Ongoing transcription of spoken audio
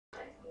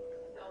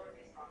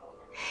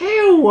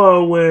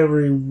Hello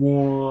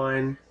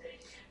everyone,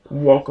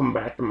 welcome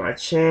back to my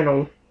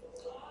channel,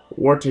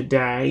 where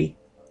today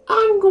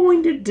I'm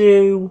going to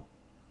do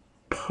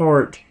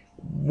part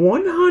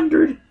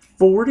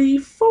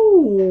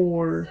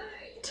 144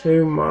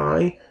 to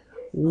my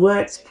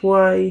Let's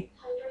Play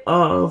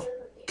of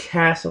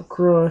Castle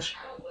Crush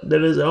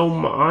that is on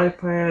my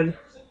iPad.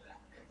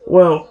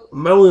 Well,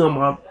 mainly on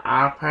my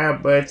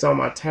iPad, but it's on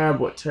my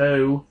tablet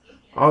too,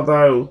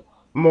 although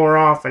more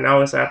often I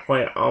always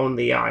play it on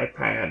the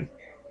iPad.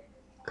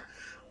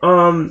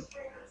 Um,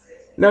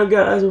 Now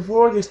guys,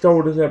 before I get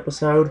started with this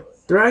episode,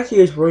 there actually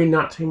is really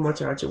not too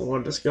much I actually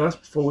want to discuss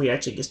before we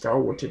actually get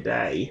started with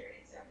today.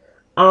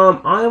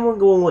 I am going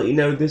to let you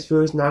know this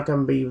video is not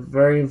going to be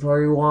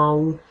very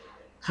long.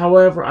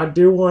 However, I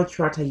do want to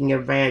try taking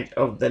advantage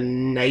of the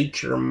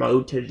nature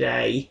mode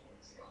today.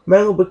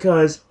 Mainly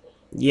because,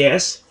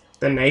 yes,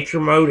 the nature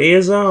mode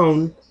is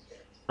on.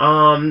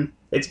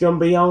 It's going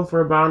to be on for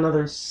about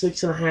another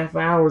 6.5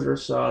 hours or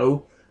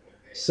so.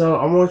 So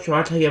I'm going to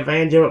try to take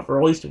advantage of it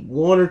for at least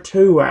 1 or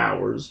 2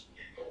 hours.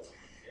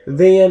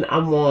 Then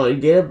I'm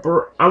going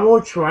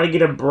to try to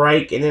get a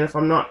break, and then if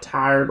I'm not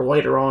tired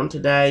later on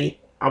today,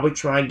 I'll be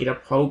trying to get a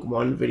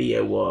Pokemon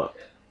video up.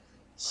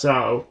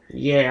 So,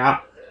 yeah.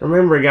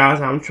 Remember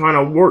guys, I'm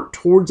trying to work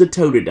towards a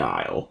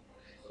Totodile.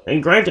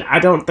 And granted, I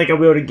don't think I'll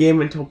be able to get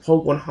him until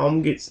Pokemon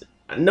Home gets...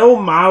 No,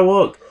 my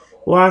luck.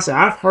 Well, I said,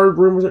 I've heard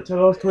rumors that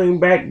Totodile's coming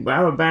back, but I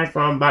have a bad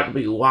feeling I'm about to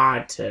be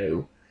lied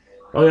to.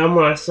 Like, I'm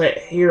going to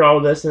hear all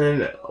this,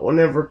 and then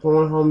whenever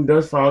Pokemon Home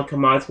does finally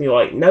come out, it's me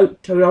like,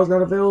 nope, Totodile's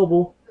not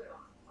available.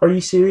 Are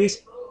you serious?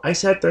 I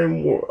sat there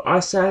and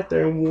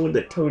wanted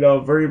that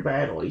Totodile very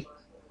badly.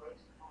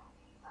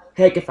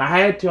 Heck, if I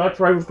had to, I'd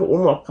try to put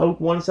one of my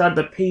Pokemon inside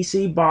the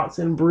PC box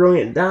in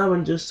Brilliant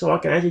Diamond just so I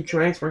can actually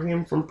transfer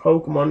him from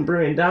Pokemon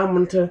Brilliant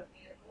Diamond to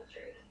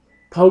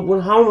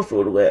Pokemon Home if it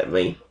would let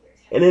me.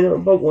 And then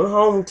from Pokemon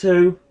Home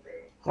to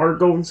Heart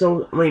Gold and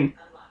Soul,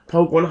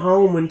 Pokemon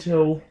Home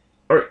into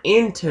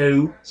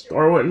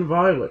Scarlet and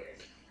Violet.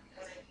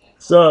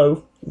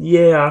 So,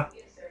 yeah.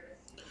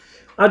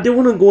 I do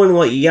want to go and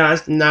let you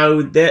guys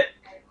know that,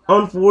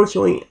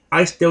 unfortunately,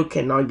 I still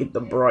cannot get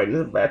the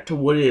brightness back to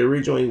what it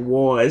originally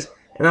was,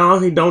 and I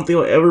honestly don't think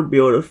I'll ever be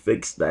able to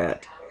fix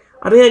that.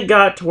 I think I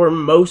got to where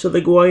most of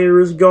the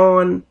glare is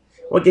gone.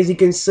 Like, as you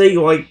can see,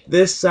 like,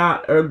 this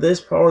side, or this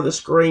part of the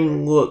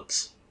screen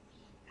looks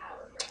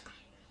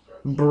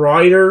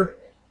brighter,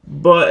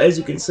 but as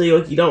you can see,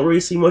 like, you don't really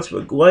see much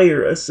of a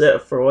glare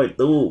except for, like,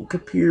 the little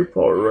computer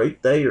part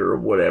right there, or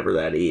whatever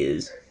that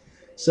is.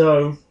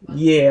 So,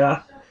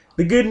 yeah.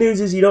 The good news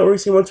is you don't really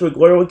see much of a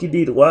glare like you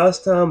did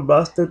last time,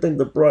 but I still think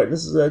the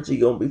brightness is actually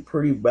going to be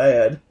pretty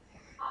bad.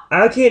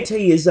 I can't tell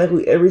you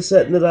exactly every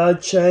setting that I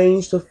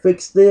changed to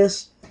fix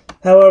this.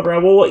 However, I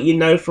will let you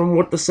know from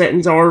what the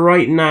settings are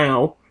right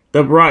now,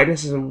 the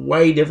brightness is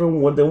way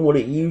different than what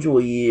it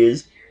usually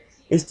is.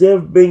 Instead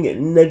of being at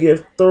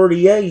negative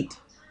 38,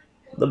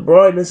 the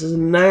brightness is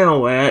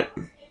now at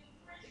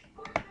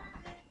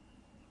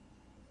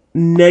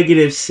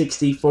negative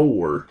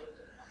 64.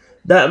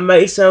 That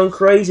may sound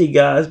crazy,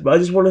 guys, but I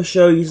just want to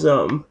show you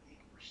something.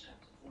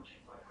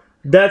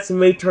 That's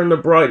me turning the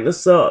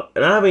brightness up,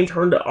 and I haven't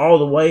turned it all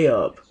the way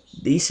up.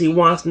 Do you see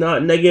why it's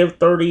not negative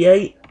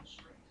 38?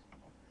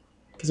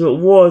 Because if it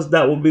was,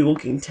 that would be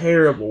looking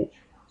terrible.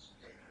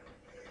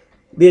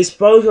 The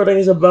exposure, I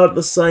think, is about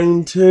the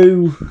same,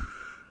 too.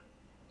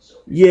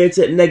 Yeah, it's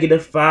at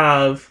negative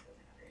 5.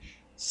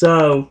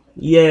 So,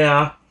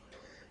 yeah.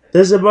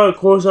 This is about, of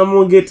course, I'm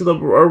going to get to the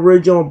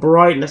original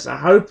brightness. I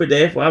hope that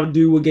if I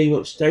do a game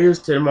upstairs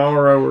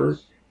tomorrow or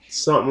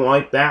something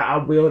like that,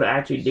 I'll be able to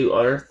actually do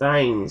other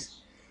things.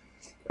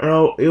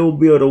 It'll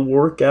be able to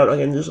work out. I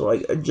can just,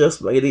 like,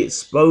 adjust maybe the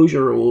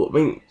exposure.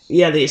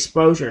 The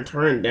exposure and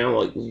turn it down,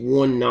 like,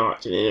 1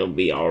 notch, and then it'll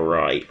be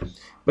alright.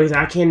 Because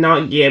I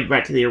cannot get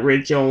back to the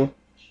original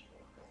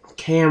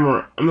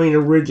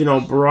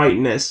original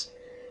brightness.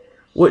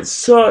 Which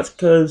sucks,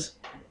 because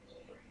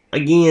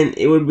again,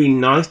 it would be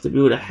nice to be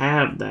able to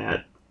have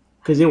that,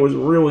 because it was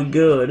really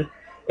good.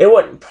 It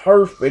wasn't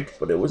perfect,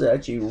 but it was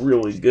actually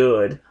really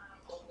good.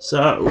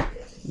 So,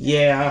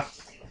 yeah.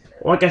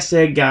 Like I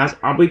said, guys,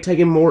 I'll be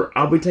taking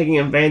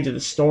advantage of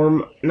the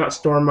storm mode.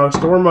 Storm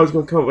mode's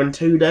gonna come up in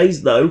 2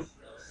 days, though.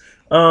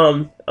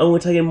 I'm gonna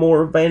taking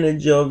more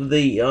advantage of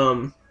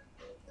the,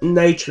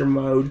 nature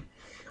mode.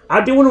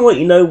 I do want to let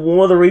you know one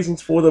of the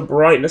reasons for the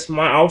brightness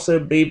might also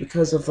be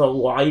because of the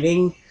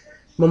lighting.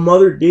 My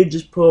mother did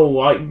just put a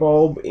light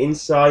bulb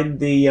inside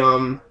the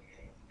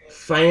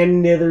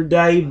fan the other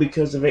day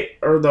because of it,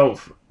 or the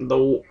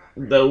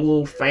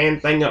little fan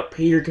thing up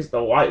here because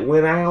the light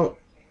went out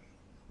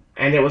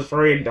and it was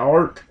very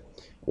dark.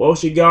 Well,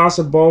 she got us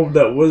a bulb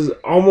that was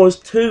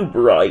almost too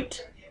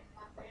bright.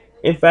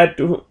 In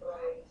fact,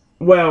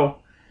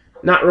 well,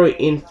 not really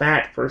in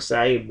fact per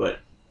se, but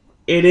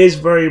it is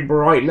very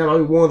bright. Not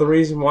only one of the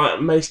reasons why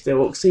it makes it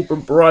look super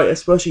bright,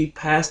 especially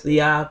past the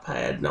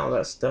iPad and all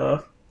that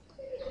stuff.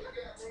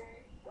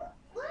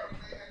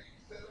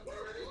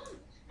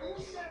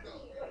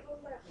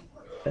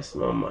 That's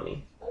no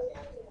money.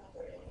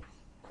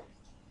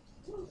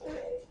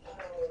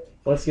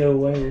 Let's go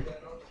away.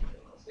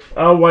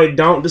 Oh wait,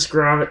 don't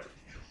describe it.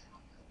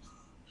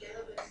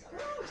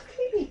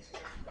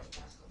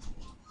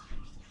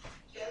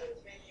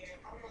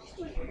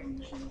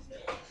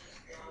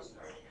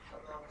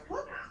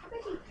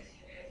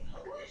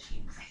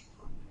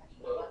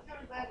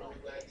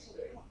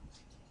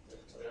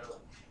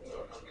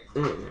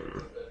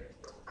 Mm.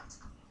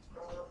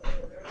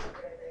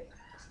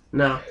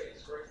 No.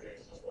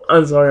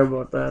 I'm sorry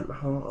about that.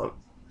 Hold on.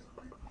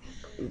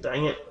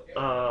 Dang it.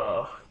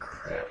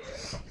 Crap.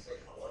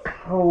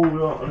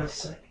 Hold on a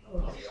second.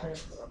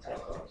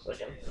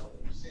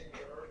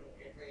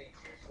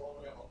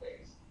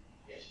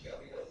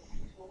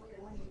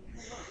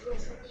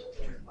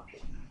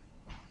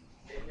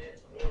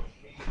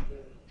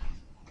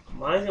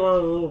 Mine's a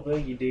little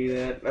bit you do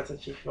that. That's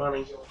actually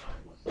funny.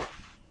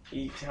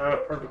 You time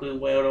it perfectly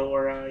well to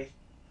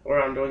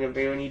where I'm doing a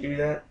video and you do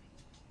that.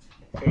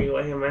 Can you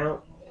let him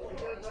out?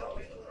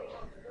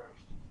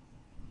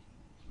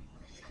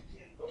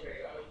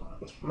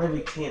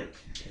 Maybe 10.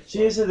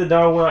 She said the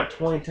dog went out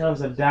 20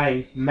 times a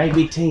day.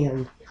 Maybe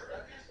 10.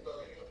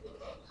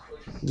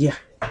 Yeah.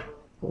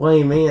 Well,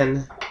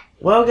 amen.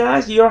 Well,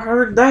 guys, you all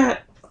heard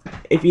that.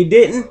 If you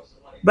didn't,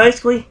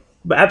 basically,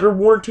 but after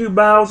 1 or 2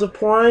 battles of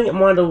playing, I'm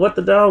going to let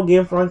the dog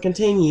in before I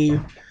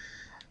continue.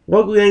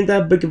 Luckily, it ain't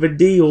that big of a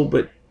deal,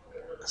 but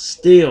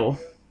still.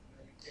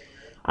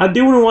 I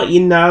do want to let you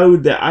know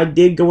that I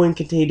did go and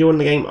continue doing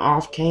the game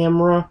off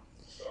camera.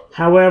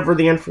 However,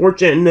 the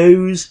unfortunate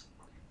news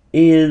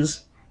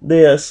is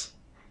this.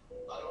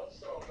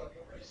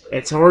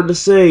 It's hard to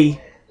see,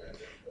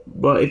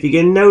 but if you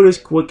can notice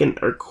quick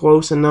or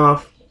close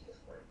enough,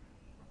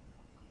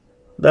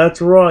 that's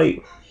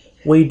right.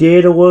 We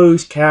did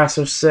lose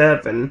Castle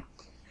 7.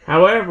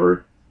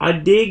 However, I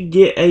did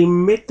get a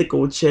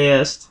mythical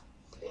chest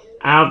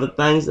out of the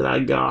things that I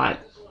got.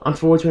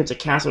 Unfortunately, it's a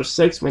Castle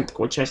 6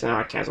 mythical chest and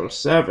not a Castle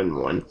 7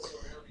 one.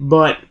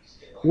 But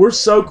we're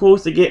so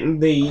close to getting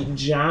the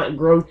giant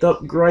growth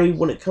upgrade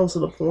when it comes to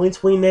the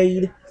points we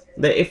need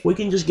that if we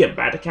can just get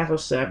back to Castle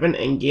 7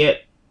 and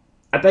get,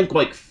 I think,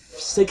 like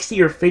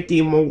 60 or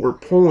 50 more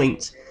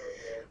points,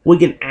 we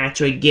can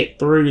actually get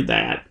through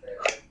that.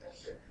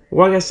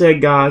 Like I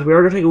said, guys, we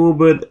are gonna take a little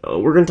bit.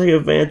 We're gonna take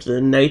advantage of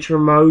the nature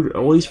mode, at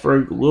least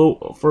for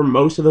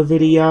most of the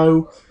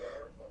video.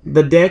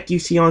 The deck you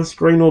see on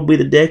screen will be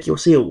the deck you'll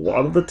see a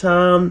lot of the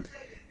time.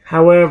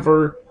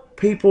 However,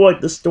 people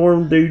like the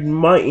Storm Dude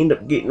might end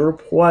up getting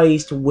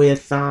replaced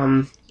with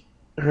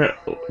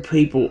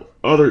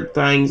other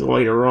things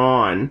later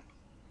on.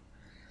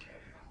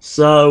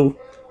 So,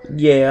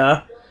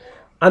 yeah.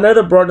 I know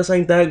the brightness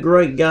ain't that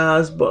great,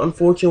 guys, but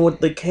unfortunately with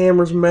the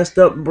camera's messed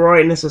up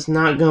brightness, it's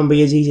not going to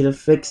be as easy to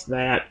fix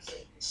that.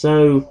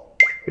 So,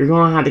 you're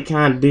going to have to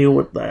kind of deal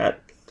with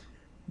that.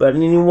 But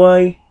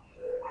anyway,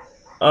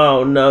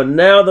 oh no,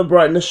 now the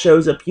brightness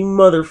shows up, you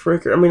mother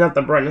fricker. I mean, not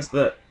the brightness,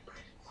 the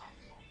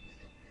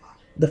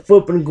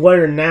flipping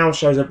glare now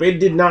shows up. It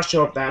did not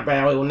show up that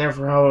badly when the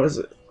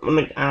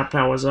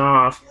iPad was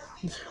off.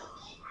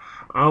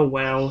 Oh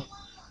well.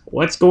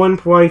 Let's go and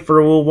play for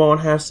a little while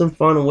and have some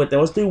fun with it.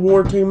 Let's do 1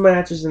 or 2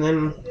 matches, and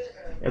then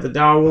if the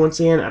dog wants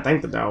in, I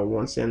think the dog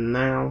wants in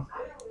now.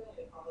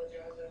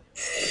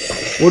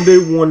 We'll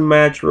do 1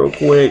 match real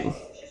quick.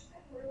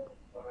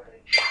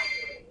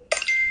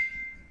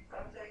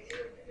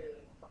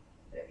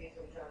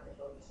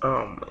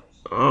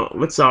 Oh,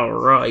 it's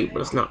alright,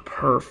 but it's not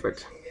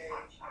perfect.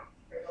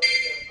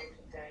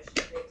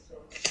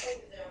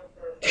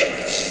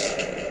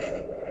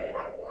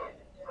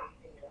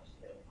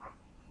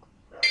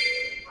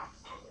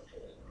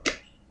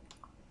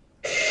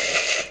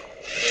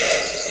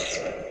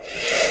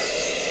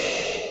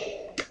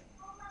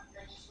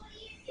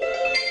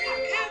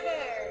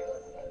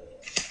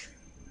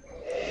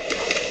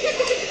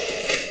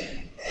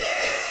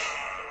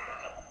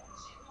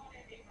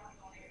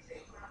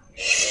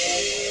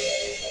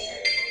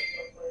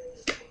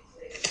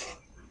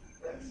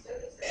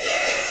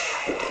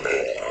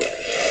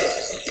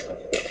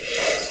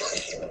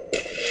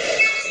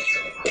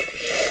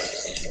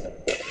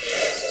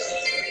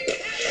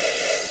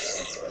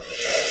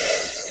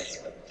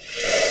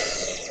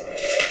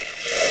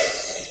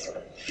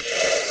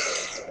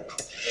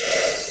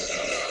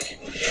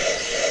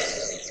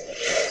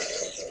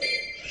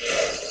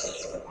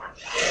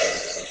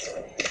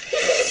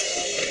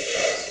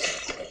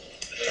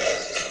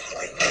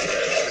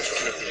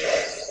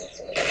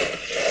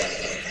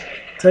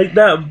 Take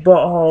that,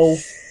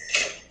 butthole.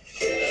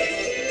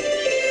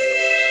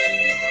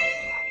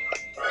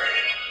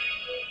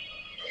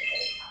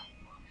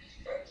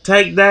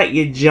 Take that,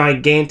 you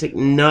gigantic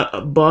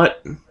nut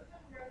butt.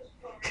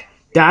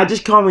 Did I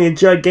just call me a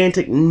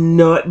gigantic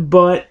nut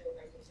butt?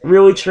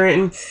 Really,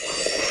 Trenton?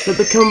 Is that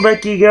the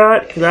comeback you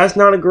got? Because that's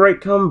not a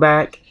great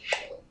comeback.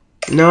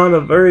 Not a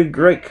very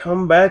great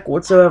comeback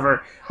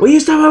whatsoever. Will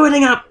you stop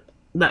opening up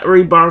that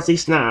rebouncy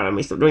snot? Let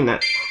me stop doing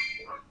that.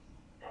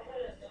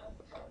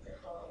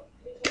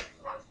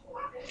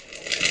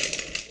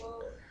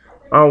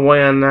 Oh,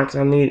 wait, next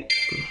I need...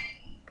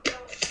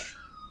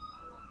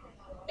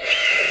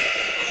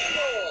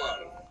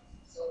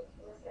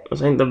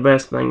 This ain't the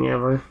best thing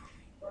ever.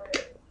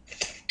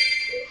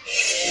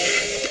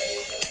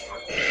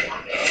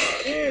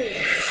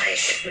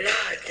 Fresh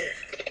blood.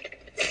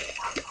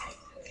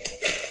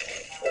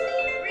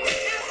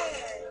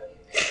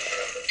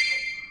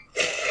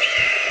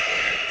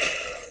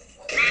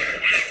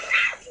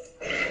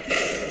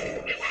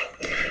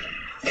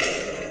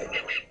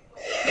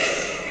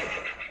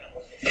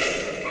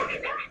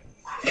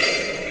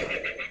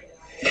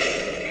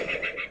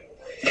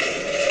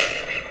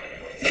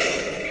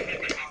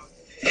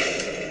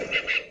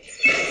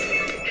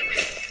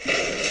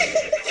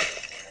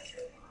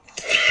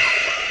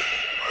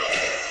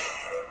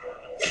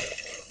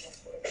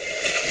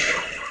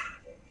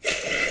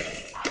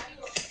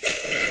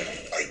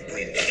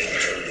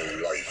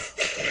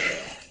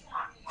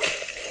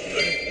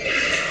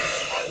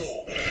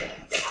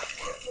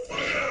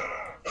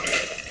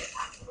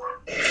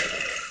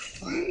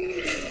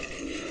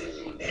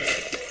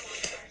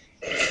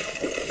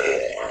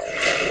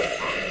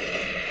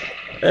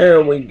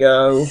 There we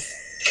go.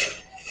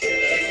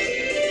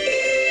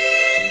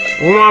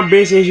 One of my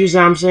biggest issues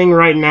I'm seeing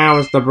right now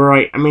is the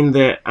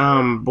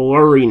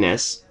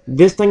blurriness.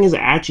 This thing is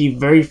actually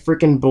very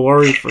freaking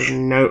blurry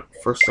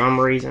for some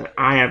reason.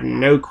 I have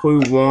no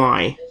clue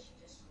why.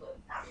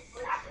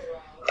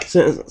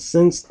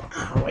 Since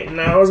oh wait,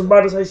 no, I was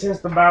about to say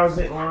since the battles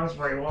didn't last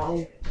very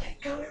long.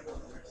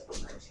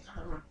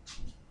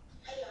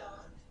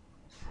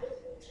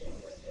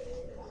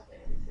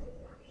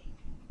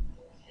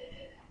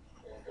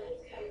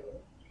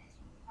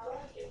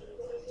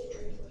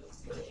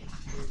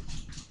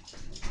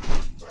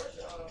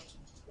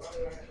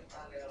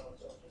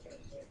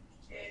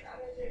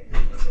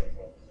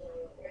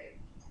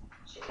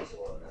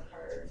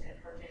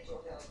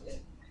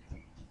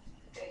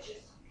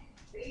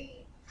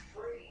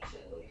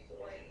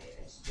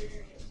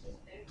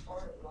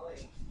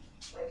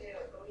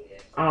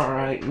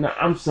 Alright, no,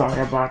 I'm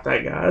sorry about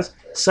that, guys.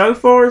 So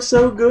far,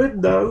 so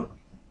good, though.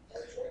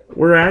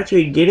 We're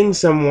actually getting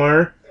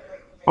somewhere.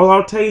 Oh,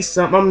 I'll tell you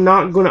something, I'm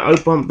not going to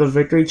open up the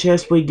victory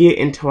chest we get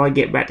until I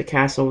get back to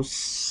Castle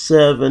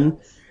 7.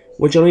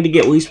 Which I'll need to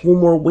get at least one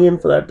more win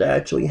for that to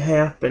actually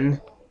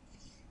happen.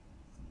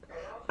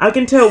 I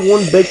can tell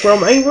one big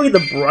problem ain't really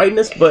the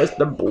brightness, but it's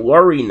the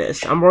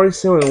blurriness. I'm already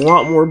seeing a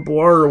lot more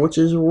blur, which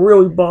is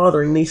really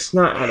bothering the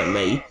snot out of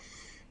me.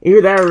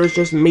 Either that or it's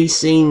just me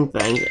seeing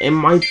things. It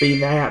might be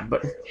that,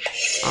 but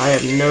I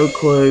have no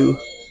clue.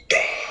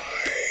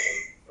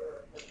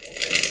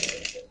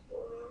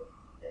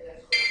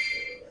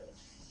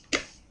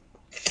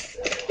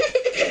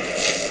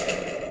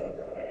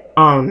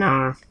 Oh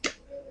no.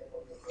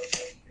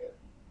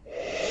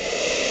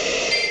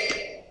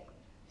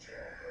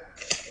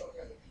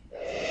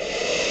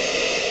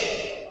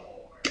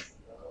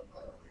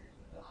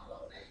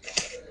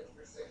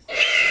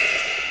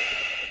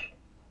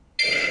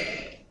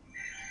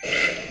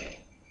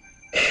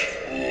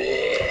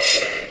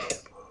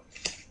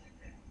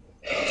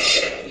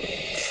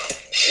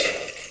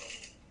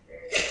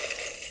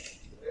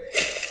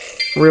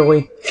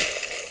 Really?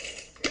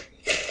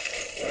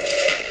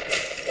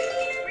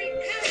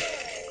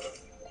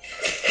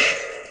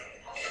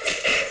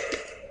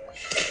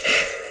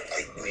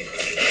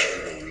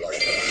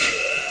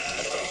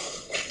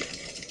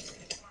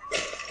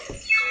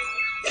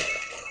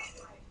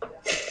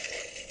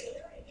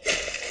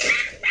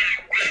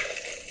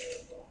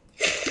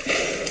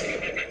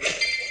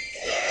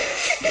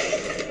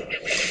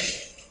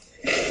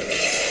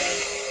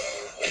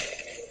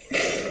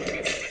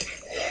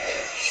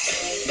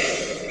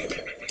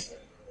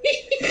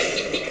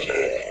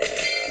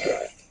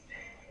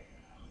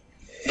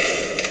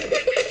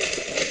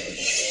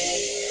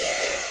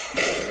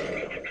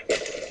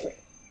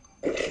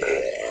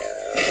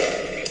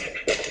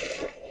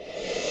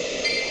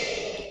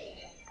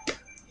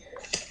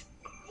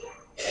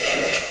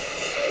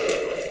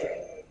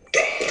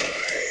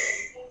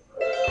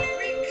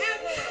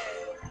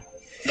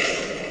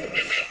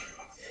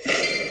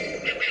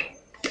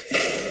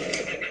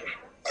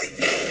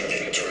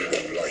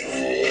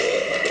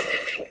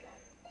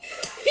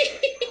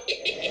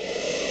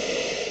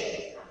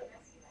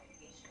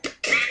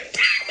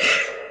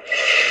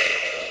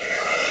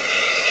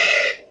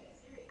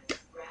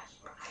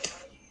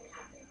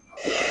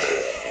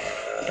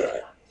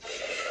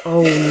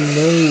 Oh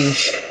no.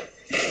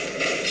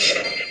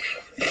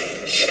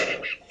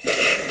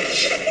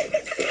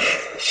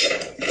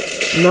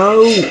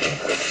 No.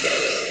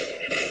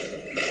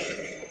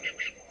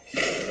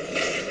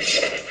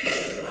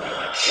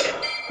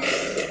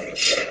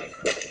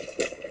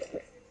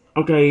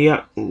 Okay,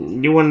 yeah,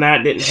 doing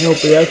that didn't help.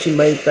 It actually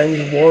made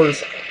things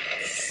worse.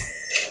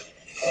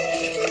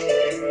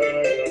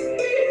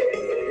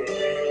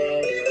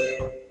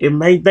 It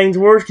made things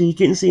worse because you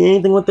couldn't see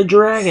anything with the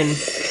dragon.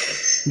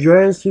 The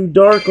dragon's too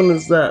dark on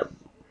this that.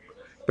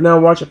 But now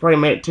watch, it probably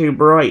made it too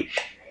bright.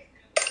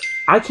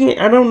 I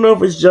don't know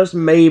if it's just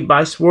me, but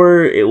I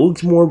swear it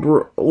looks more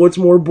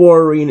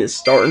blurry and it's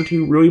starting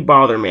to really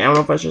bother me. I don't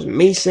know if that's just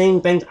me seeing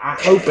things. I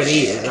hope it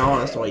is,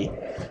 honestly.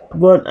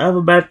 But I have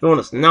a bad feeling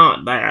it's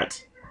not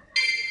that.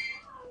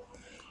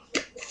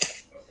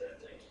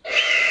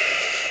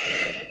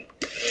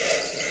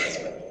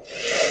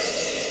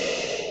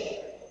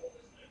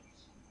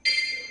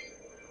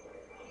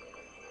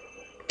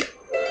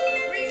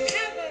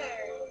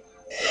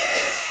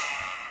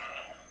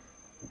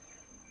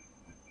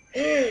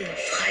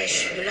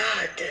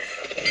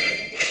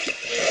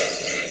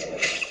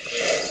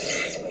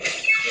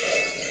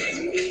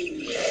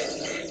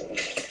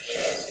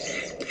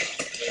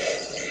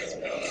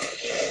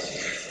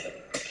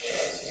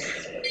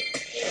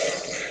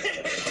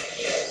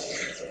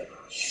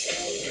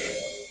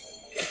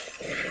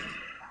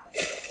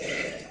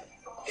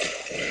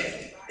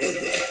 Flesh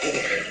blood.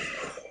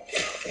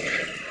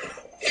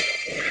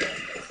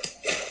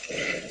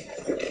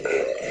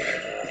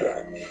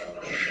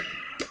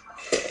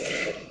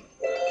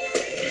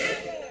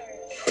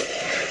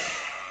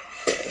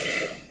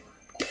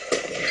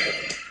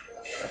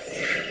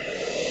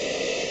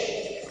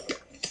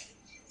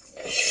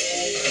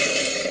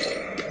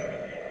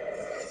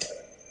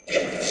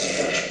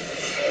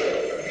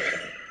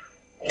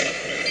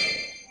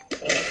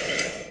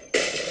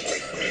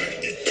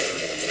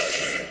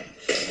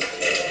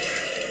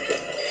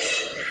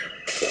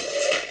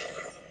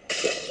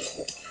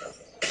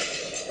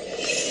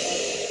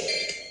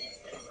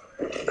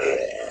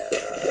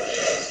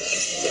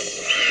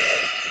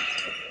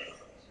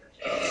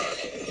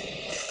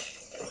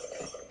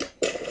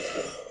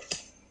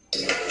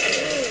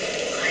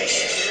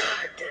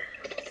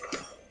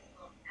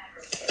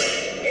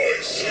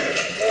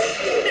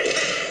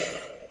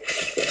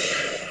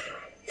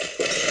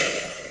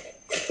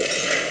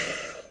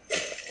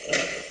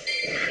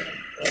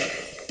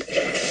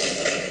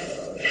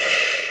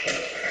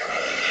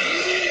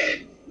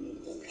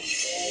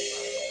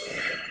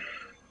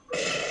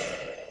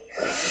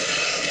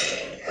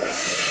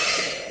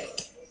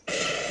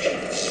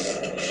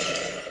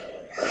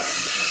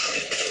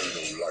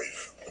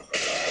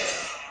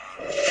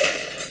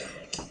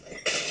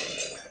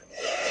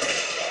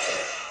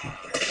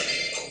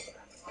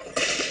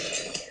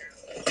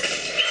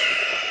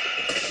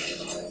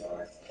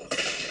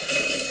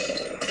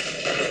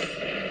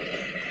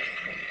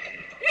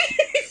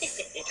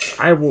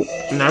 I will.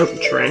 No,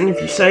 Trent,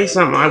 if you say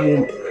something, I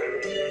will.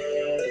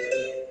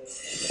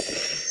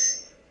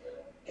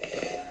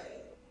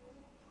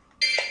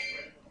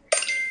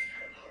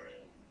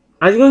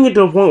 I'm gonna get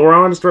to a point where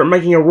I'm gonna start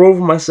making a rule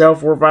for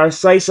myself where if I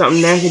say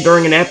something nasty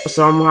during an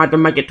episode, I'm gonna have to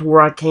make it to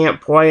where I can't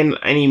play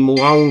any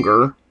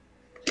longer.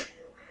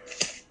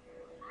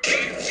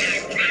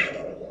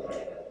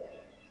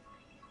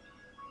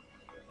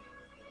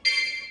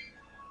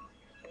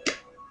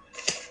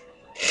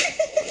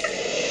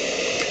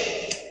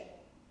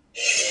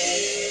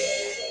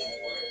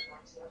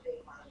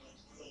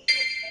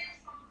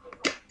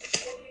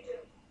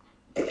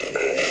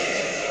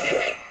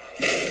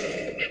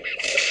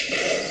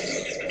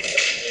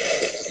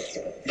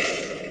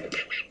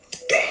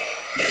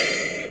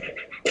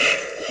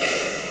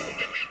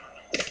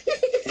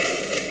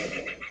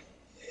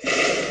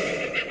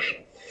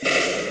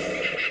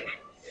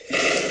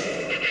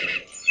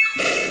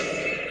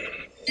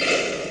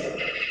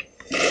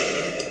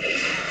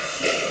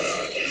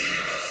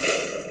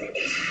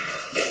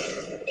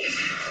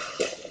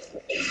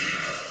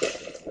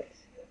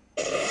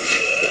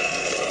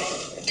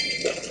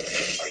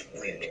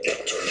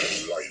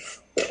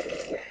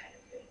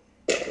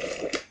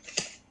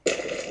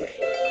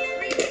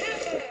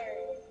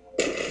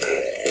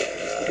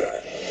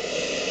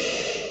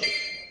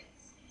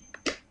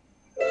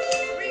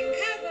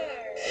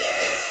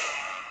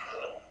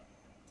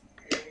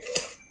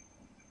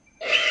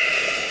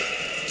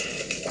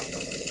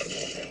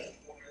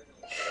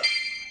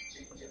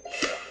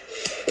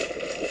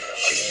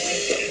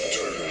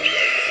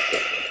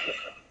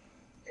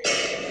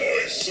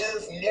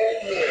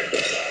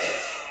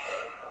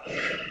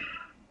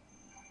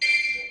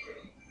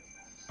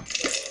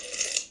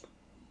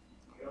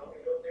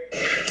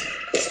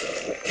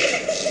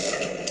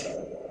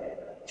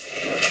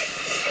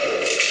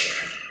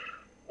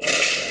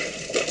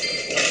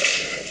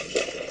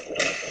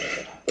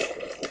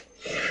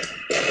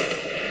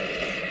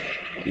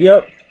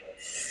 Yep.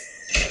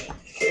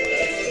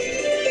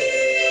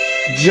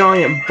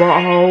 Giant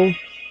butthole.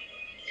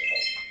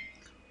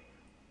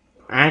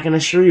 I can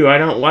assure you, I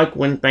don't like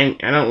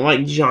I don't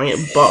like giant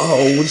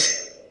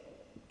buttholes.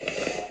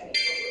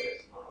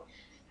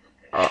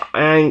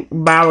 And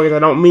by the way, I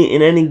don't mean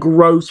in any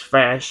gross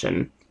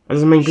fashion. I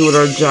just mean people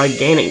that are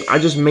gigantic. I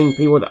just mean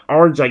people that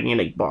are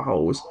gigantic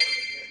buttholes.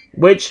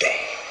 Which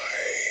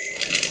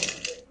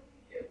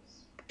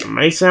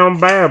may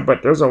sound bad,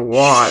 but there's a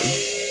lot.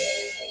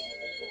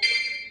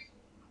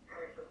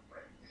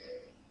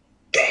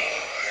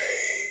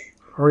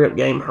 Hurry up,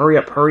 game. Hurry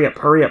up, hurry up,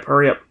 hurry up,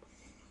 hurry up.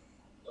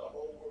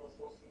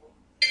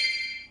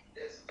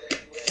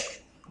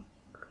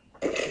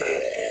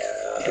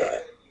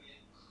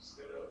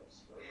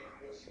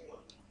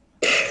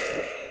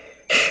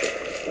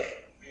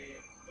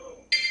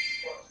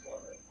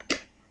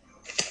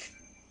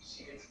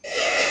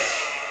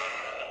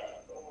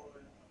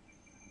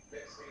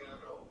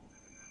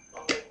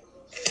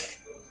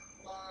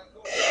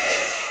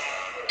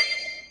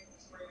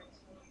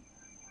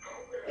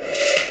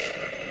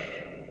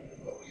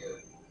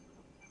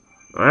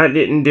 I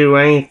didn't do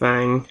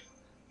anything.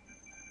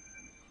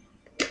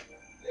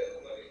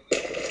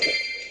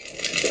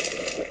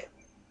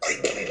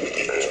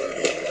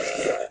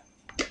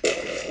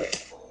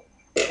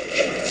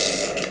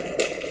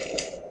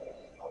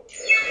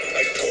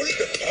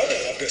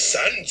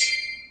 Sand.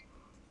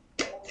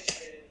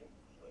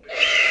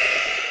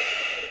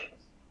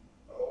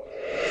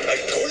 I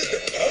call it the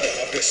power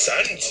of the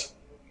sand.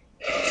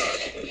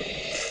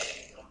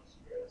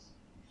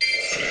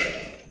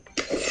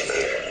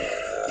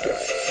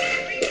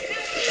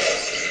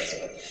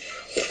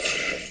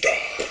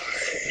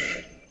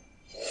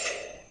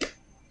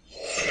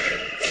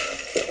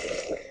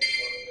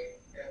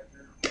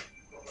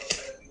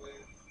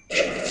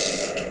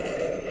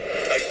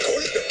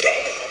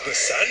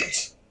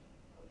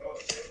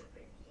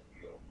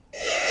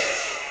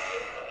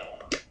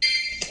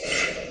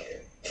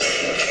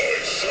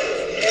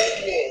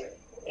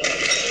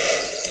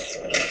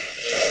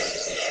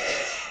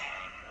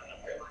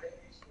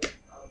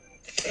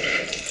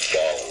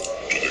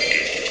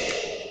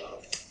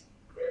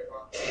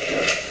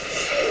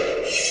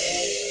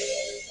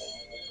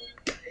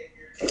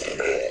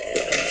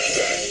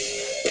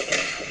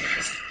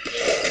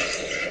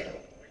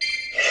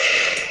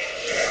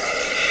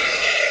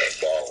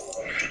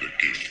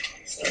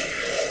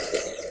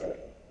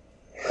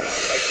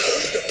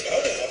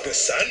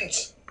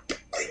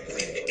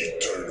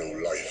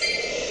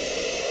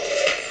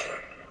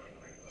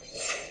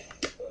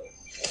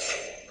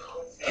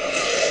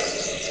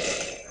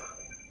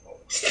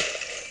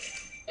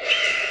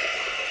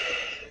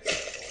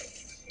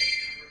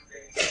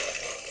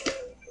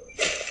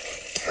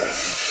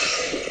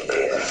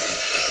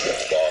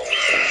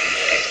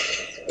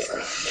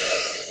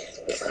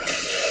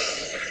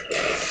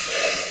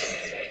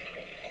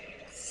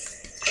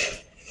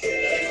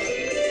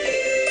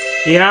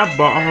 Yeah,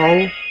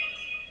 butthole.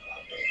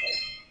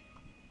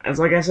 As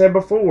like I said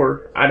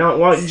before, I don't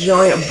like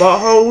giant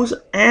buttholes,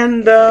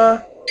 and,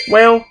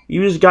 well,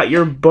 you just got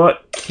your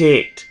butt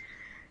kicked.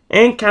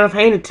 And kind of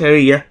handed to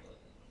you.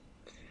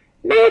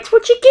 That's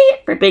what you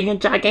get for being a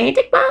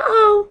gigantic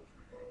butthole.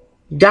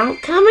 Don't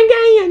come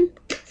again.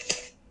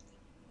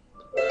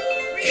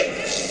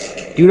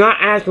 Do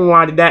not ask me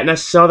why I did that in a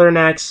southern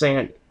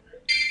accent.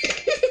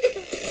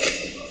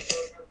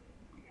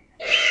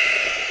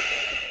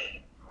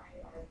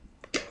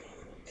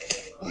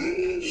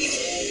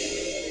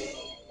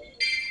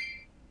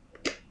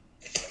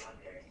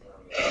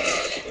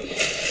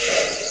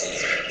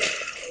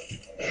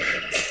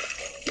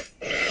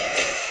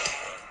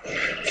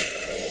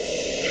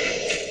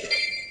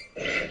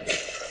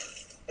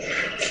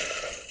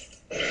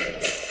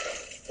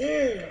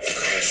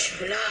 Fresh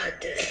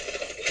blood.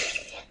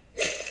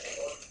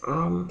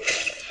 Um...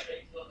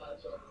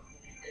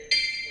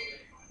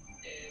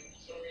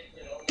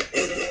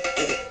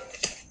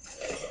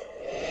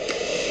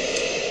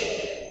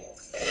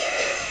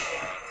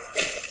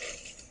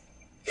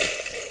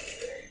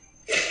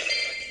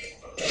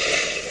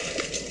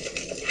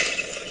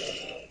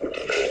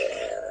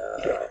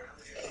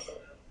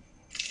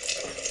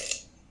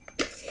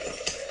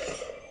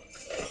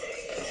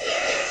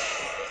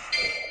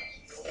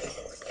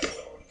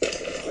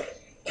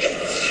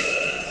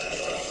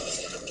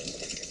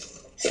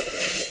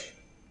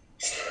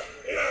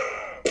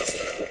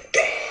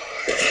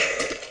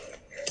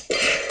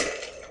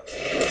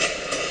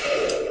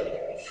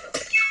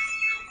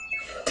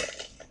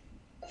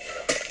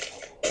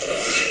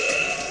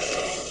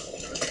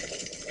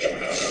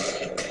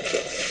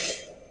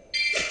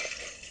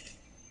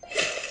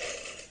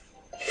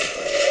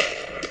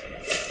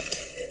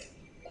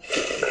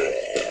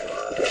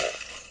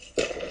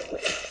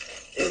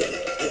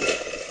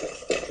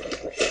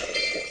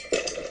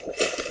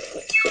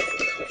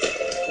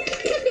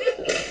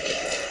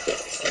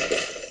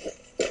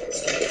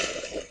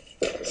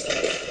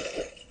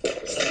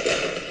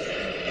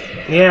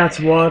 Yeah, that's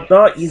what I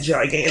thought, you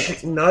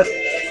gigantic nut.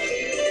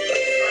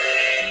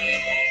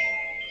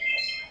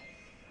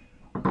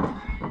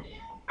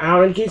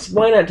 I can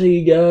explain that to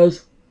you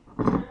guys.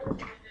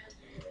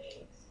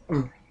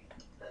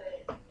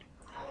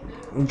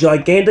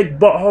 Gigantic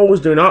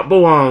buttholes do not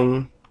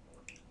belong.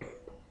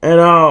 At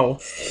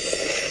all.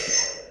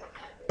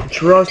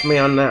 Trust me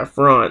on that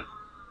front.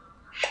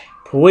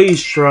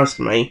 Please trust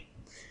me.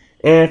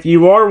 And if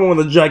you are one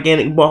of the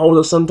gigantic buttholes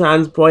I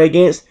sometimes play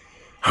against,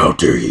 how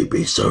dare you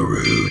be so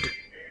rude?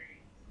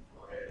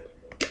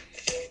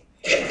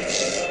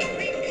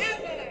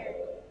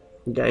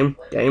 Game,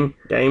 game,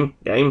 game,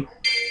 game.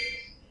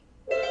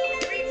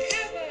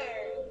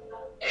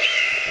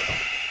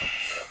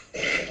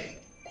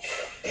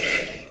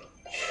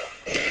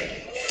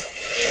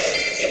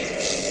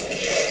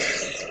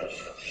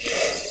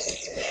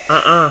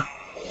 Uh-uh.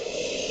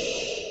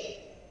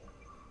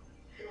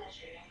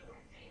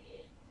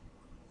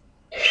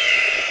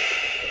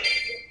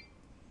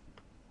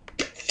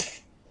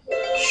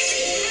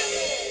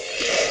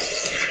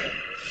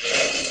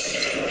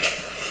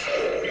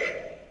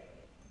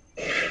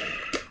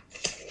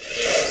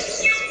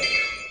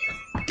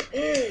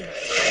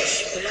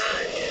 Fresh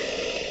blood.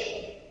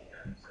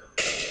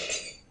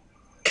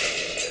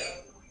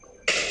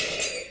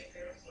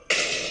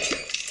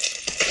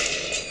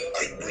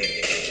 I bring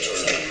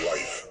eternal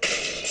life.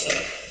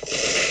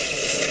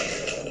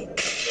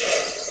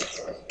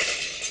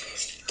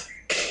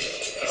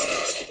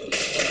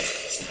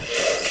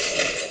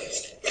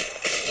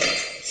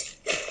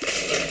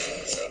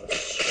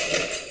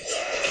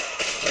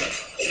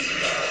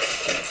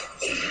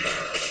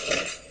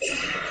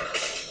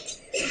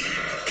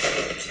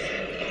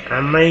 I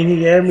mean,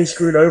 he had me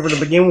screwed over to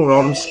begin with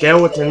all them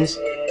skeletons.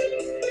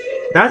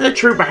 That's a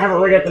troop I haven't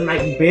really got to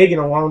make big in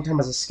a long time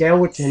as a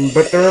skeleton,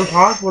 but they're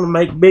impossible to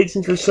make big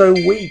since they're so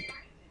weak.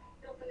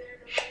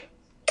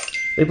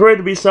 They probably have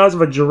to be the size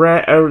of a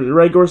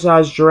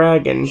regular-sized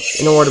dragon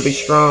in order to be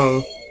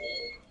strong.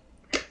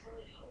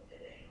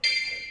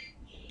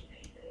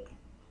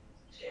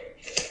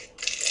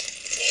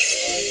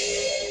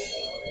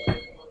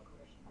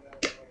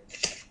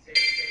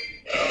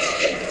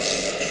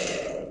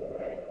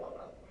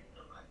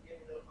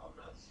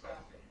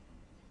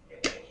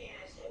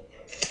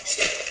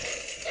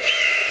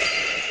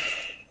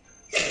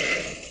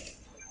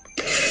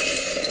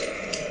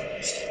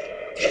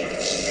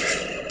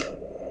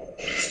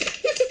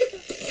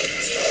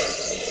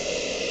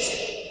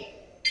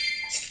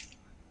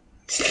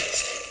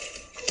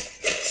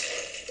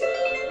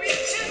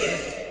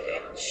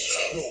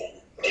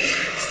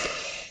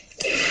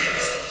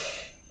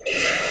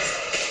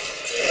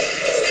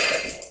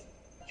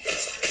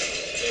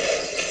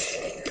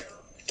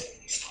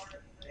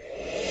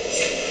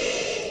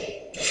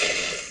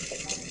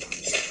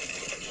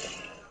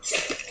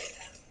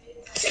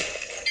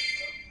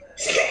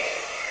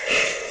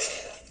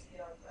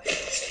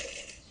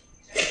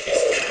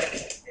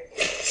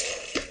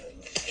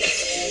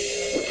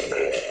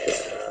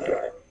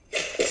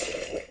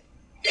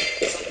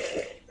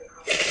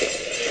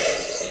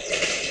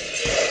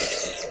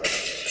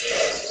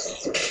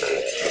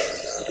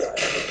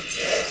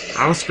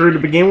 I was screwed to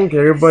begin with.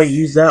 Everybody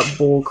used that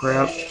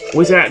bullcrap.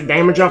 Always got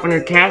damage off on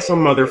your castle,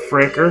 mother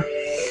fricker.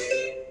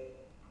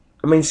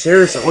 I mean,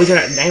 seriously, always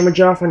got damage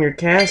off on your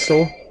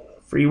castle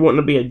for you wanting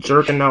to be a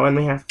jerk and not letting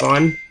me have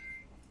fun.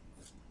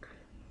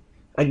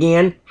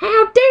 Again,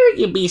 how dare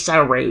you be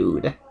so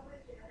rude?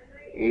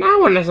 No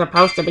one is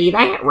supposed to be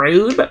that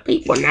rude, but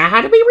people know how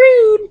to be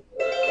rude.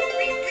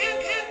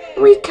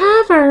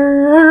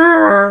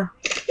 Recover.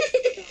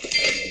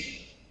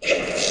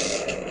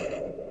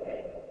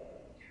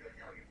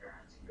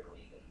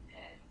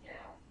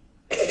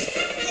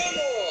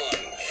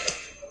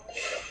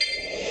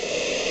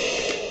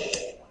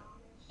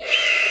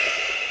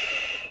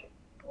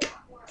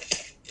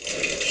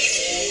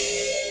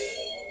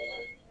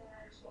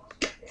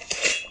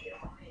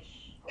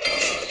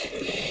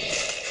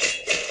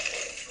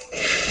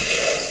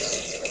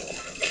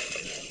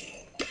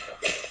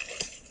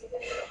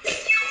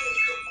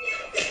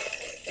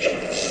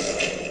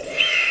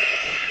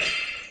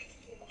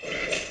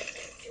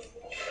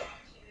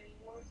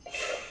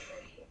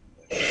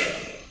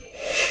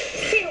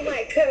 Feel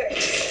my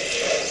curse.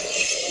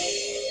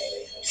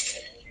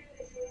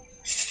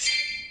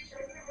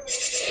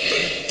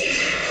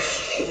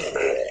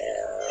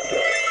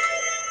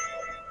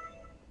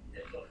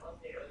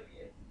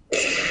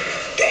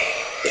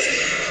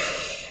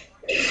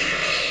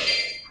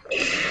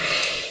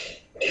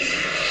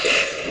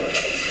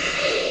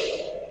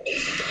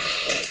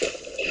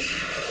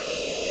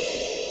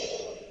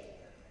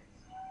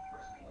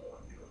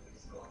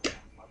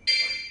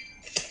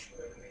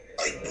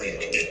 I bring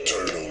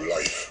eternal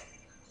life.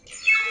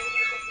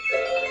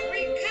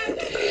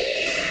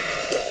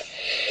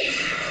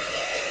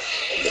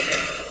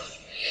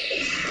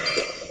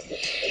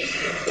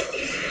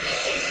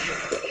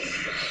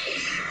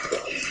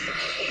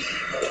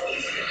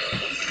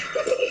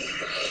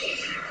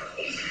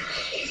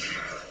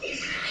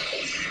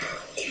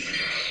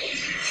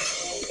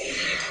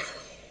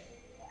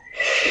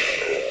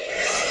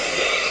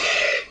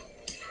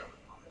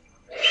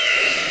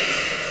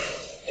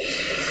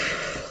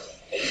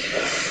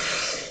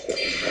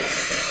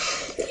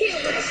 Feel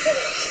my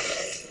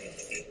curse.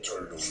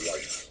 Eternal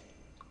life.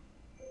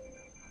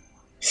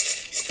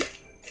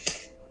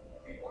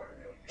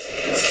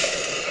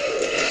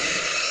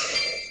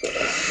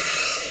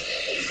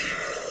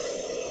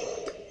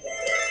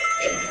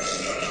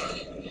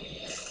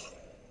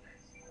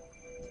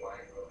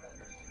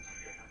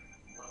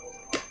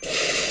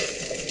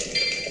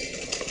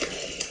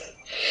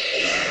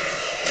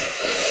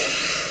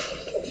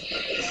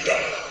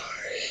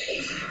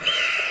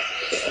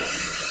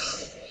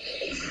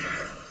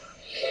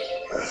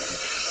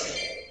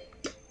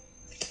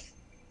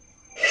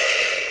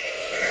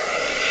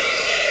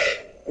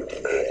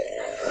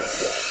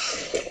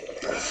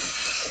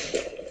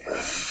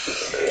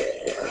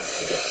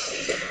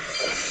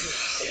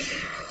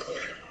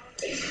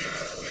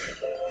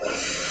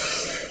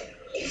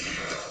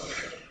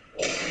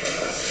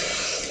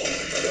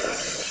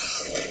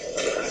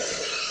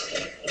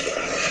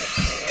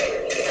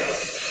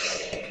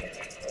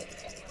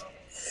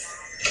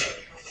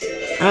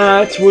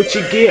 That's what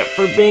you get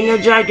for being a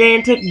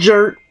gigantic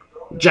jerk.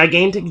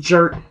 Gigantic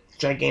jerk.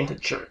 Gigantic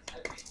jerk.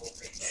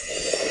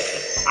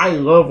 I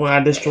love when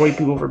I destroy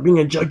people for being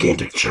a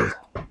gigantic jerk.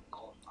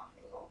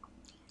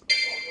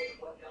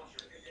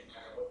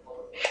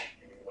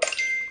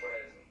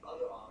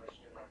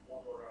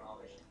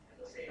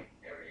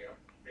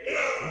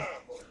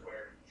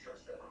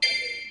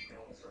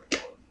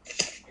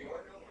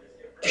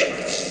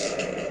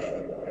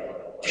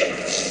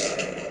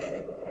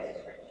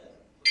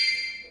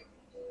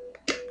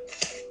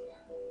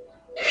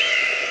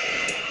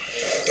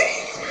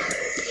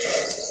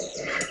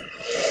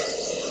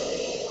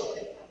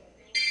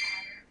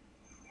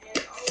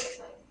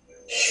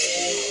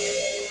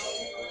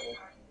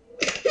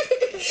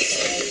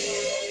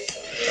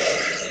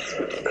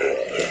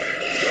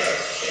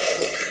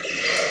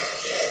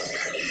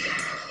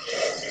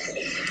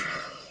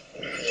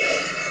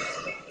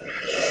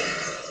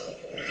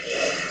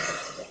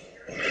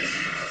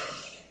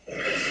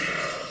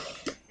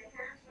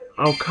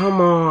 Oh, come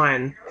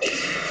on.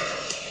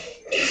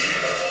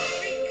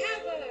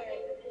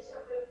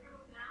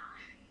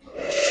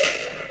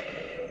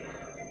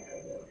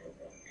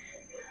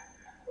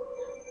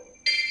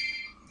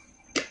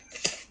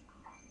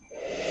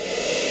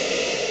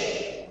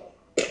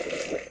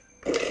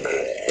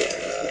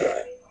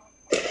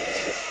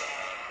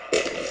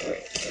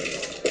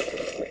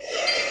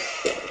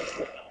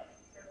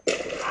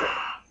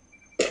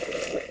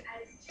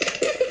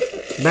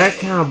 That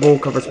kind of bull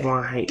covers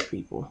why I hate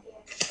people.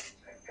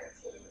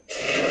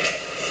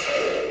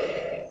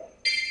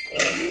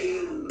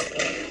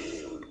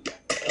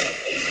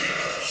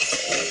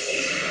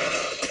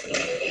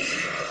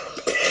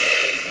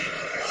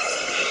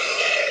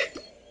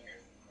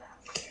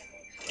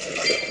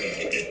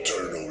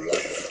 Eternal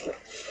life.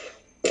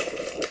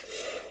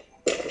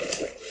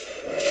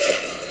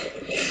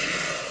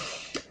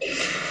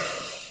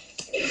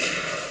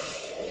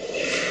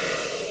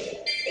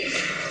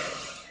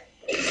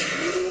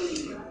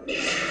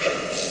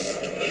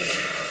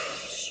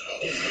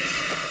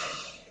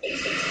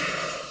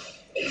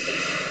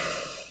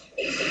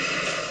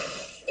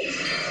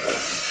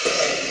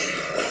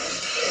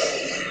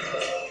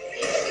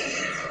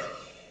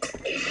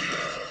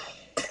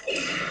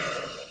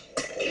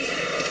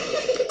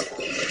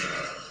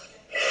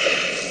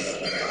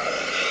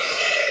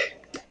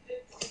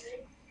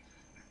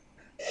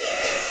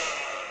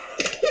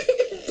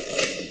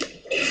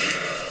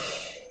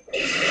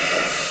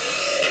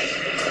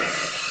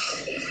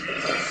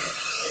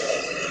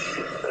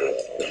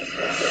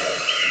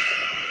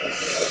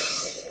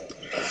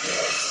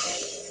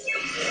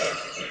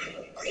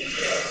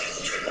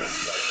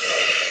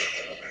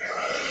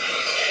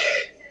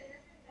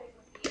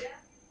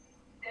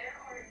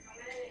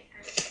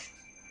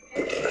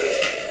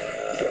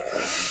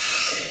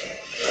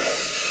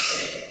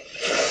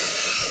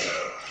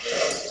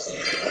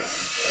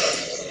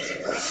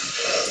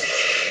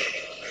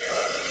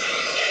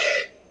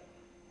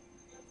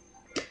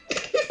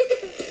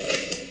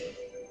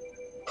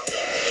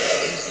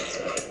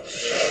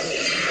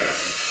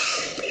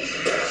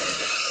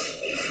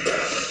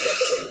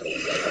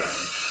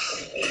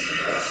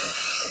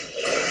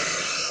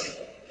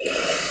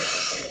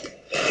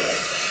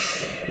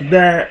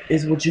 that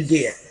is what you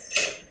get.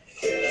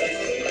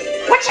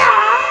 Whatcha?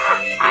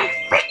 I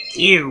fricked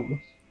you!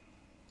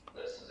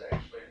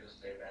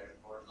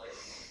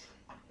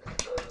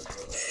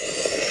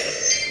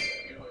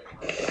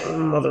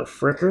 Mother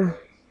fricker.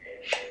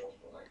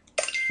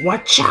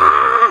 Whatcha?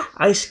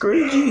 I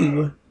screwed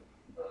you.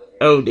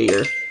 Oh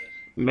dear.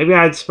 Maybe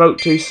I spoke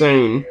too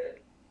soon.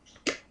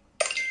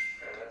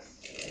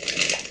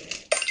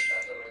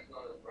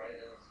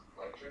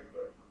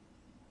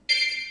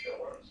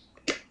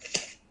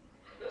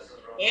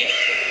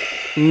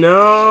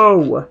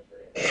 No!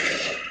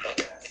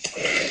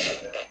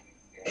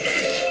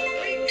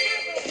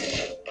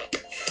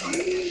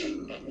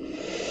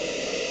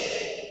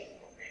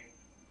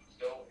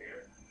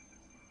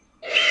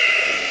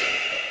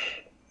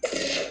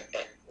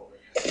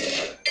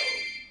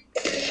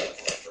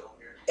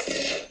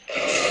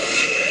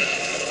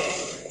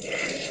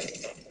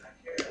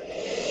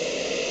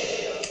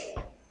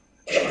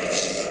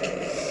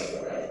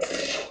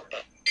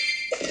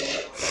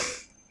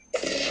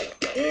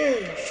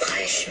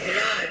 Fresh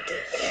blood.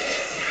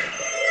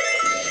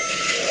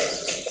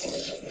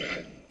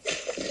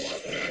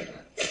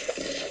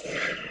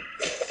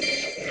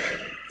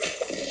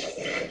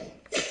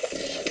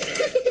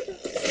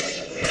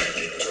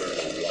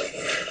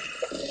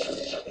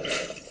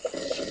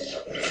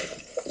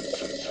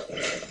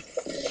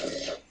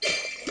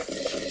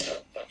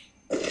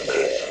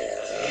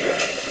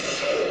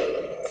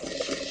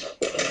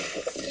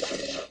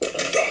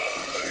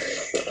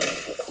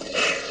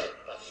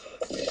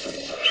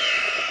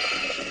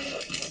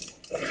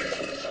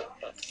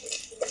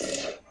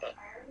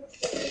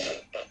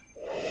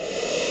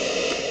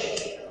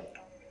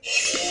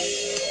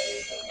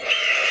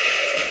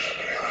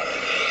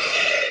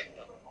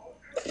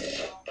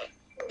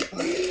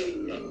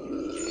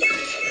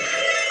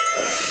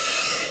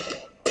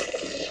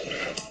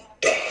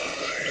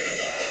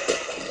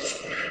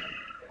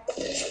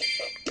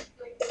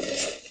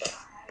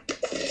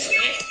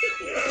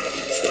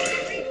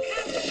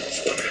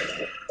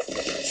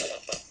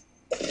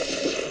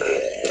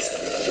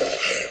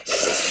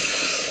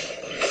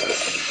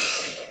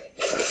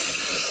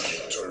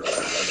 Eternal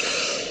life.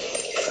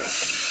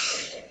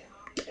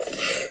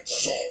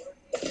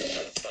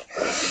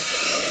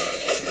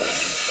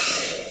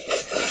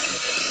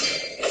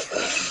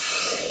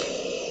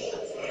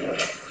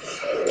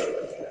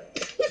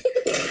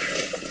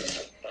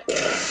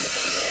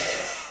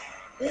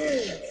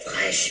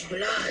 Fresh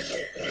blood.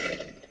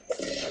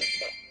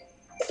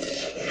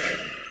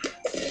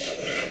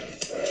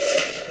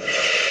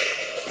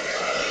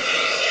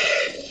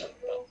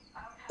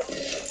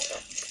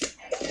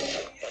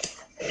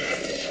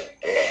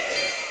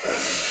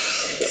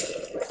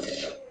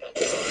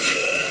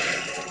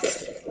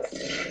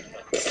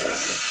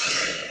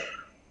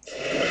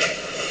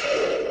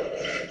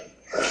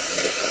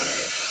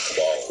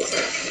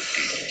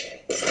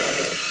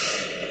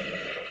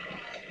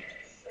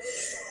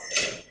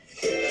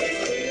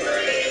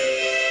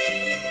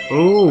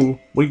 Oh,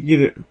 we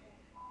get it.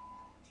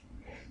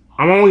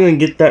 I'm only gonna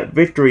get that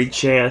victory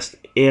chest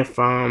if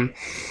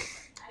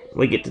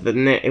we get to the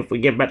net, if we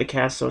get back to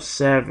Castle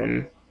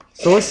 7.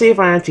 So let's see if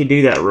I actually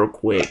do that real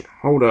quick.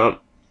 Hold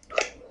up.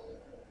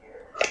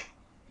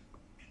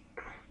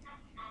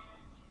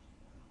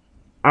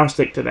 I'll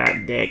stick to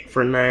that deck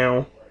for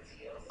now.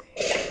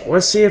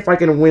 Let's see if I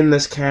can win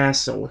this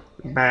castle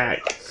back.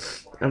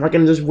 If I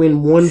can just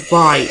win one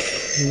fight.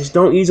 Just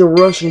don't use a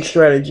rushing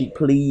strategy,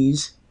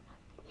 please.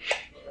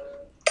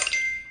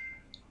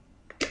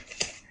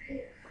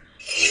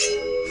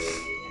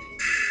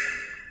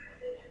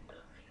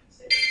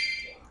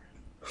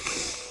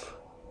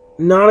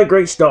 Not a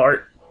great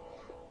start.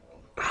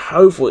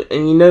 Hopefully,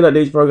 and you know that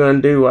dude's probably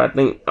gonna do, I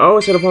think. Oh,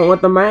 it's at a point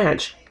with the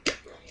match.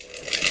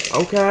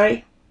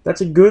 Okay. That's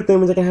a good thing,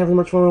 means I can have as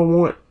much fun as I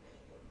want.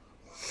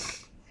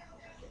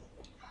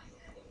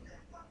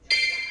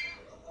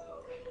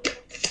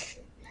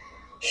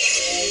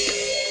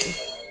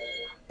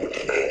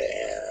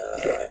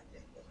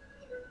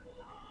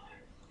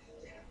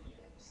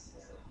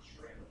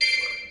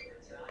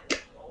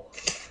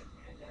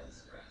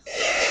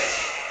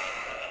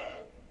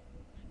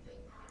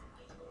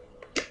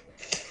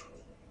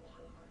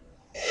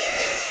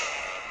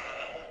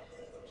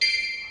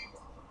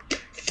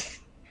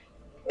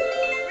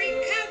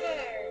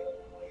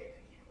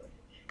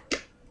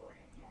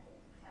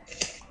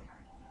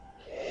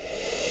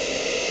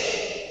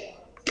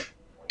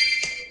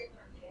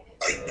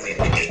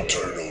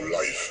 Eternal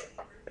life.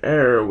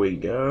 There we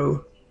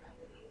go.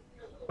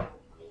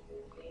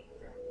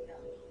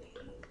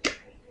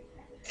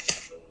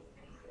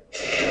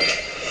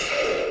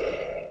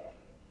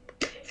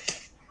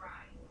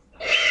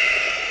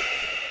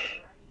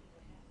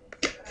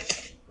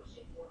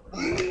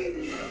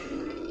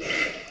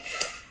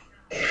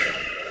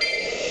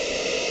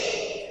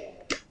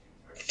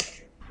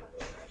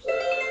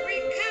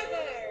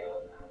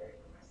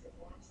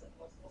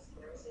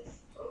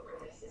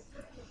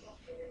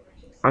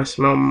 I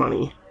smell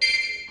money.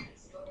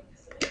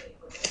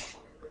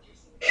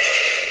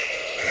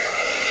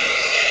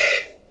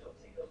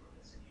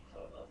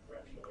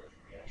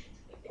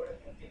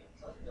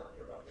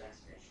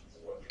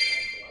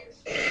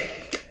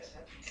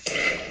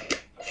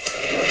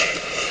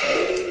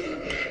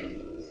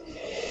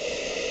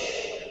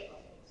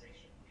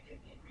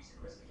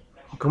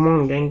 Come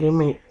on, gang, give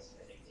me.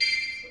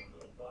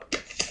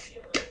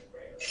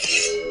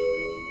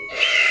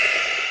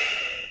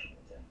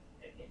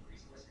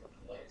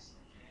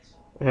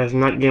 It has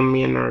not given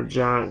me another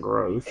giant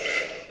growth.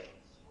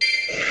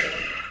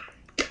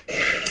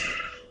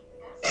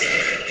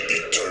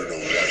 Eternal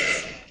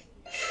life.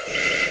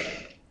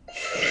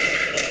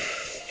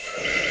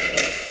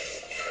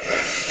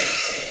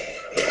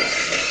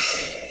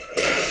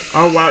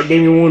 Oh wow, it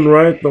gave me one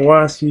right at the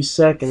last few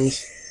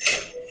seconds.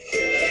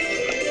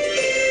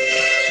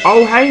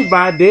 Oh hey, but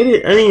I did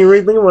it. I didn't even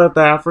really think about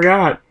that. I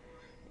forgot.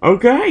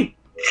 Okay.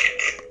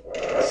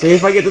 See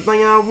if I get the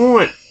thing I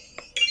want.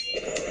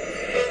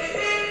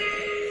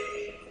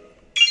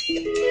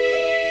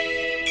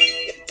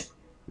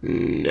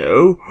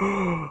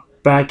 No.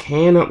 But I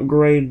can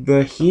upgrade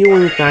the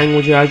healing thing,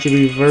 which would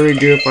actually be very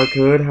good if I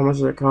could. How much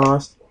does it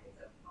cost?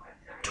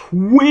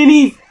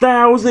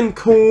 20,000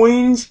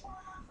 coins?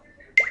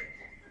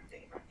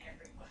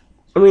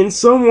 I mean, in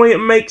some way it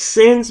makes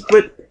sense,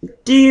 but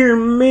dear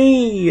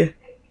me.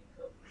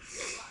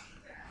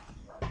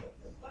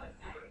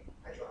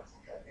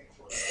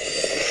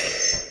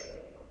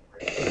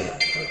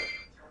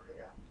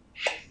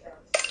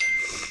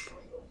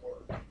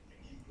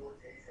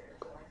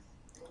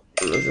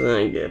 That's not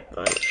a good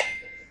thing.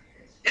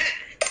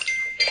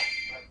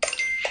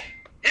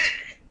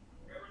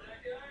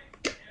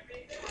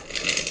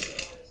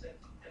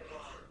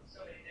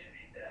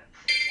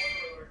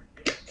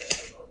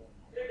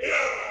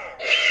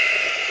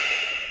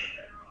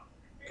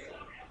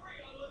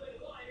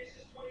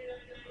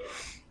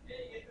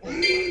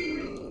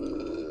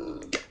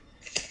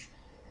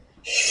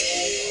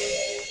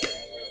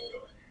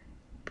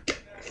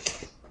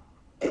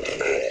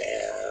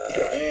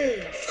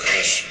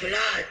 Fresh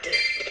blood.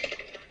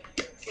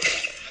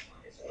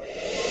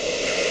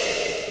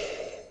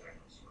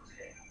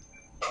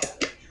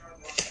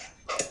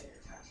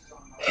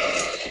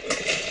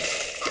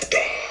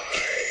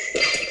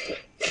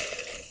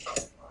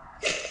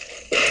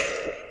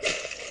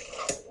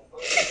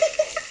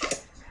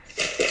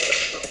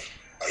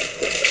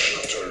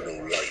 Eternal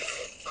life.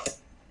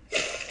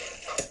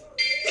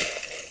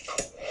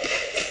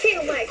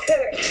 Feel my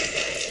curse.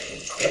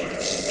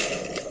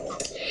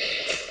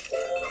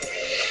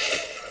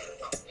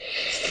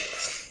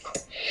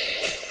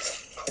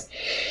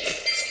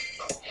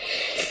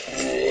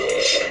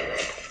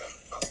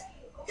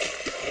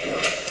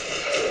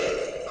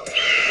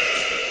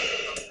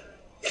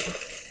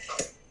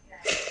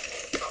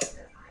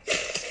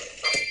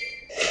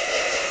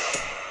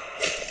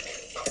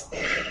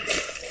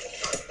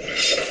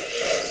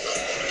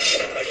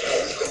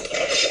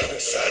 The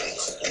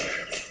sands.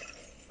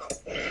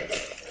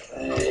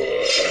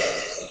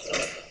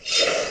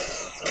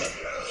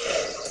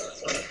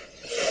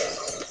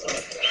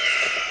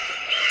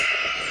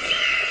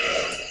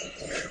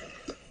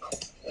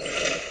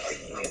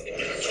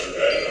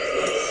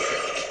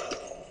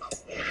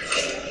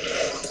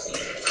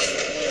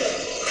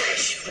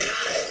 Fresh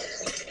blood.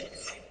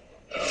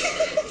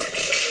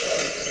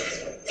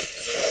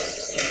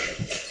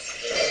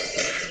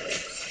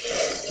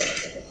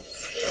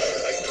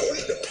 I call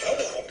it the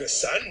power of the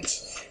sands.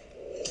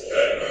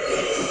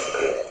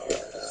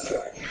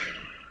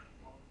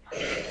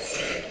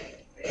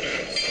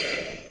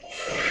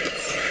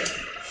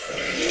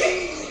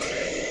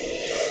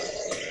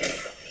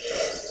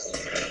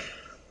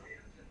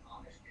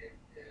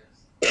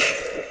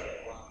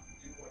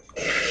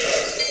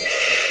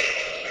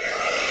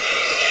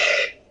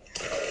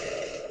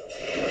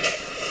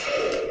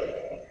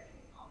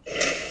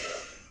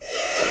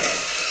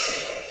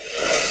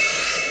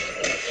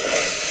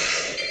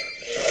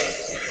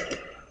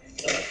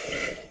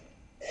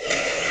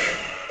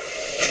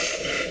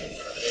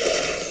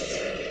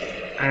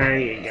 There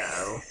you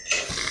go.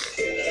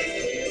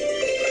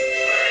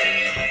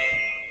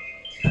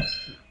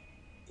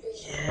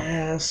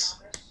 Yes.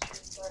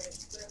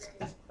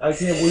 I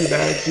can't believe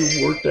that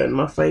actually worked out in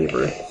my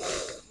favor.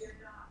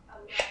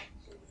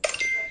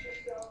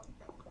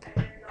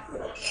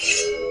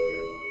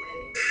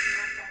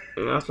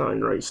 That's not a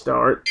great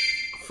start.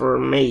 For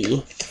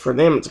me. For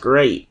them, it's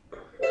great.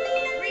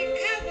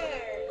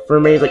 For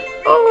me, it's like,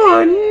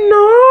 oh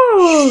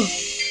no!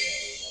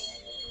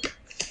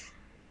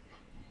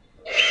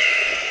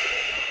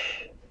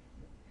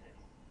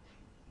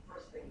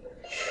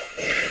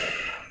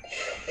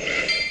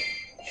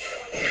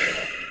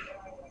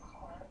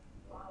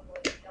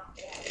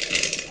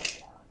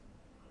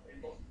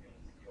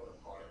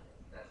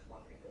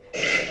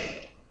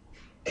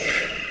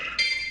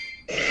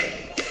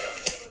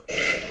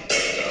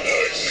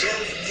 I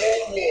serve no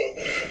one.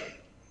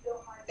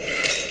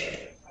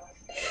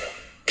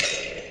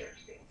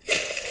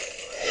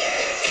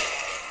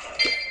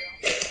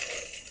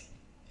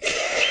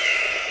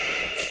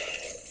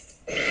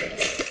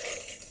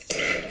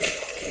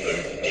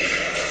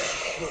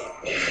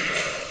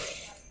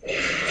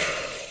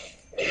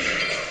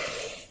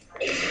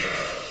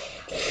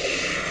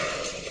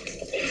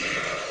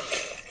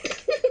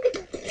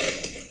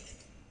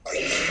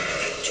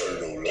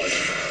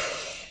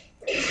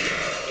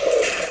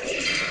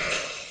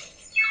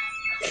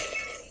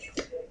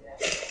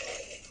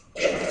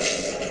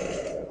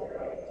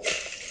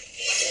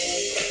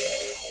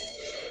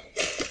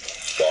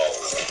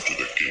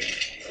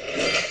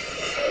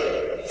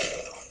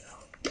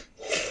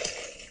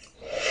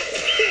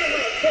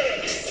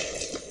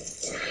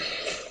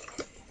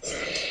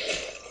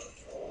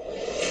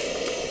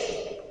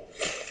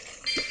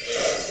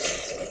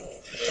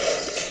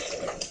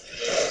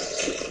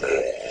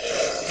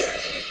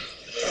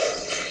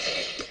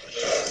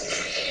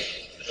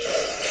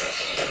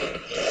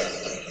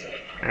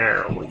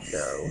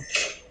 go.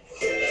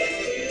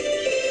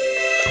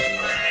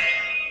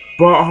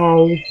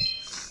 Butthole.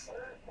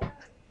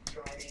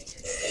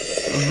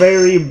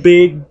 Very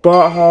big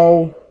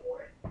butthole.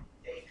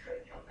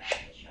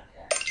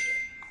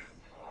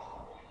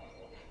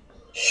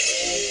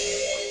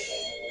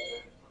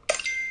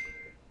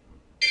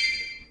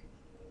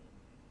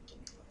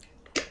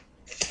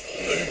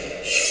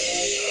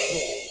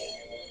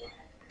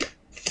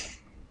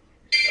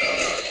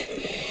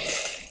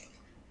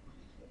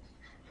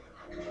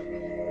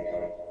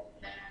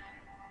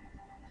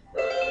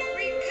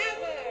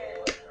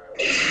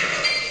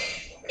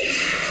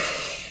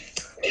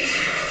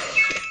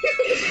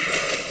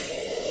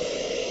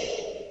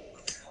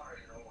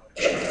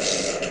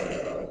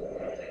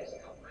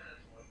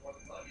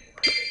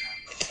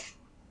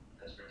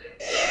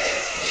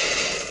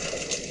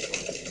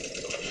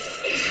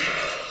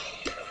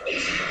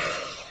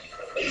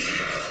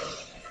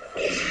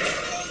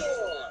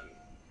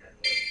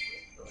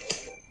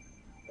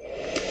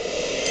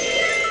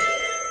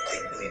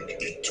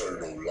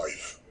 Eternal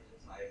life.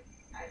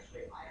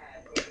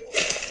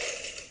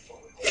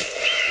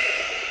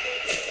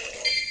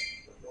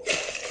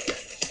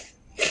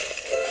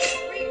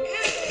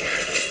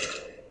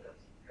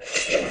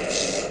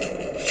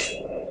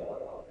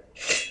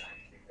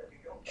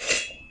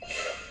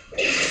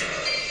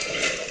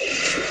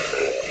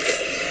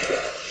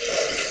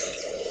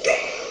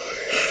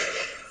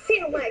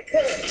 Feel my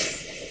curse.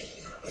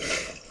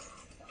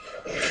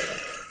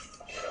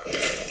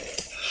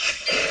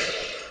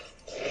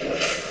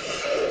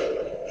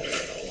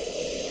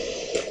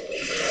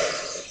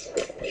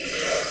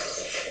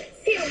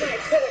 Feel my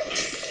curse.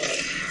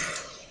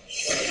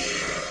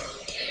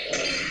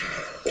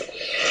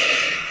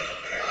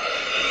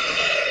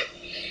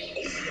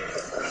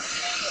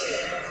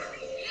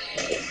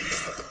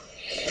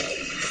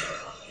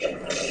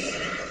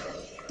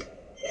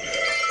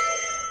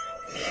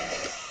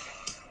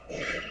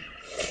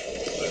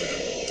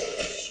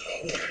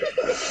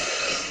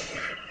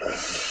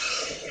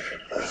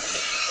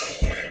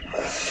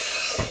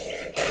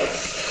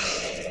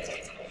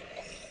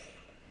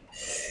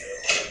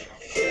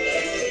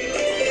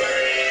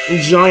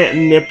 Giant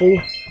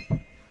nipple.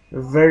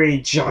 Very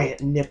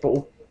giant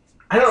nipple.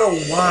 I don't know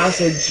why I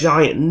said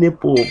giant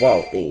nipple of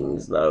all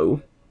things,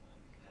 though.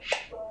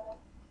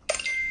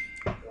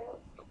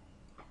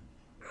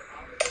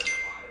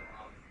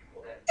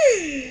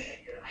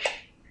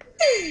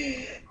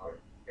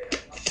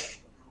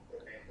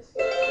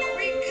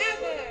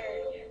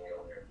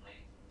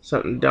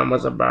 Something dumb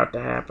was about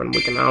to happen.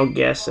 We can all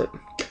guess it.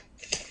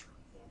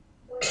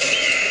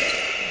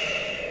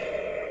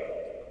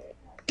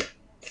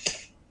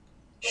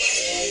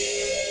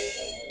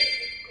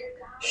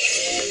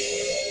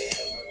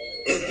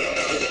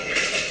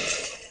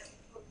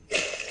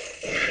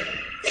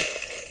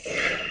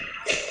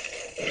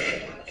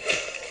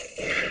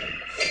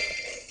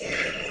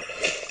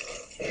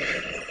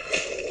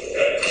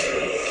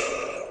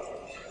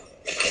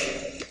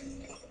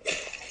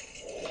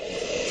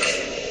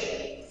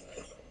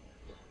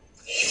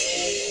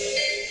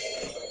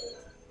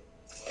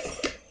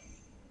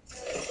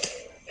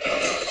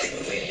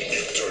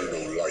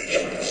 Eternal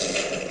life.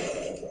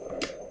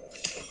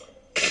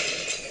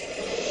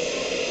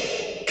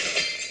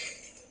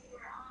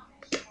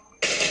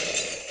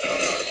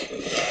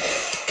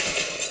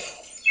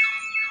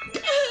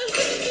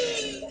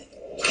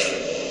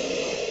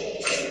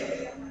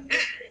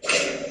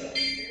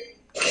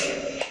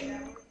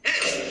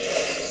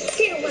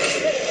 Feel my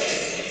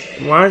curse.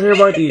 Why is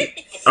everybody?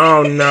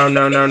 Oh no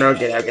no no no!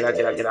 Get out! Get out!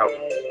 Get out! Get out!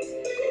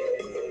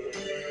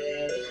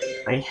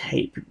 I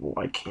hate people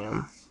like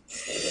him.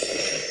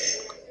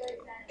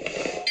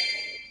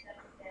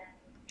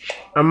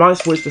 I might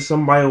switch to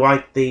somebody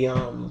like the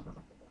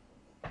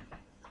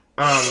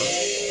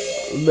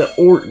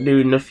orc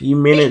dude in a few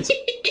minutes,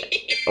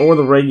 or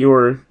the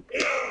regular.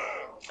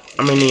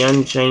 I mean the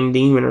Unchained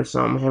Demon or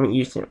something. We haven't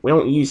used him. We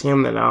don't use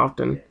him that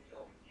often.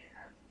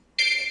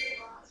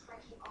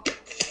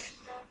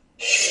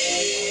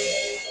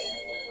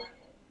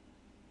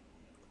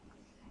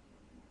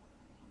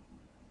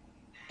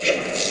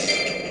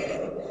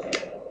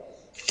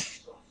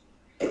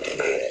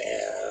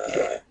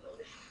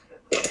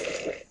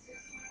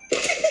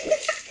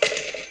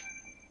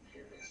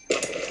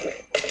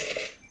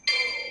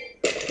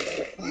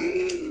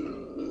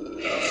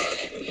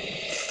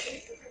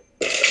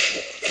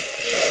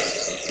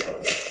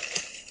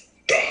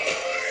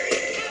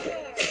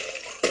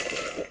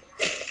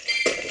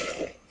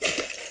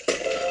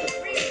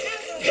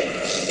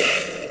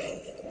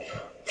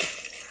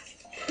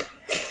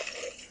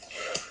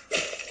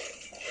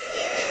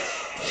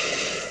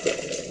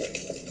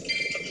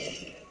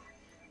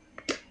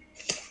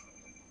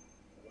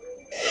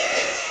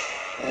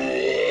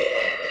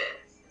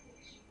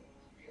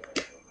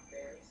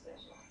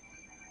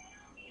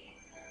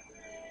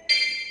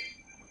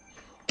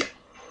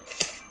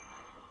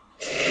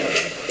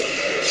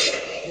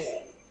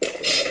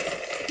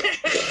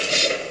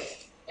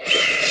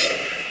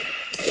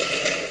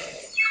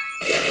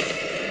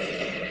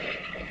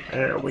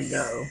 we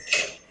go.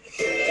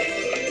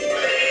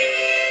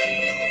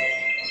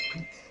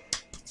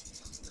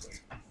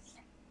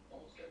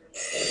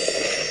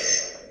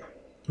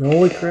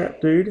 Holy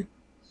crap, dude.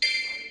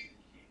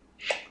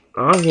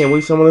 I can't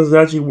believe someone is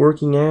actually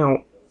working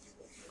out.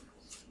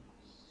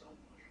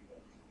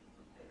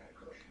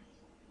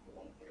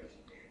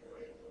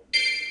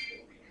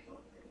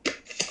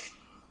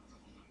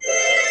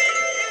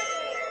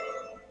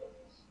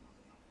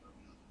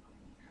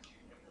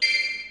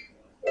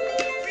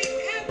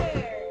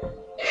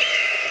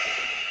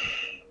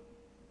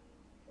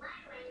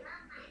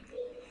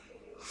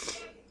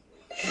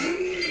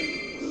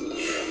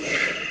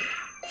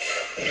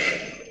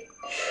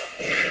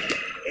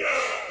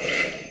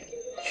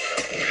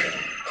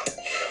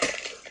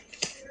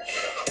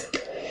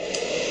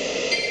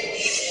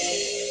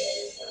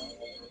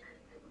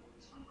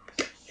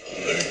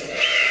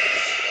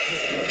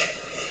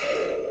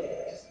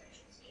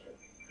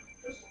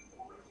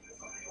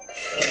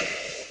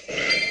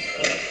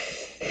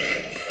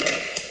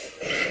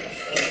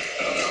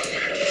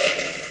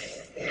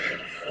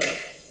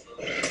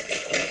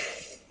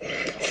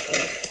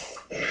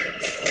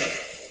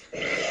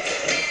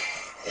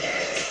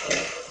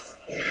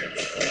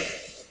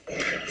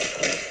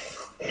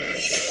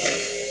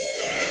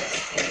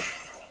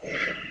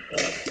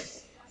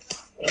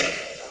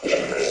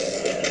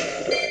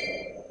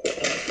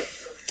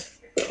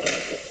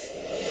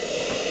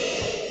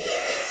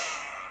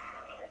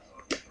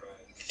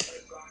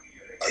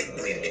 I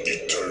bring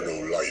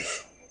eternal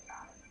life.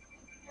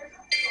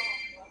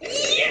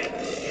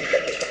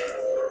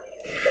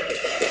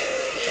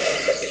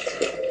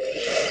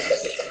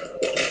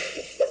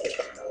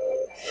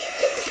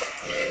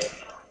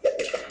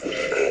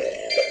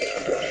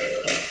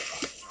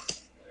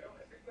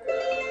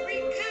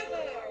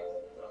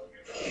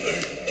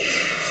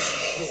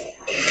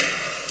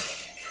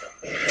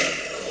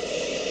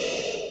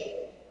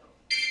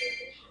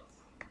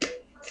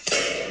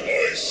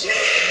 I serve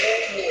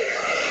no more.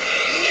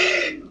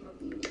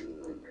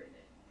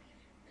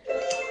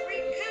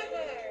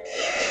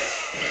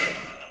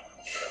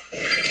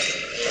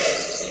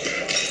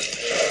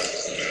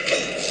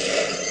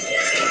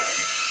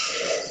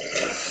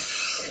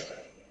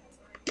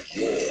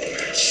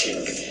 Your soul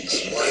is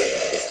mine.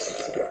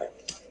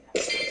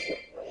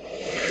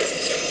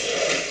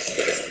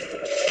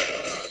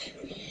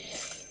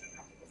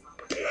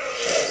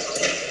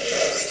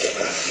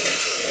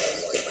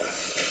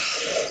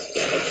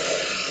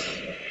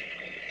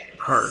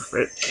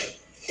 Perfect.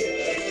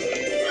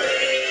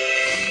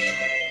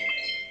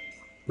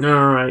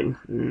 Alright,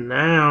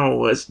 now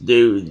let's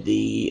do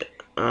the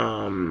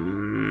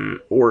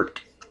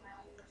orc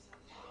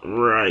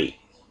right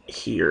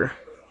here.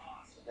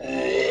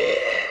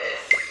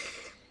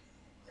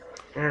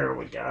 There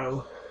we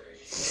go.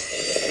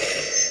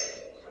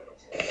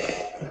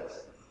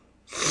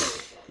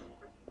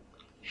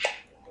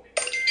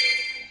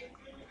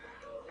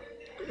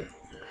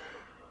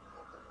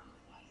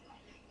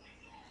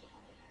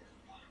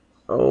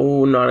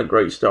 Oh, not a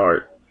great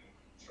start.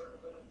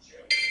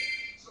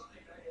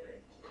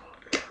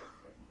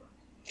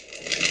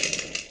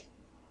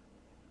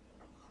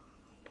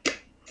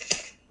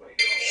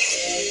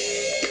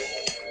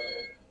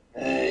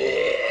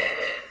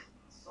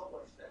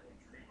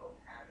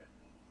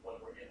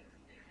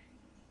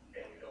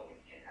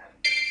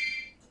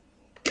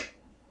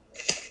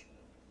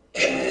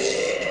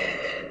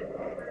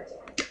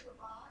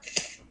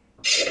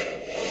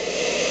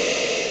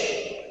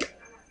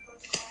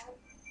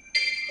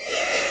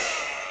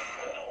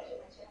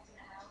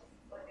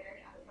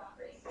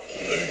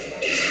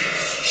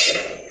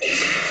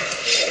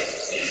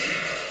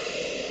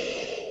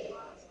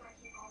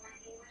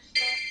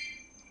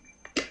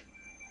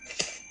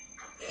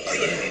 I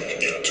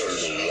bring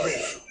eternal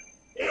life.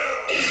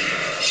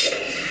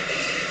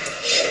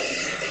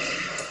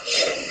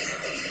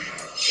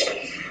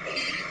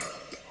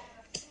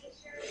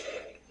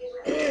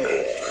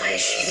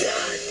 Flesh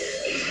blood.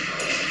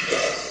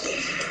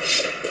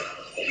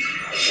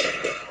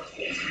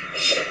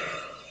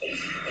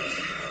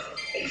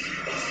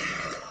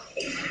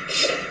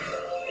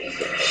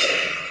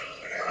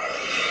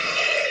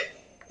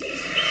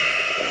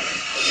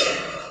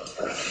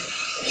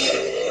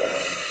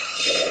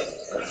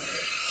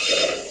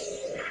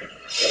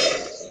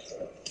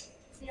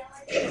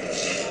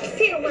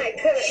 Feel my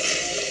curse.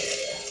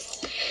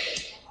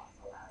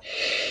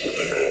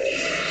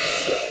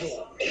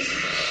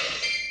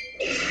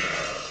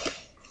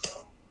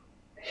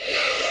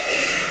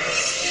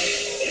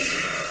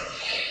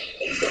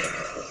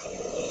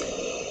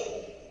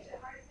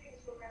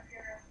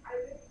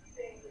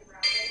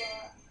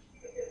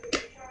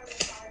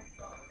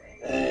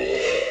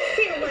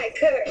 Feel my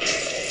curse.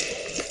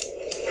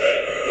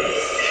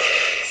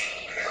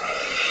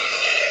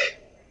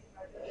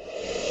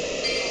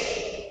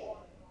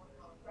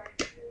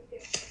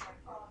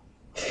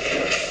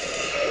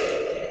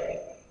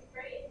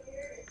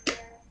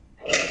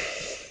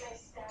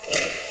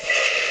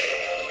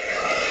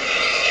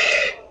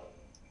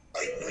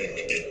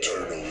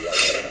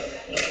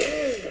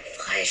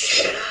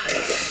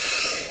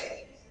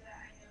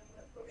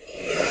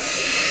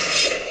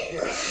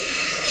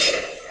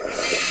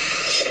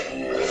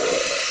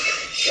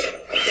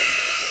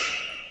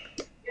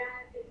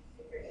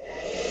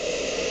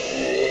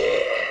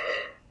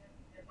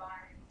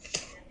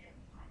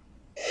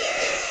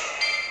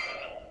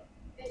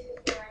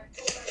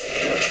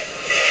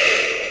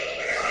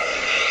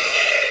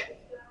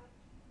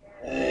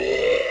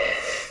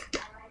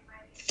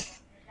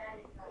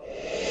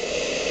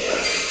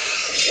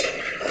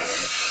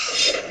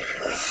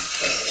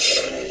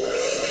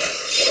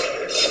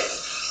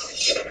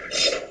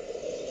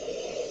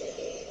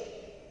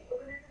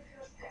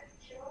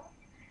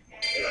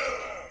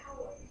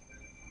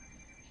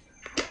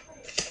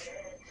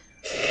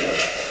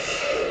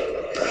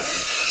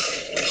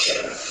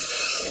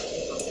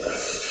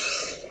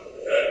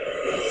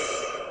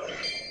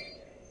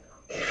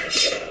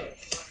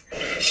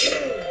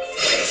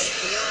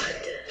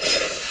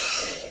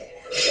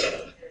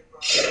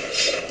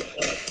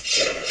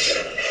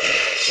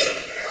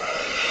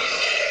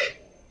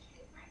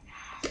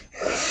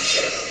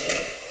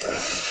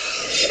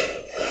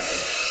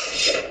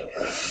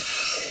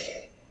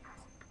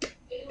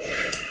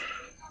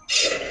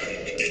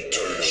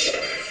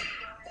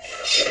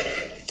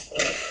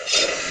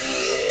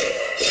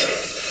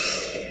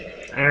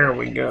 There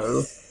we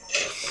go.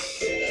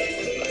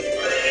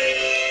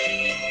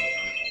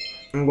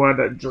 I'm glad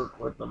that jerk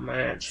with the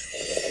match.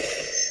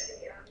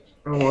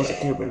 Otherwise, it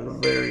could have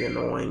been very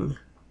annoying.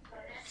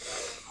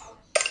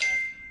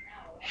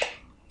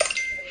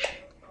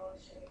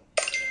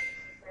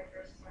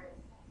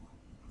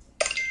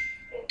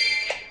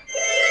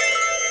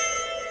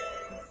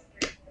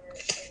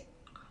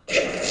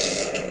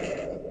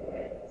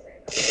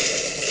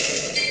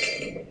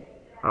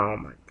 Oh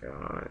my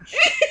gosh.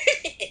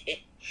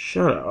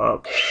 Shut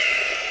up.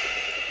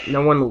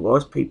 No one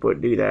loves people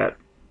that do that.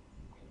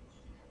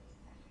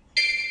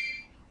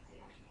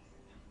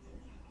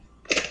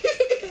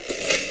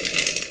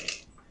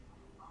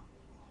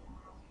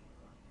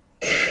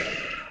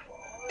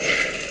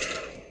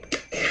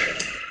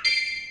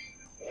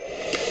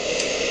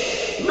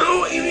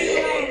 No, you hit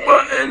the wrong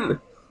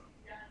button!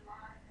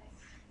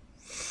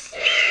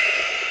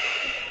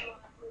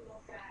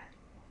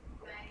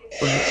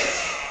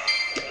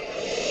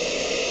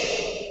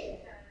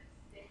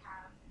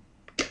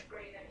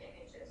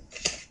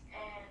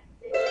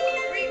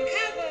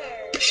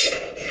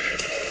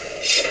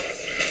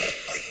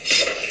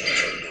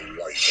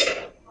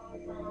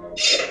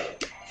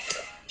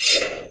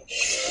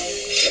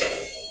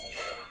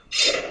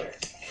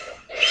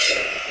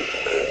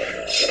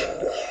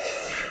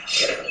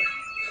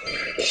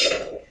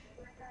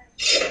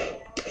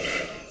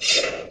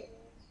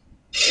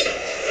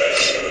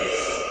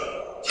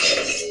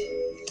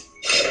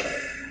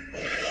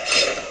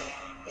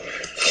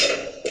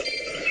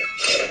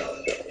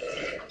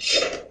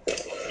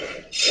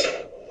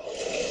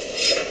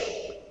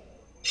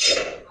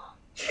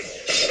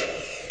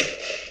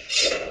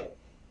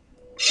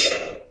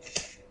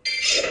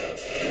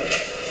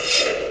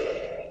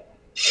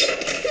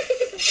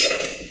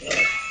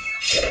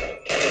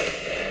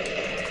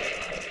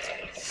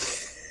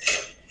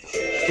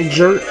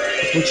 Jerk,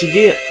 that's what you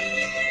get.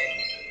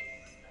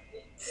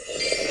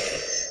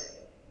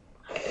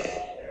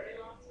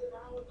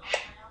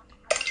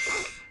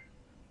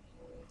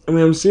 I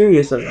mean, I'm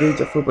serious, that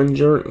dude's a flipping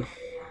jerk.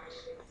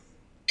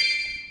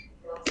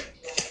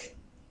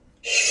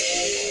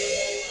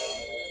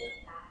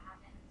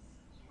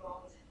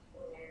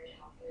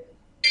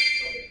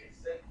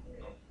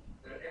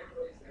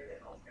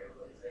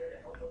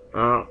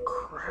 Oh,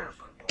 crap.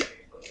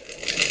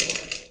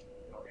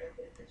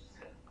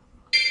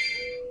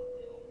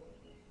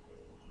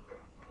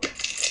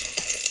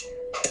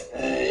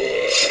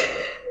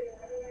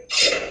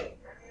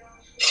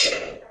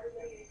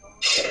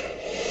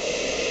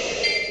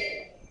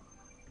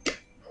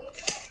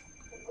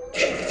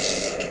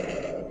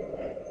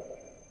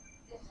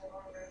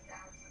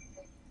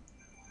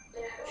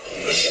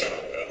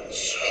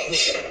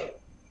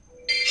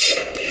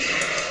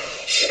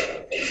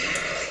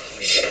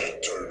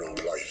 Eternal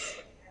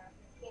life.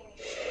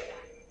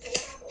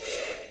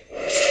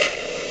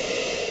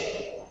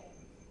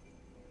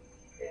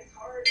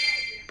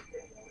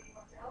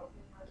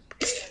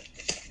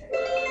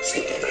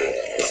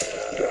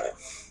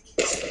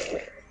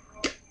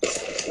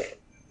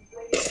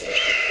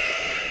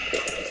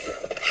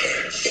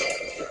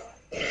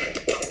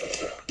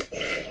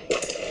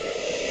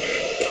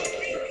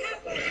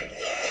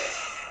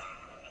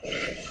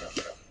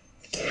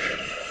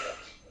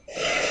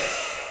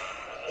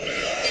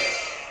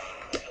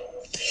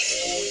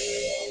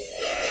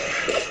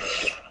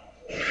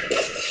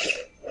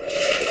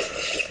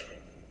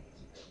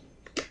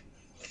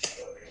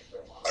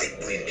 I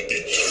bring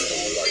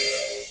eternal life.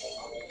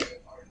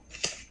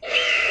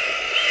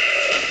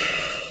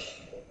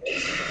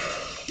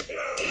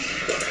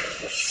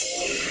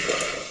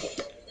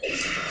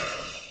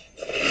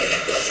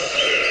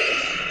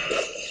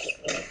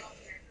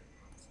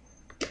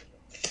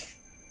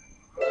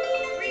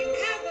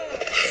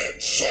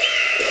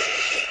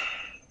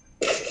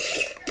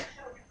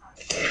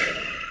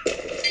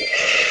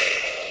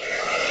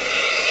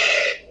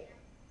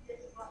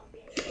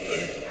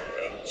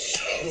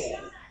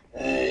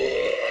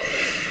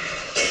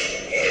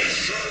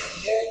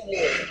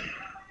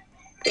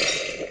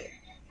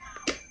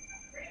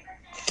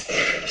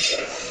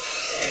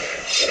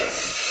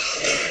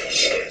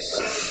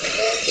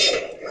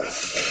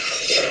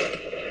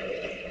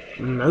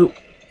 Nope.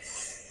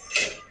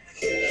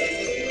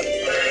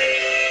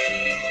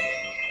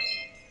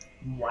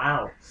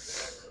 Wow.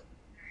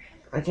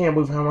 I can't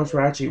believe how much we're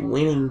actually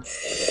winning.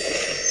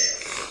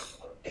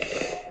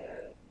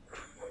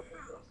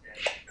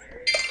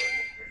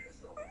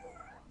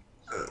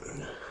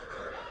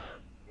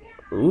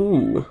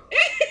 Ooh.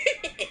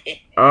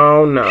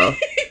 Oh no.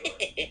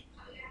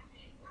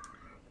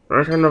 When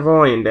I turn the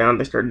volume down,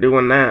 they start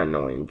doing that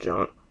annoying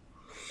junk.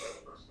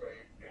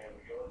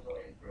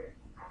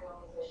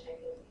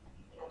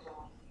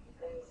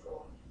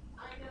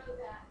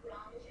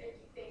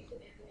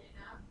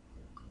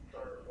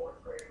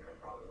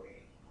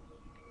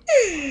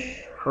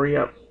 Hurry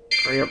up.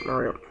 Hurry up,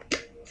 hurry up.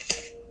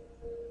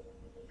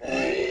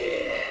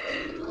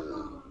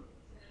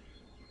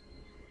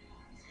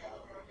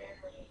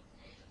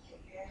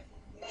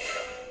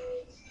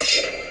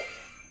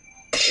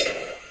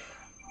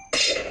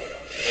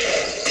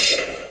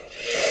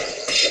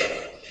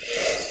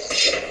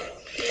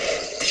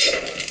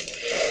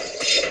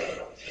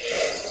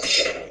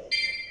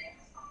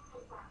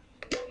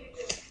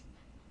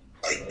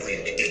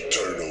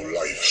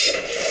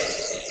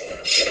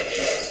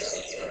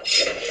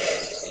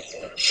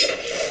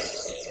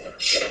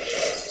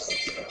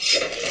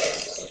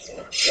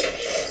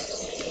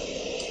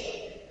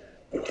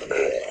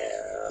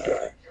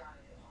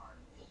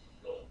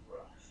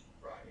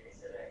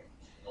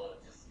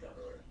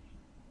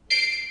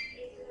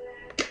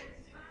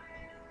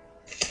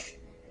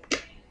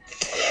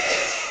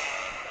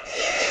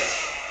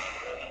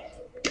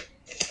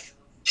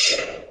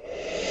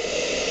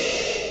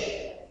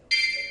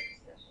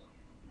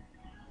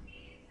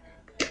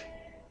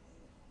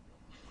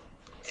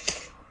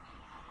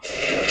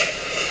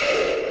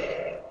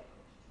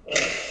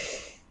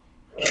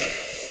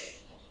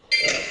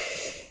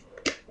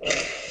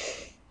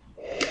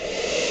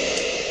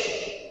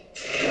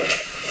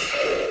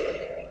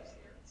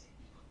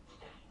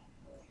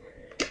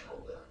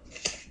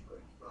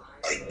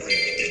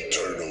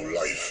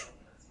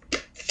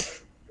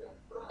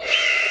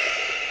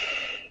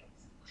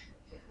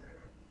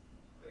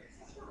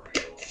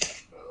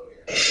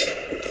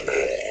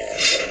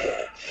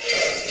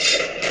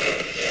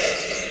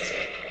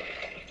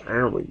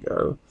 we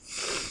go.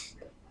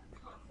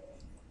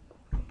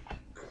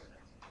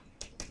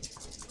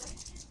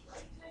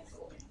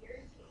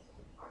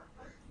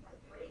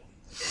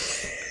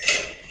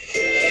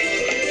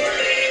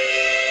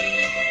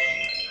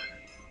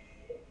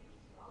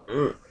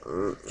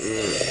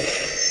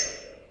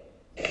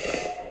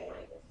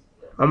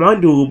 I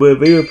might do a little bit of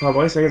video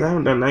probably because I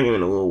haven't done that game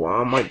in a little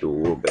while. I might do a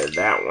little bit of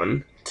that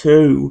one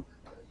too.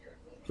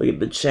 If I get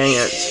the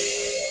chance.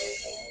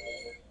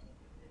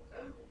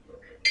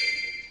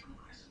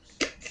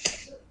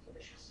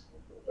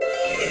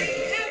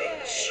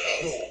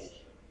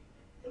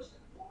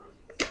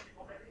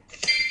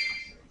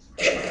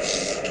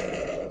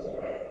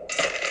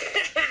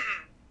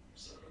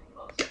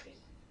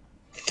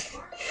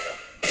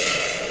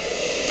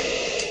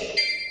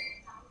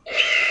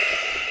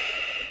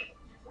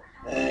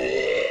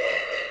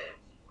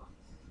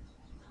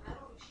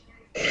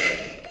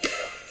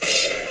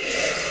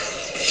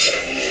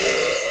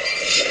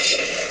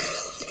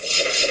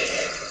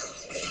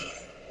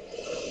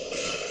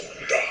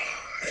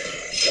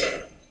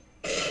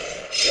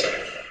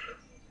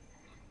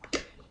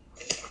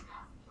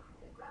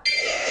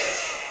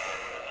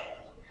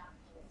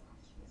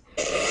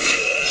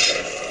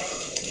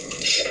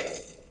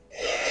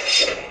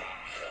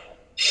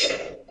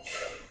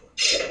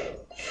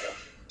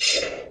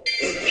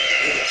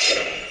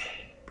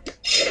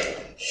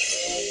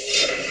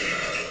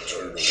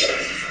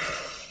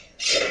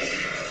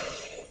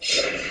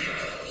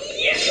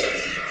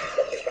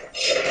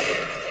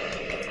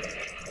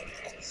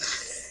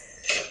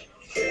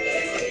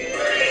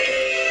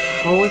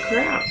 Holy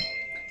crap.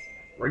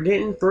 We're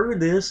getting through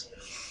this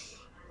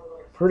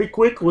pretty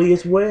quickly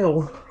as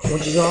well,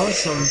 which is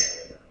awesome.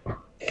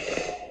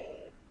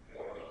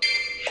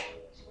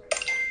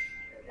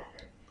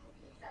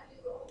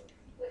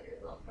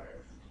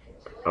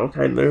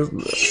 Okay, there's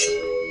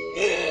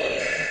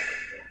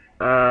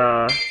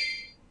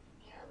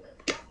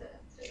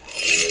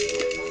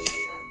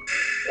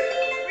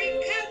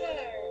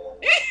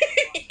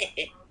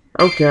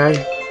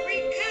okay.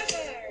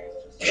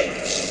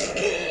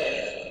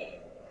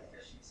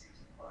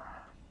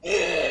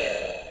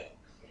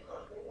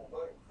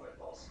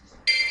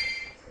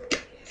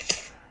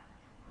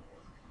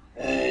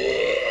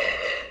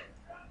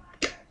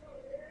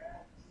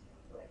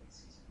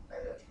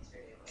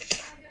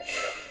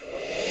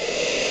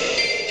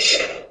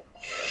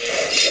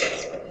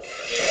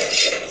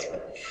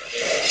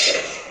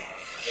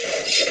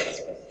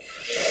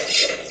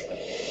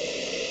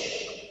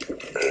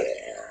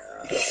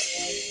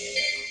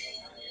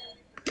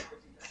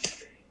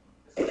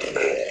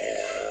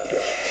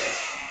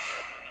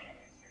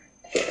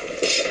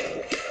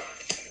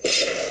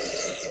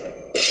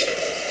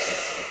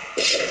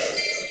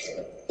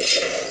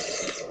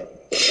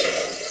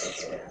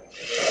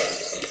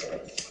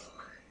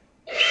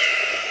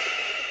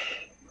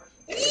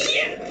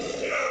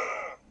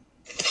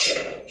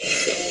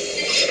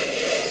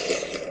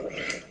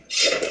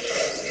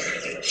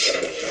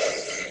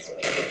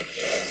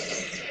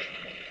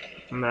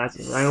 And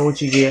that's right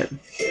what you get.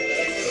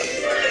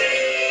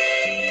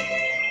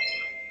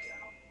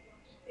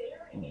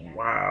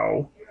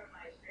 Wow.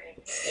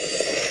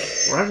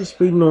 We're actually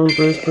speeding on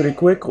through this pretty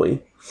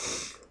quickly.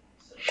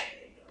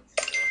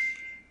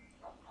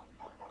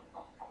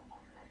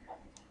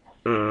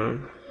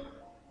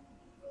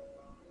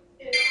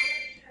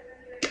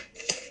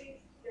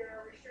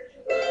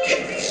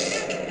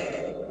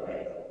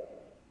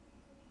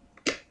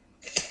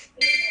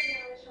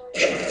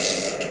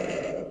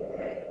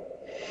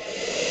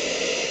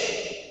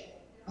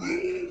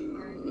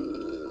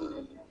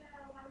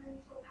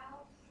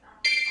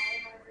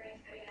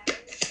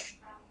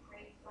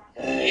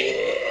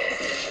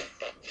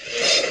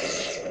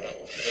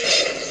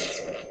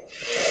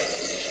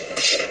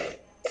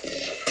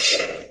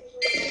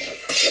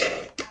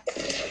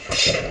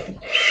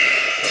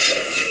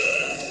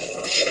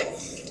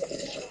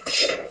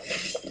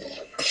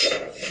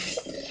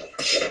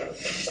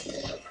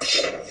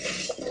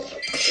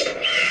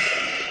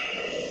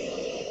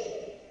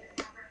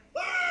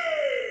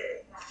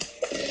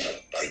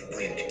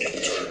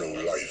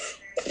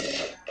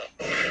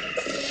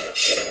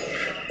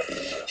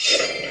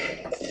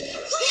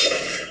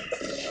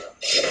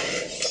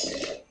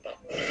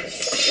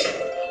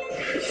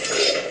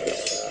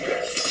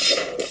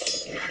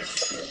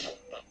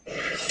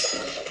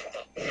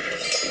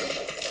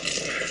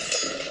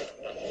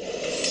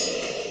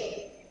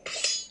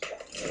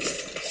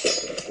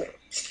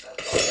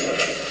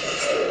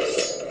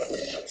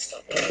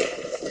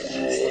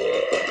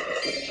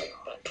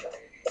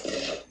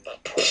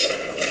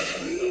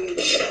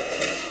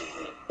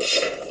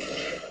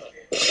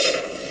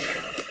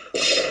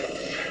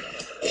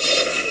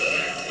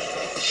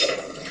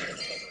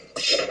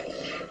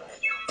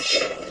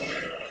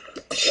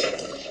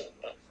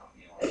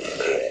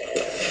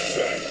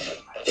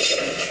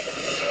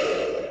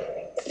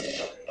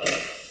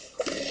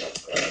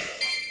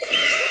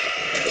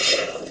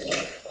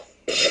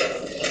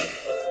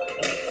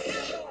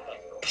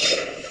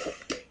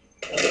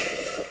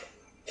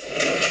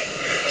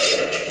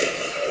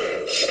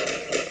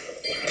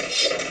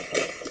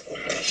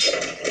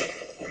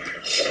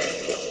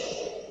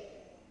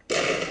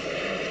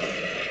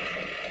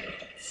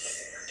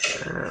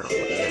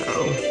 There we go.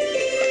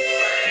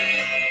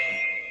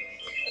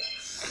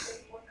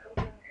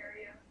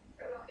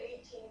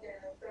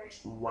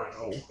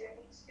 Wow.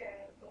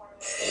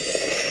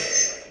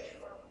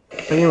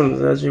 Damn,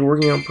 it's actually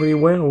working out pretty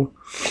well.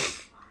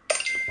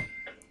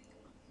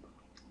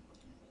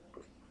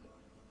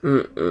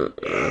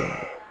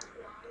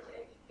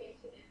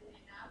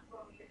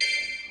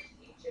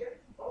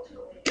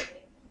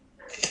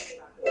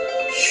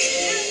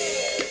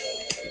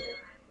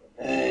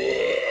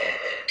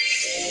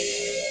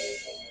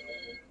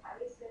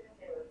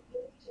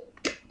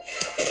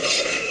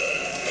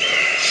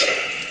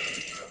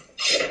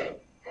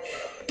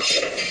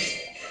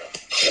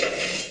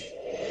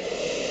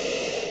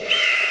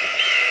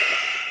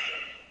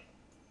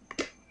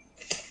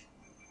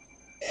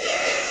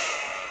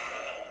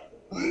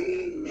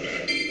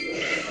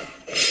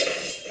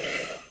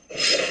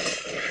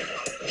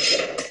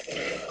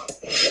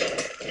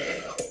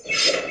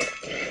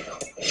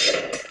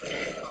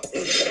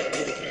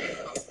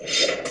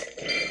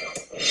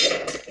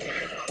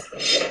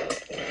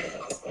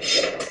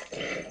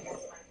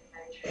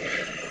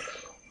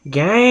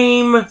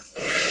 Game!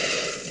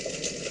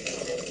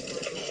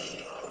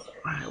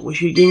 I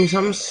wish you'd give me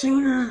something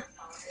sooner.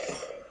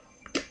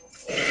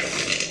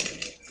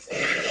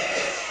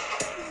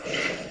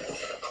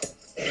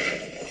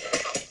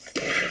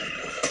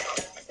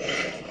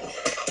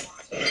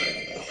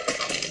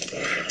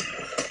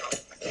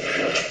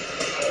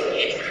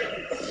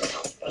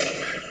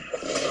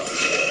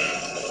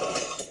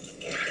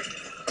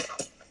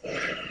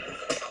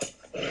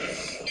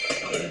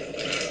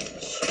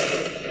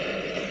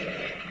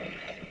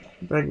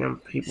 Begging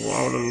people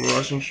all them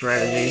rushing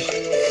strategies.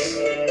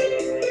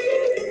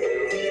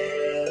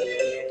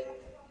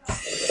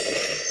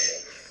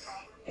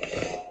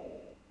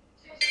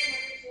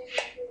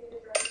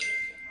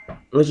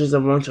 It's just a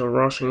bunch of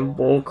rushing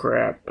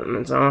bullcrap, and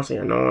it's honestly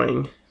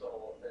annoying.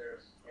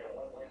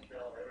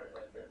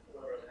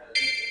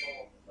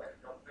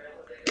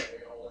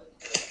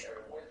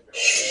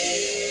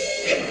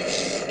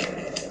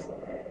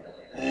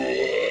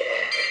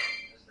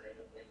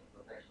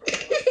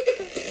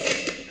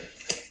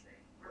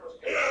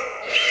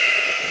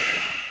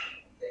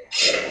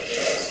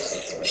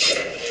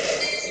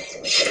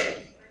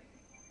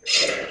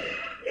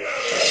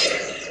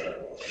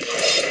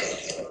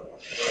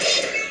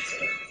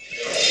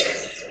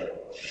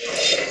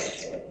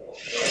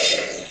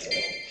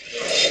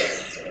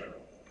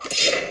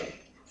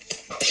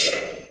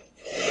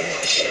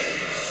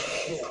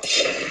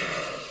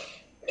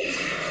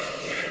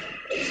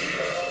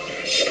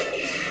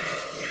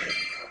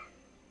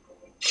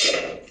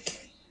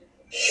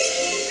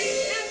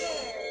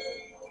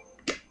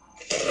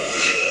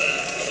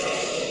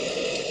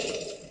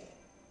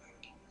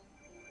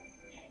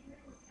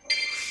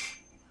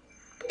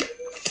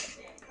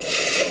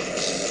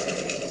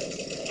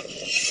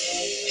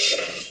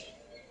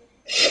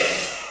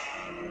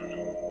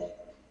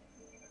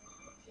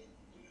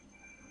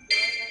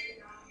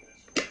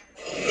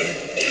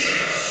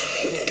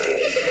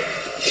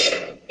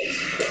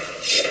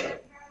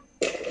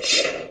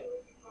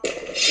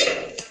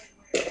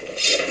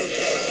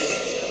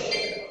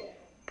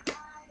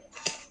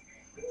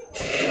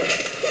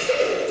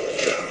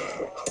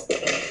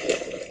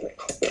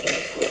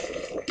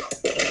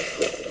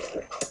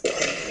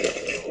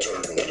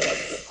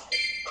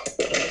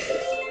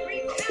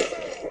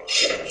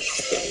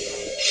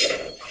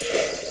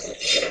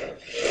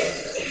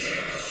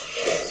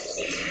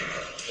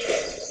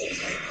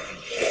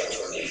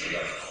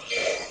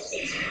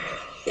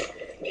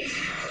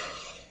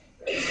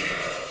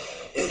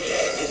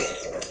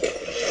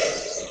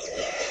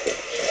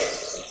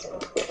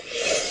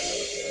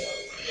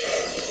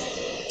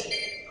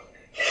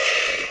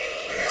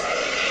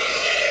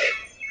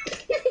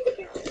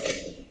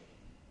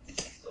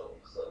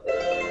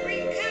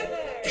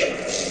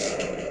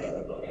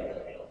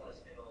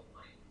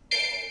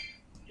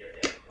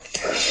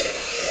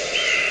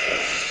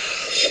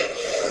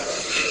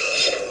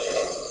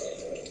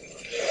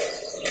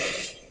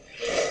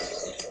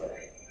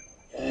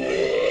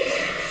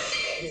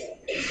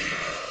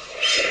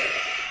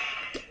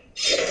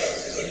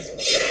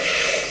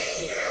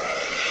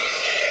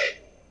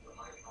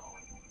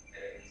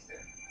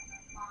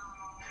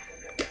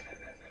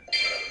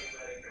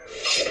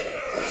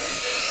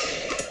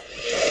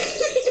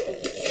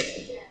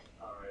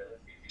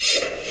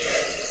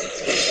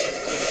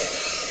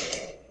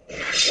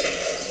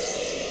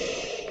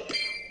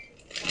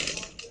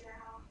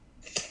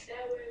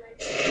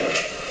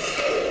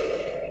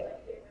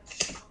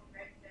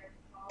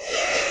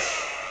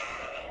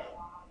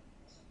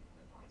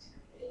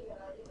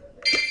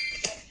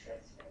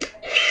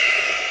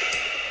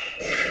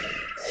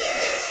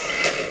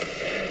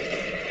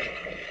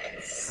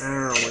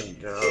 There we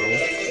go.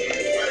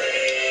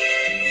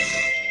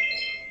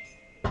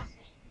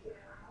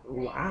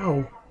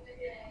 Wow.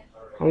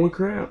 Holy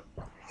crap.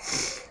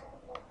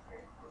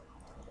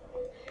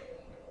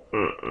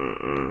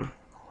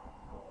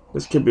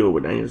 This could be a little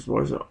bit dangerous,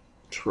 boys. So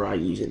try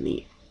using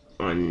the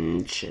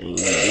Unchained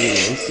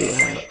Demon, see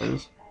what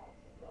happens.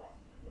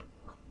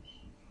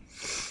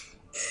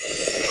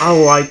 I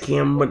like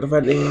him, but the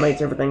fact that he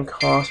makes everything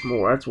cost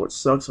more, that's what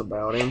sucks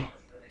about him.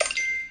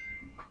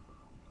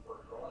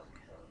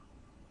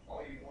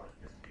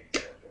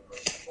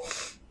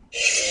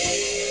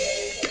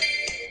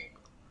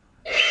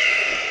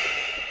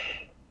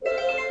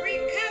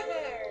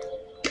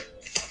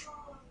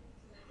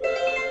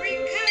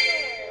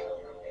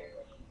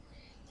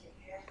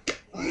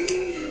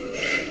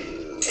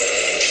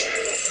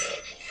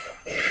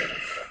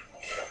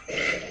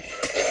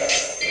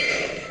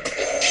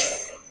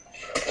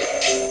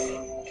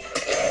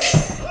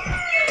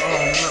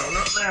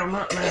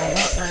 Not now,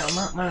 not now,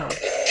 not now.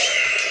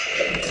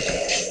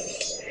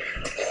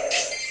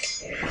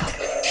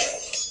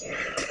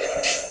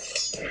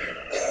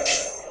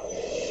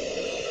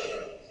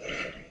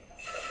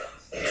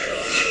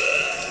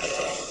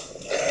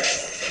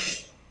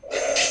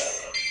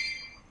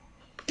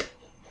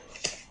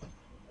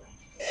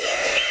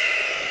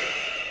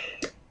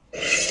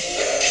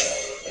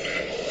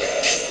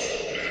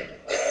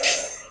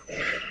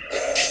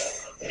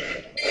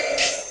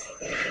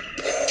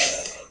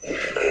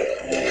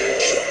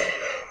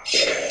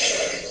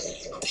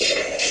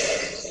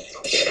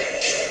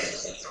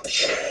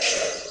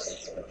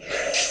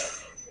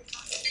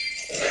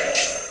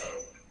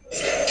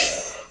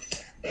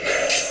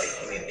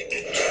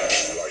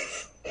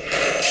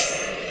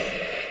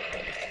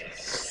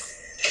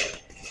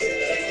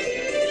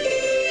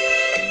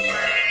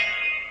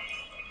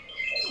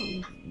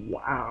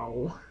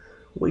 Wow.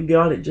 We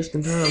got it just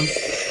in time.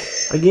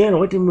 Again, I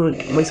like to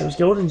make some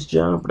skeletons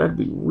jump, but that'd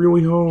be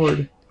really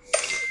hard.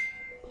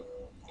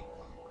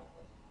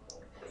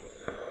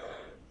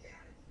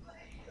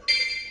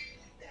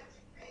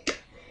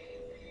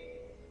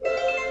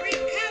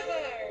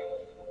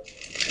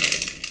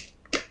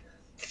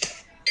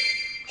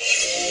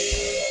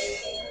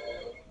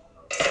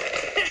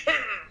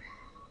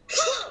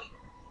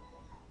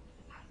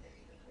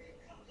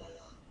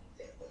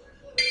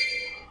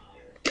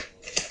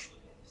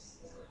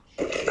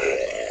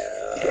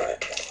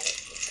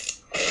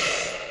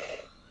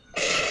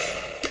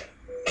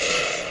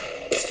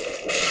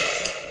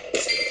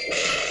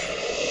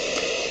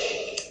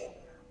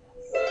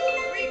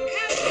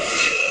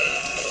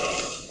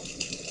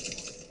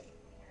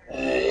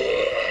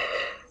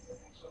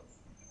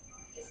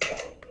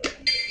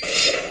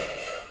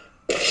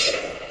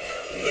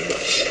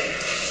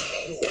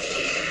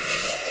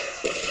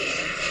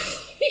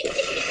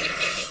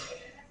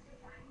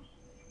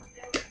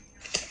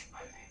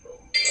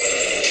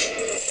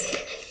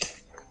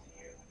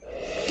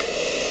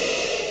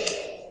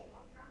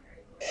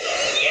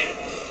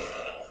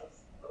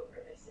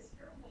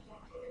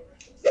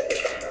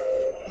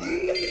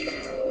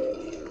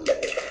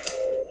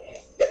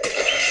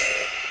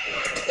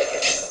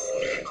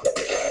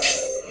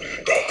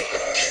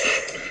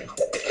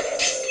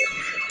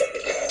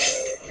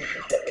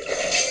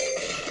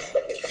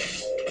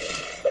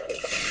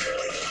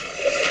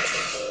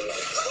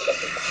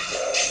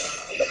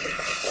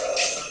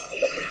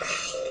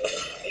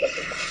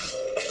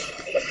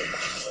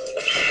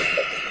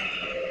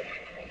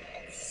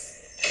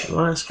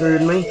 Well, that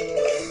screwed me.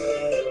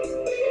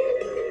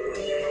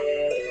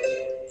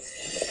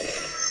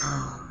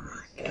 Oh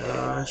my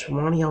gosh,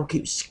 why do y'all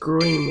keep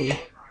screwing me?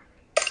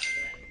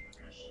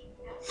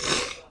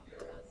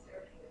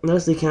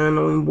 That's the kind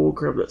of annoying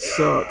bullcrap that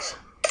sucks.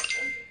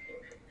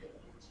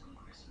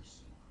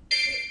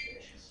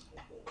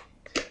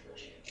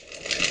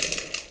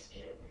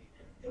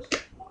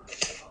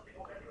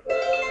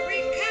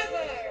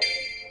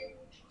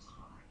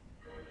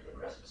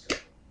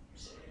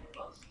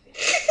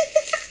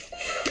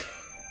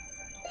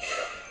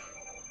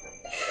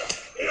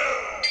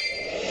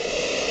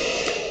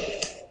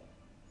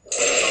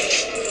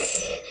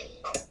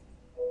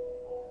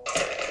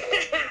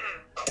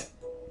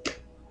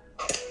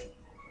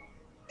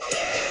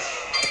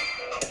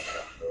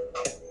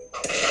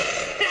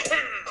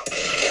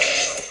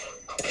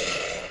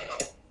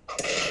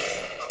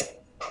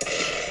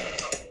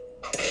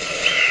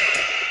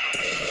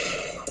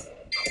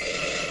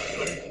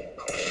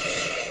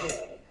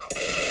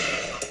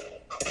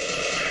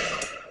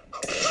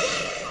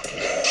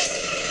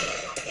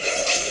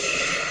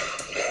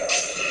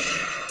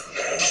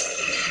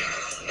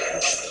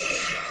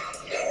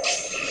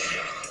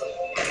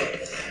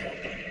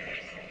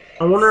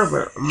 I wonder if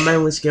a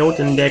melee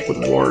skeleton deck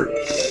would work.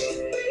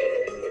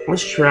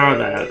 Let's try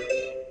that.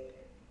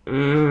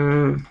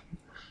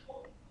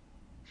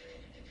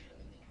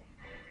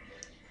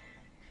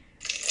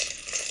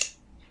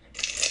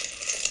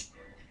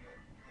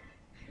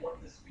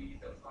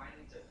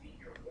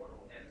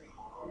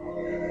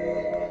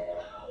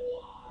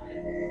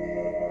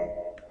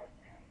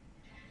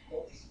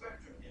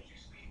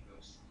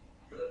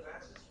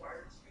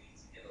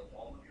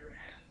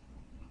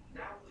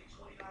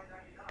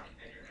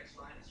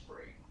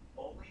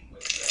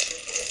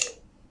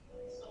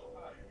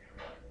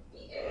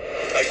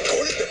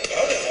 According to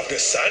Power of the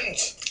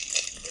Suns.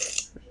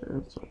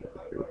 That's all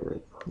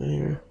right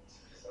there.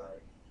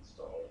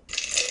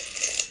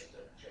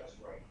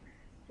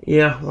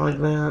 Yeah, like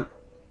that.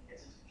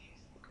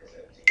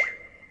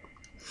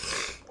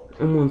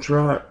 I'm gonna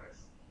try it.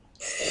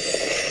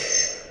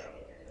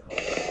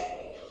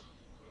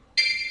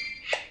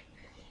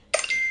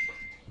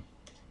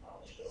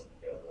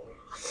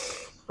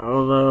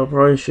 Although I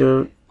probably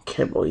should have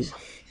kept these.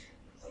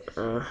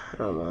 I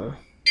don't know.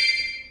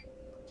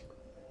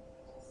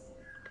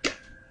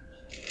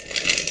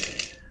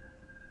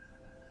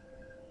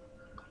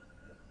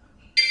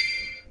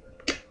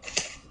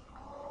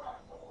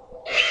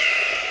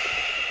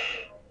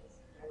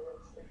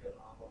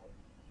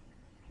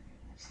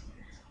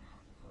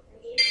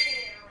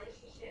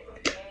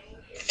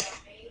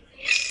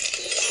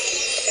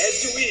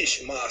 As you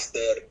wish, master.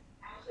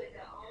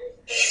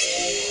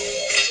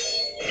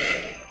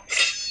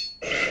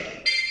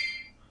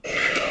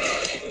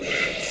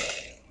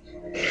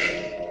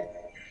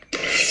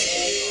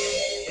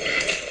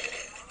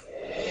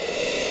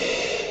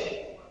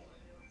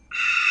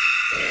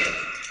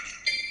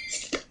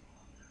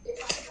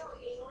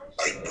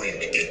 I bring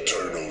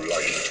eternal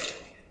life.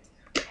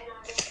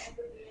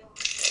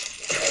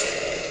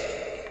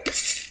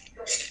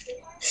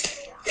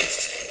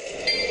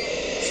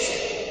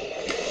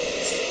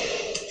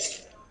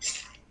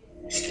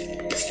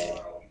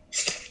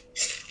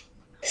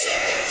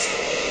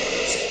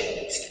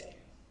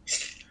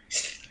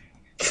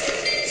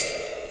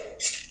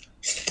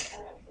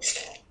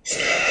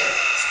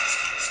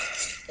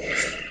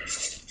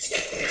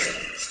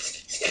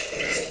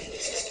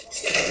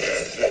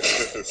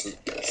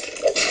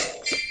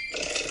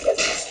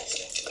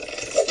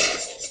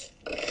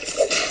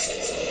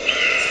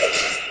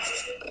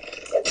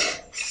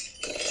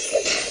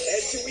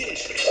 As you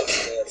wish,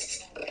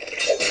 master.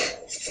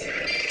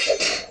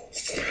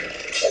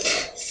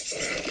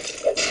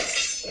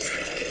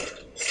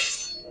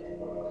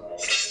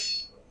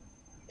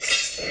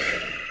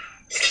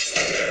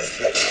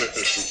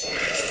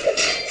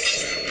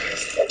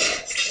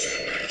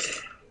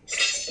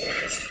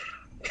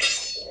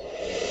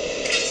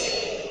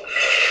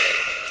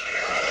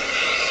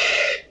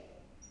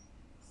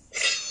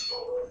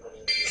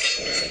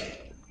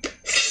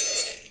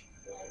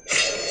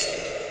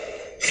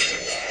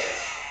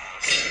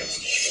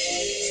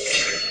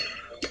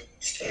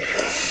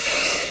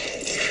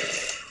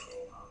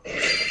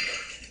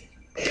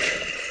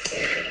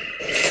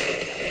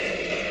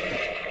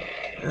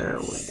 There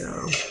we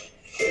go.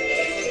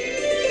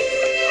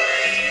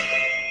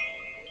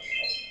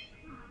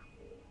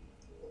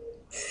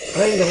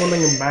 I think the only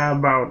thing bad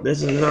about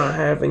this is not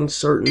having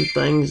certain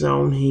things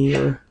on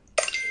here.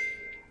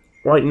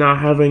 Like not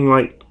having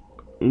like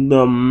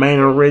the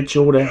mana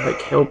ritual to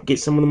like help get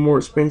some of the more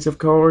expensive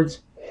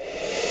cards.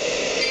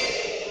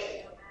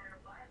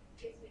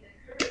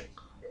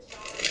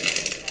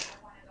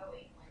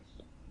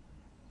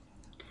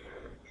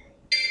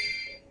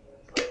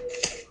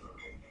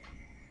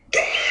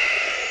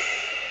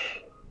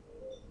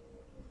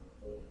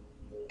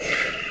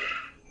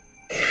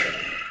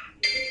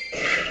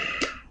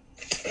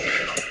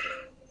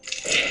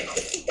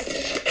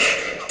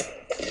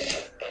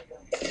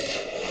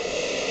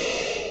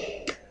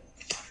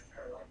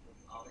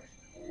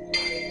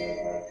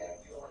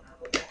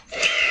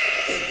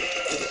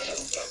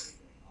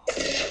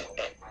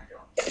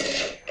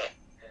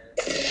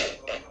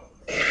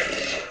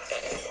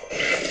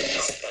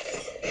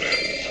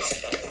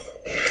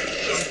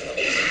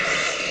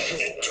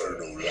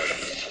 Eternal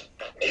life.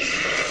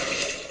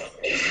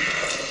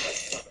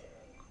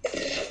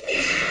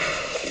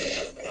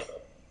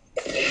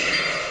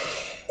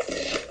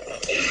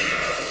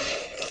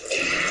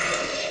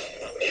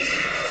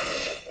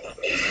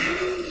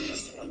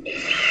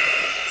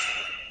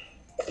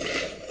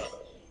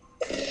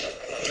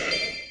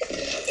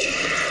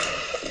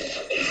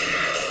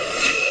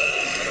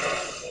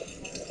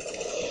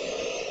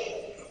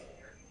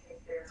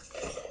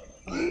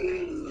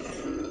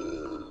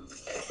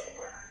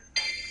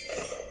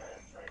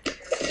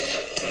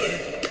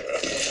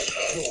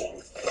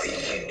 I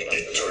bring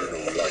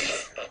eternal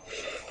life.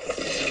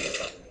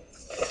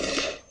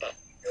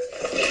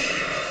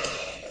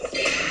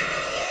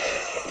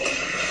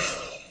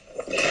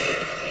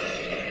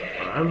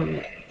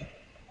 I'm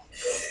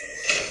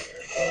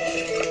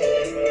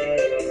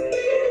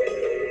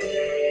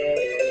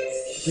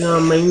You know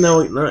what I mean?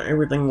 No, not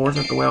everything works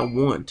out the way I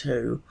want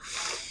to.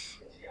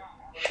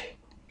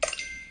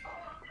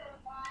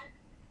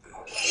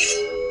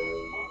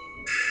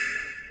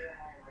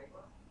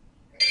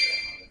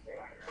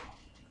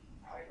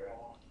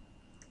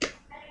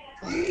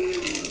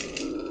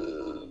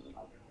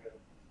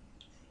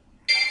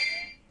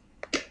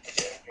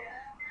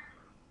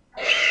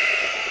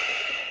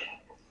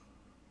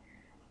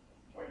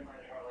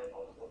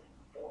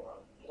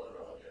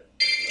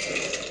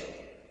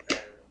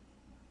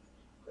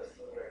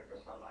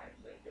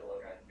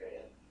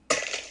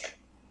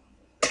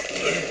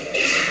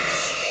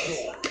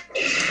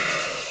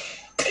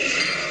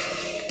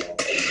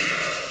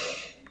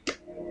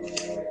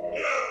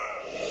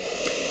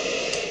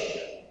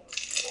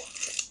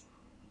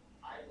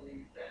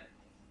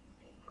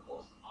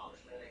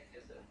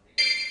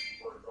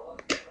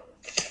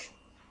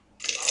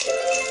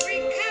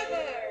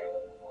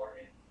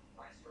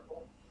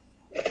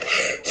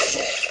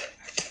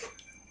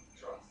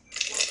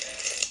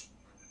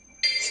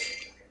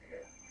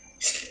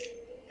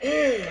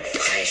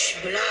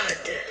 Flesh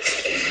blood.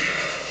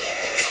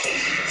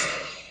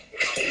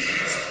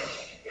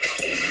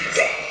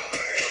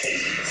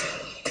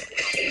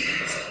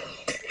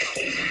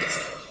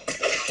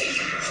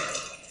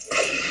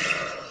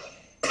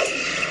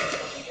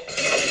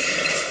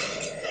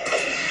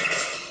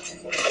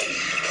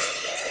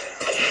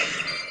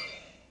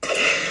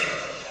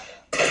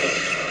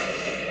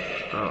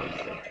 Oh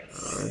my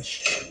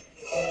gosh.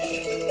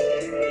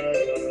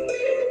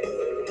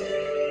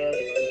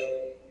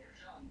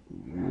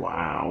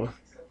 Wow.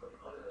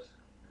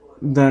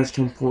 That's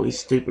completely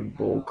stupid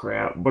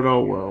bullcrap, but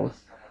oh well.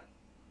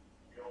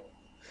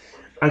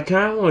 I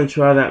kind of want to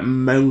try that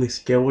Manly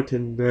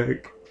Skeleton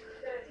deck.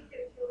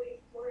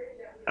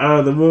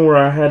 The one where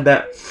I had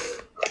that.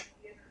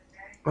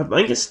 I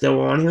think it's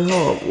still on here.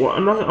 Hold up. Well, I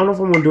don't know if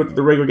I'm going to do it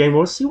the regular game.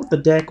 Let's see what the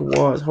deck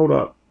was. Hold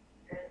up.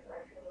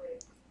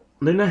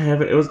 Didn't I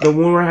have it? It was the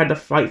one where I had to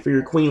fight for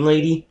your queen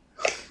lady.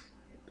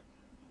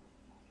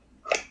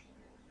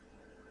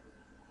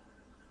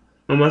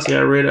 Unless I got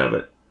rid of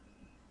it.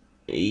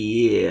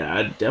 Yeah,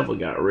 I definitely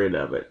got rid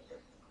of it.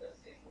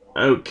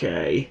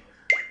 Okay.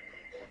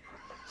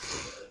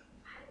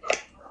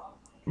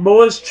 But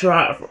let's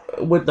try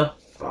with the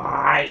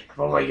fight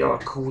for your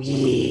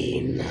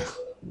queen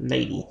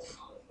lady.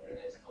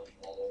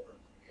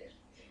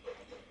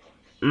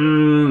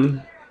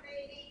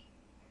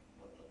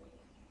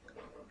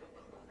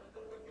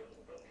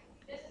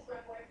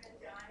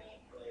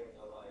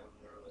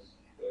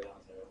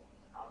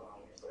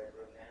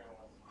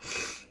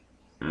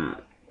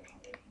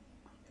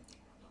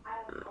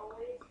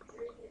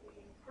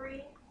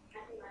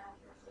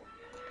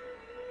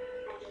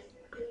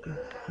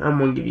 I'm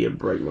gonna give you a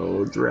break, my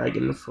little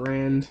dragon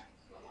friend.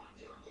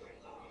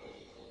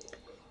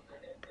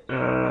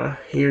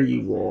 Here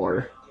you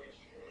are.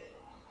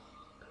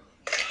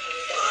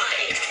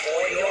 Fight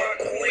for your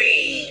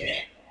queen.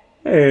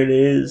 There it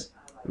is.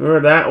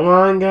 Remember that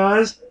line,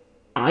 guys?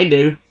 I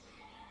do.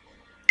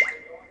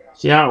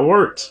 See how it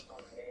works.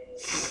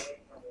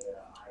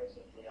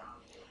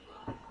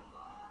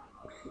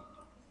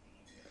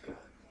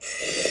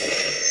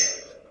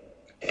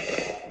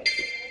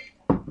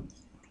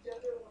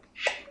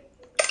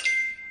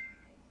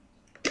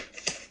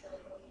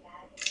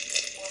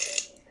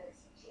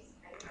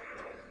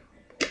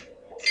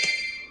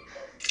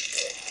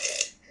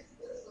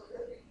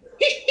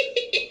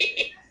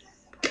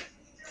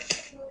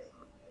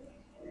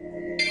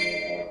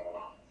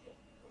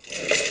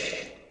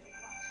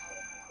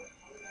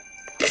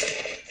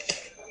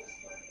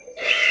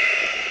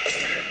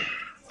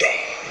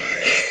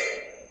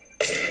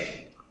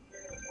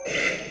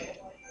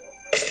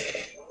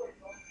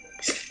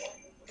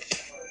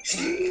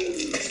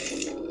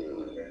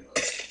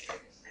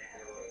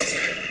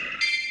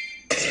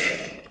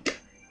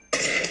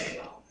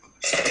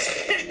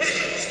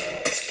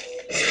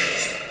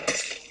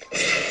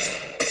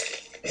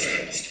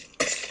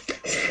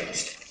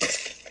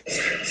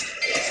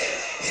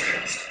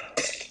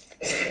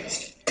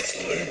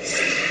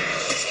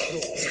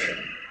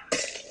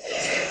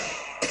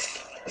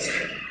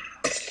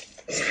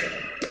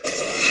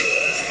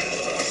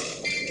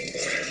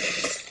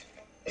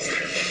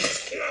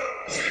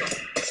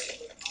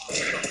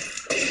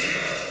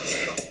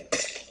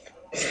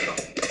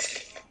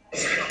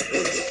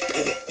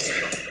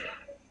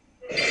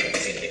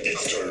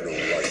 Eternal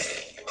life.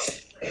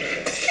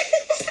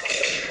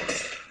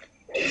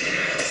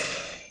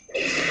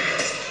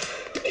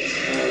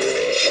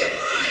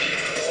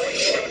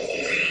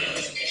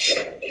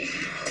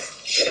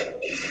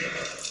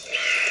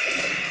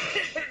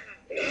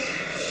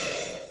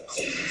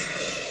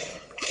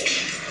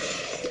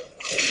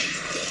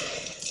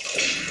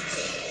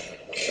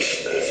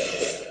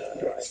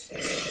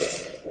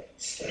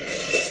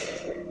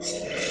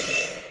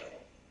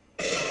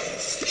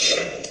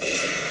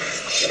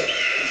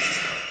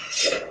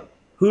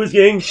 Who's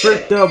getting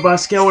fricked up by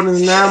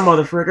skeletons now,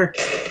 motherfricker?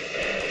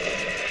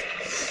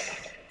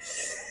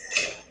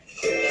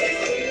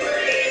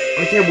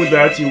 I can't believe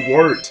that actually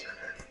worked.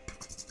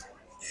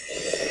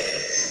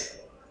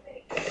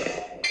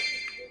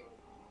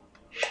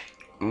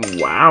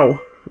 Wow.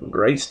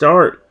 Great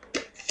start.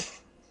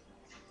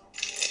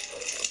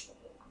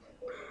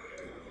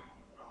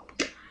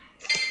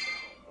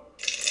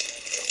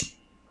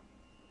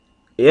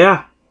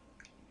 Yeah.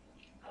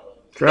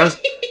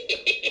 Trust.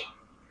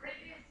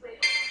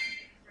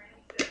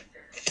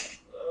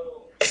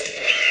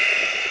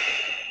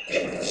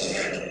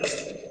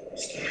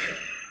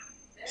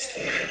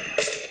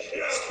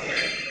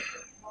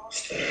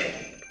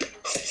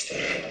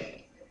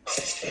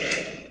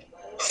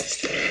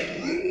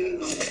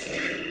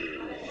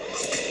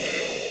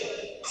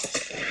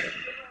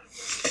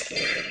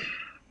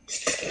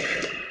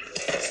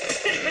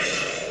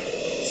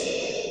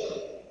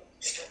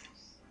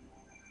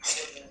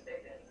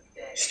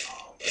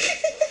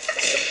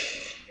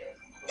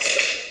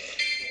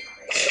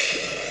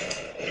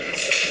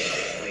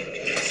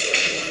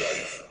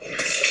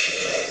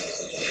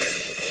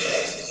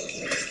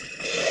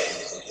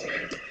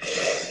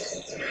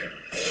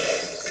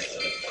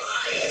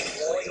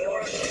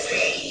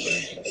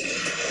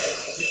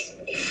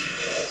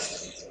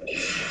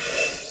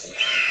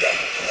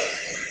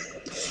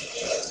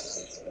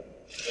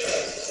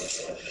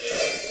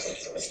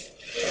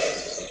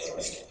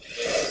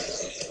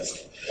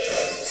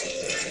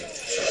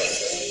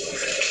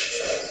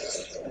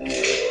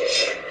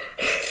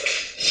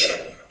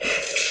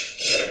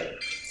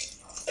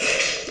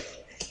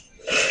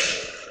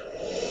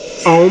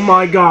 Oh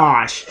my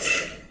gosh.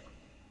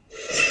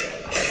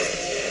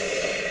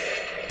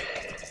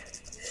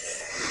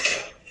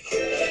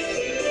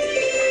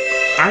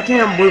 I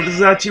can't believe this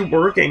is actually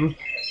working.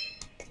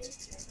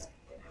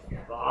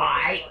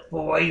 Fight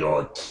for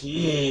your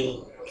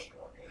king.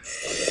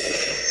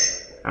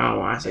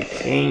 Oh, as a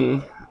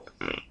king.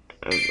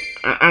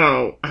 I don't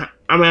know.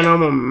 I mean,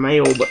 I'm a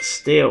male, but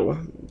still.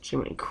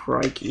 Jiminy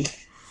crikey.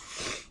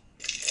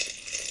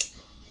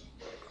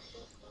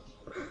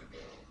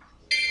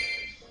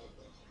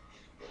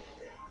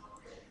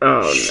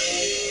 Oh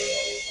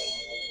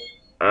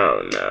no.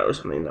 Oh no,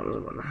 something that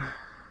was going on.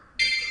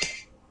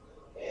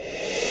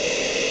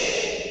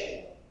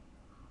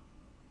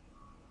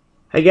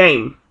 Hey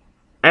game,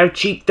 I have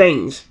cheap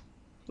things.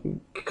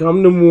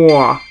 Come to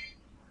moi.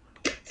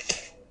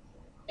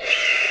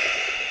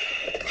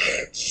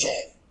 Heads off.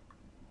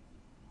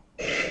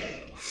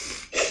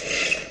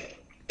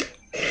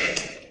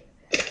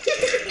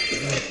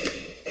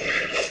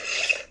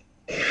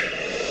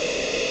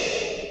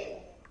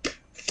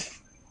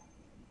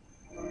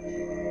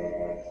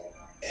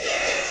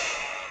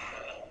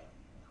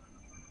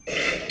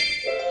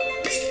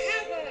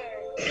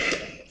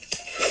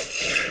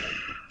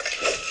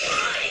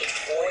 Fight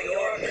for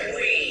your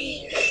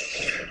queen.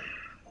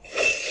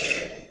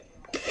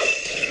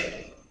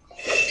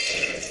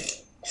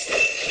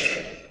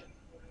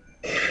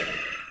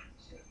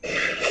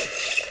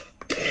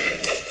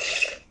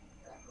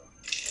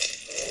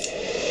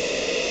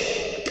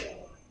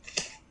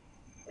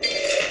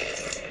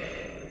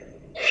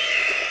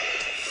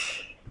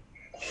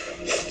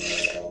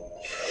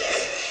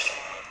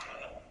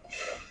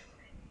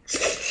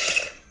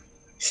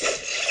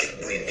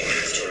 Bring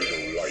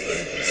eternal light.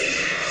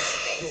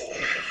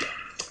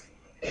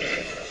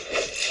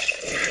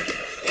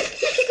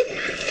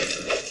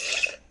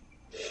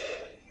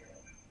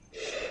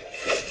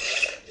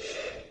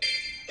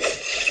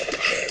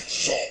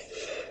 Heads off.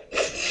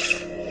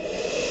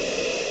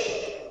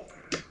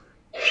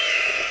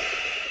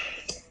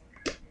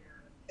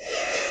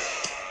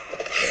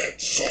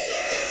 Heads off.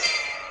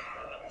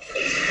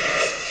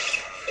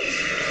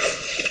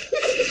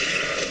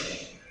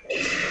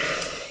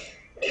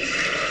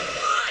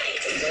 Fight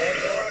for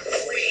your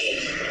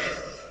queen.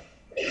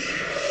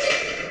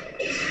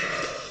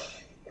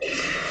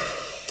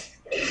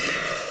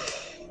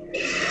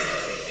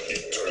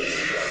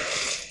 Eternal light.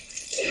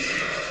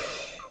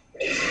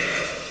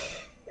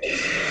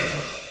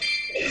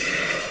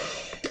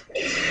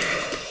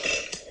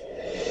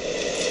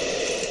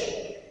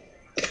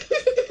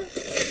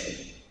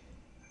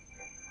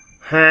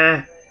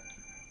 Ha!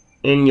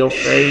 In your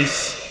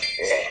face.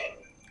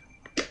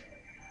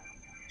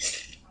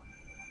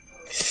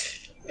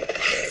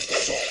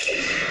 Heads off.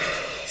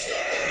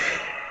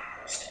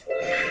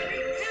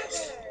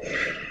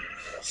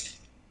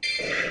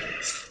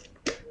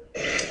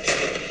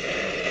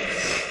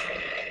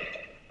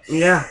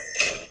 Yeah.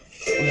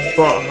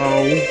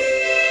 Butthole.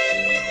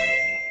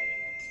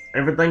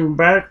 Everything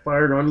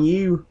backfired on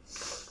you.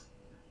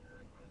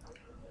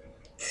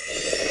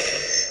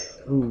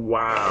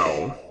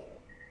 Wow.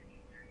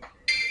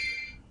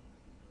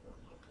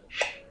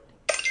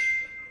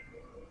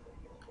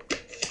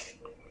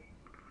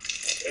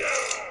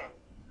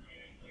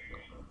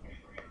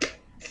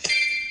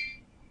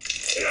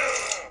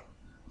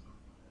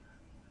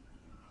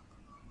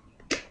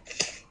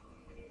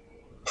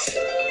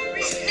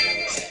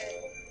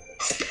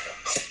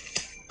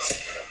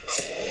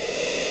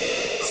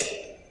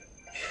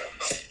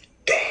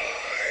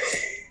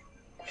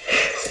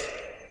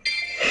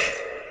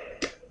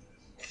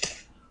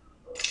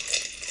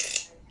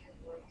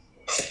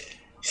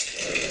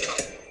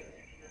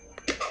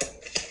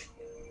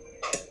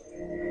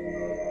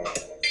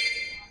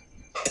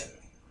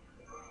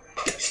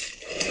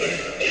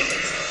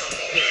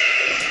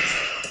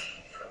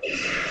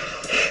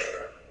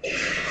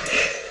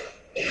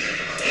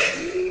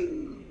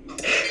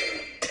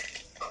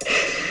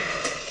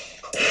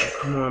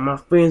 Come on, my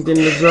friends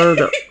didn't deserve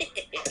it.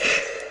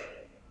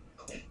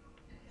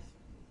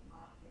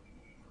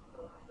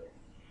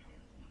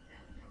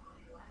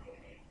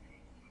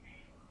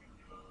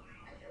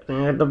 I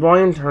had the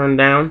volume turned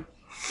down.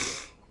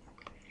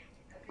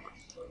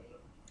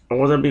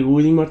 Or I'd be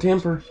losing my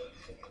temper.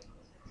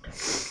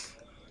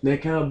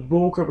 That kind of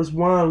bullcrap is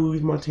why I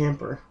lose my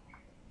temper.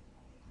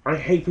 I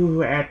hate people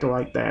who act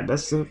like that.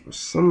 That's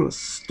some of the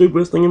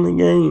stupidest thing in the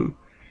game.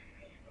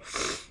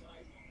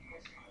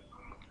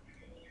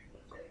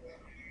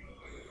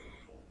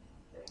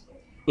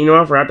 You know,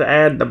 I forgot to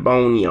add the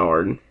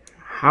boneyard.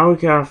 How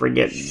can I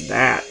forget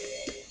that?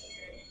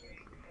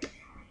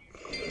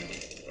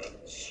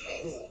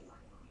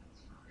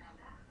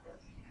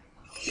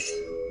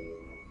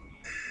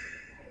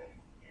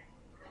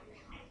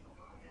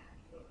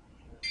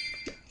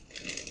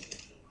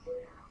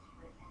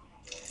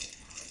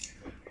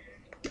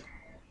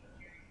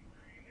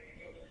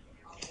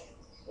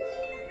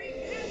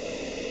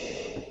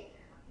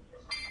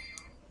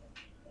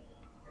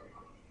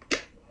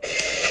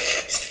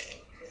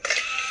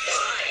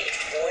 Fight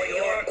for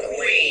your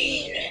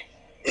queen.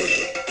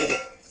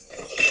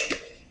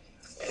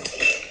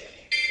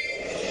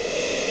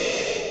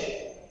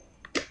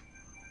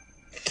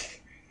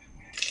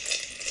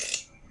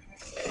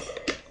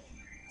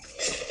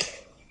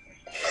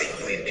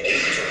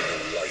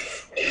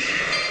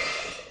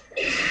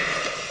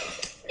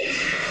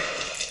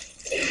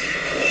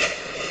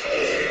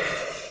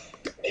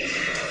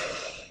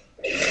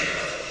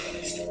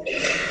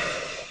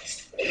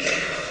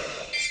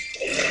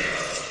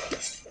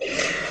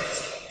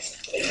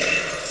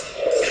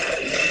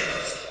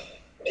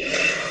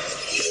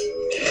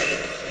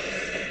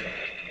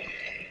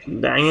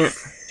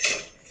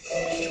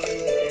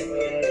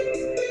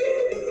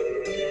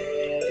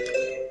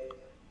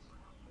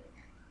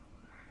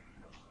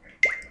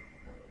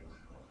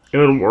 It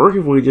would work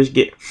if we just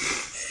get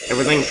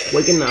everything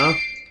quick enough.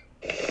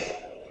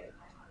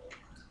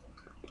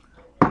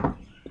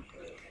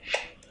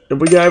 If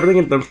we got everything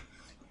at the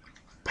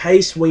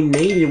pace we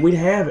needed, we'd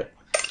have it.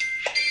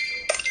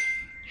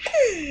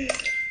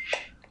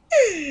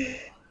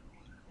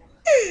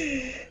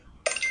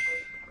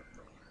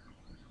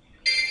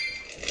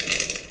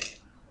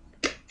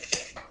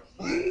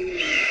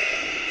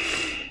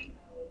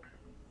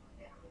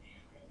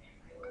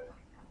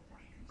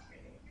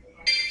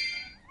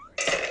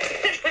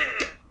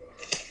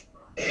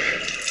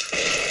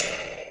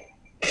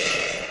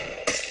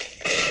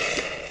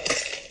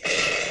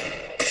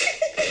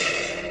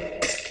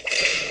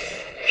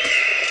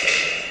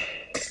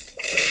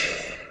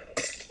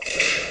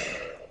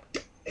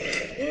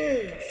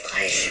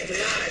 Fresh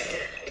blood.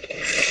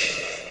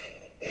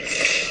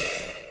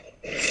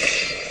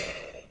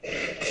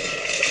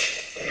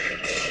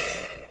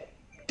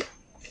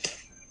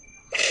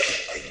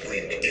 I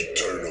win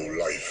eternal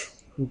life.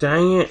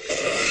 Dang it.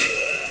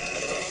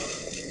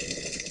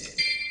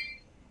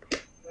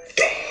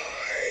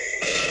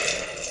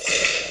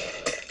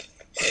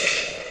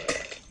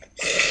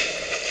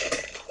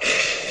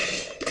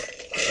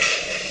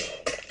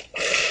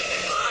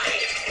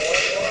 Fight for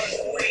your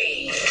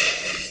queen.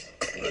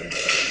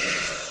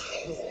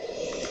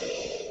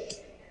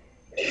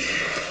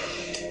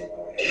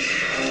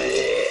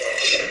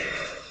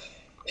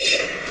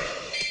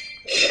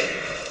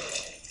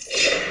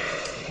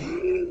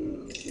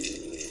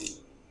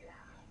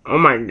 Oh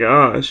my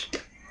gosh.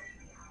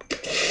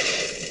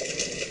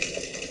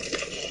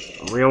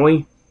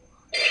 Really?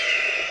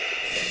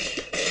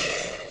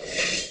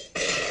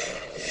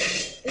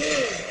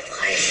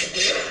 Fresh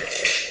blood.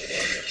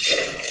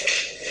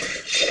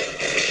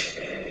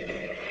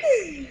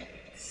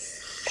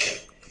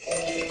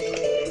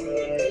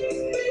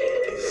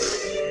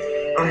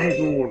 I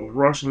hate more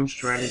rushing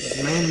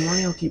strategies. Man, why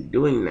do y'all keep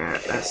doing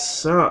that? That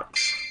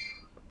sucks.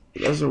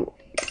 That's a,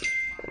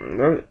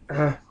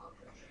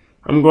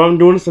 I'm glad I'm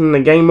doing this in the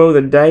game mode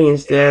of the day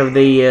instead of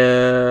the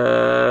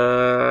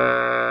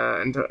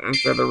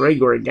instead of the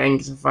regular game.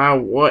 Because if I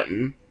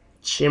wasn't,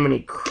 Chimney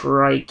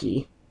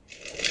crikey,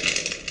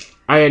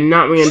 I had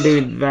not meant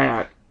to do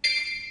that.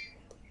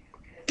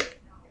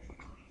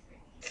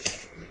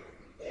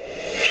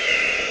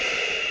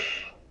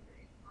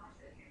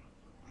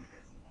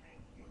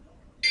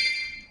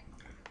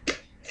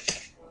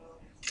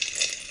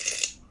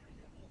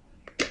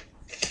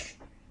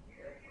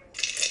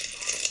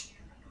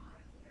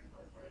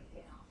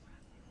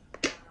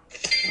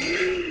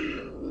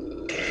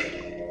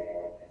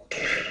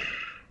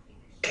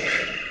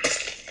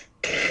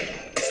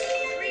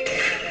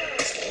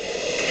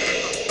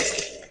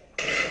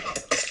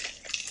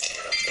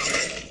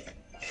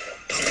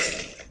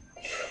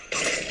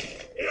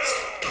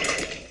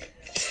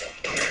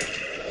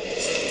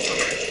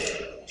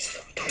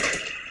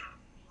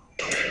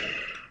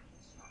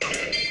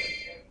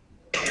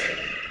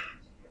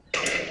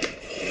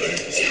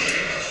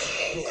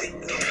 I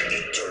win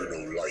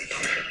eternal life.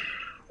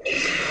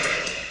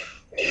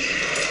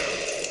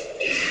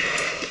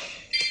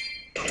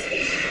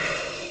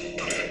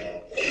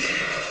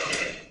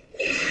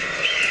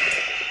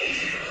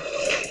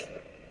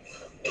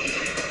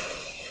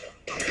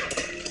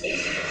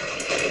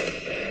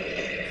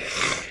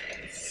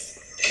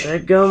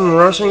 Dadgum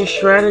rushing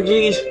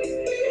strategies.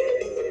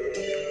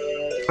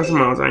 That's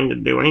something else I need to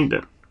do. I need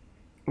to.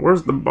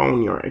 Where's the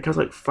boneyard? It costs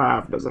like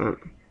 5, doesn't it?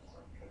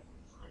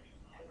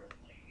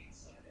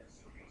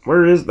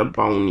 Where is the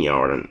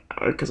boneyard? And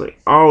because like,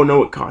 oh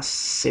no, it costs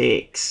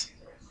 6.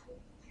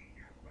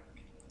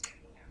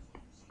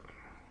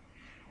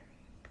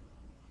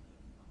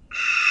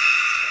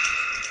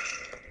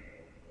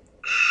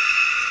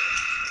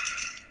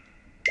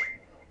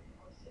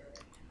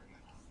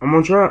 I'm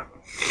gonna try.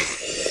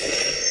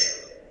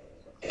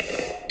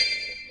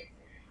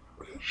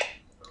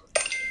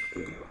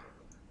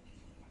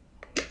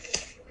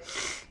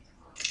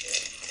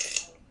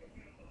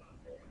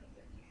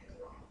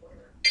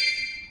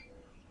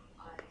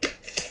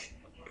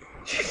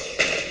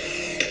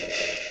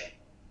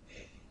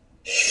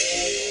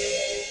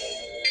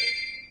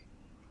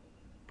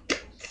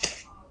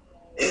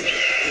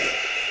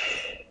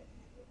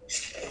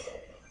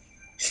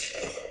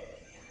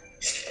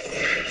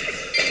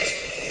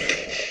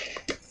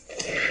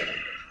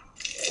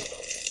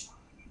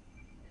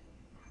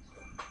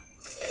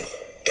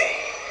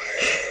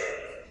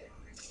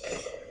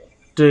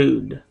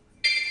 Dude.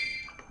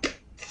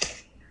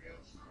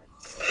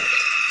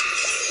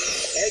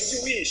 As you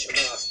wish,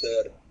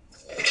 master.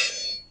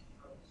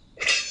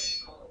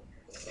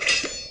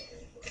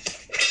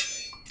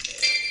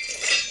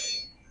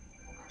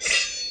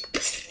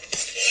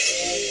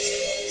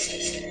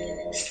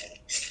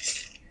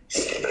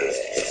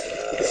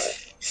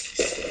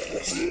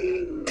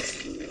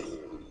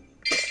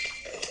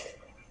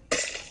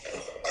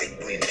 I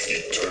win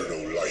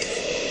eternal life.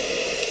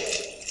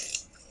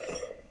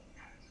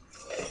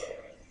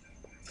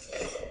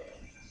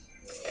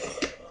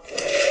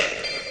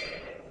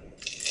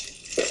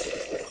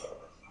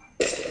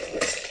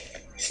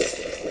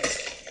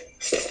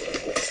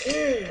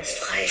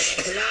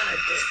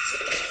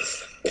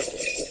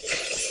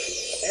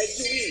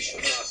 fish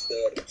master.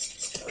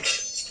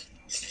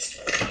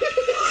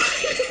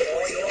 Fight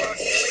for your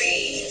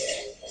queen.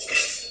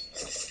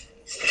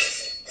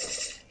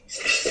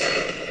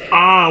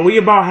 Ah, we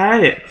about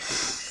had it.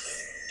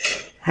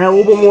 Had a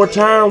little bit more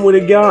time, would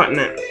have gotten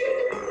it.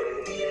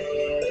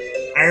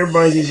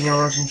 Everybody's using a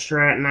Russian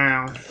strat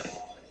now.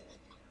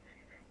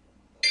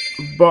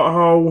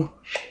 Butthole.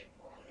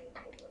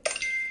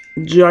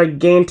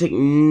 Gigantic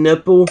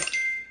nipple.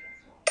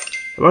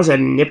 If I said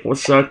nipple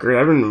sucker,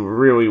 that would been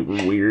really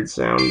weird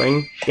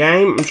sounding.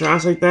 Game, I'm trying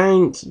to say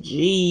thanks.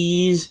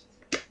 Jeez.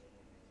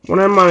 What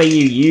am I,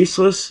 you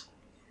useless?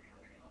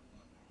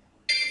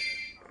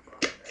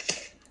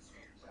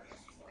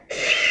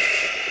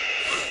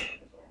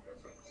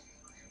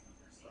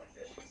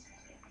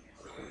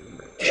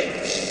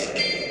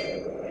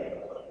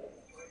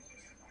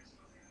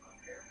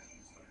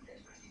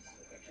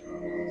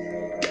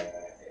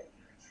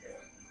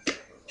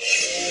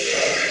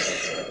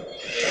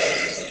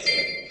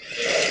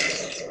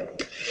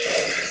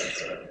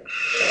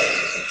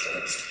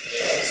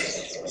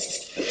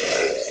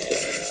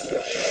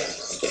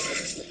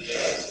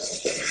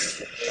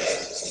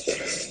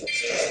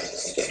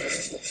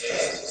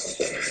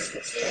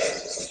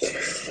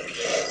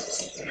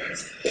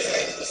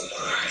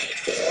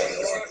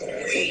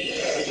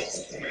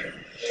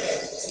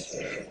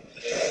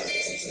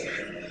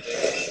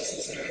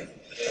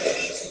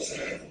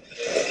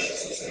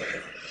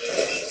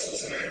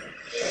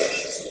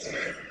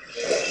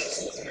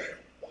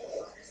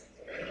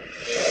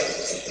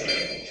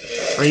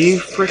 Are you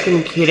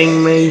freaking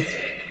kidding me?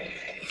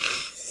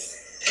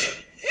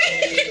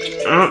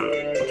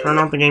 Turn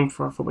off the game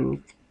for when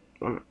you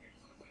want it.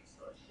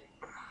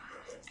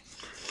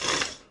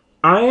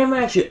 I am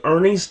actually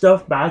earning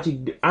stuff back.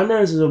 I know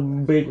this is a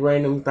big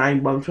random thing,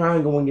 but I'm trying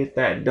to go and get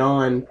that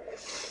done.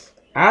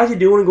 I actually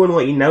do want to go and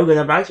let you know that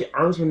I've actually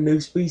earned some new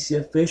species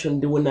of fish from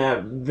doing that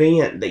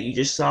event that you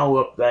just saw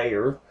up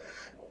there.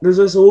 There's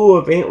this little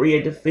event where you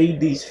have to feed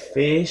these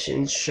fish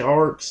and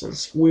sharks and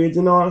squids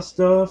and all that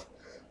stuff.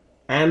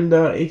 And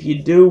if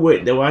you do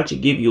it, they'll actually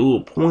give you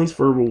little points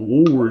for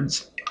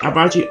rewards. I've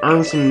actually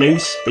earned some new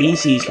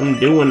species from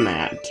doing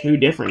that. 2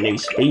 different new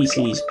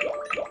species.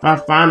 If I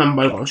find them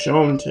both, I'll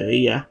show them to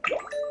you.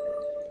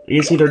 You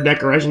can see their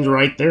decorations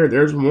right there.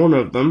 There's one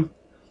of them.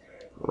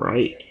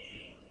 Right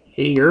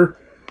here.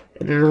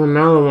 And there's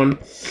another one.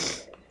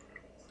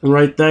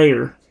 Right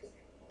there.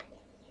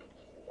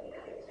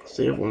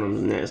 See if one of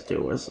them's next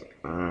to us.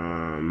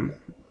 No,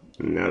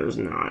 there's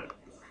not.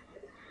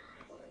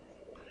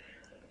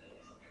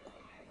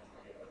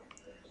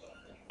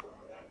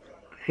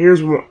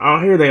 Here's one.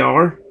 Oh, here they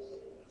are.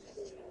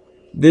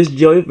 This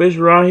jellyfish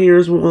right here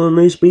is one of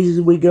the new species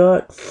we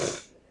got.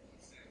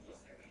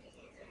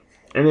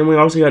 And then we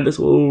also got this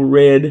little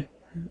red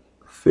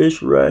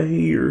fish right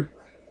here.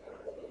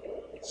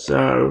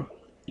 So,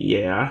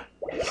 yeah.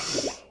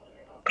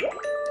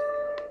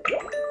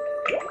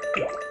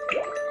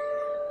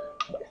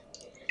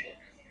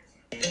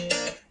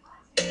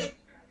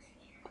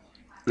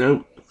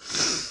 Nope.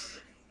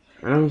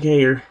 I don't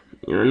care.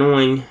 You're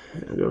annoying.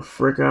 Go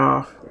frick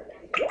off.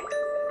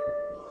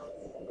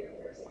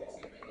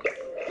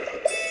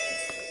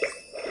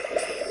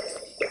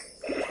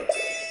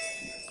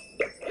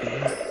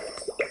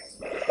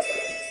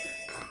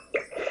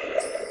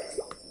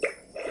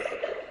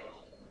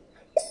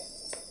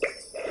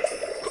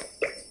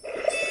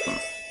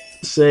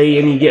 See,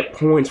 and you get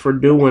points for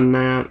doing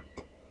that.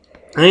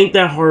 Ain't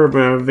that hard of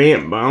an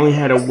event, but I only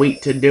had a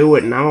week to do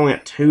it, and I only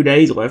got 2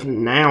 days left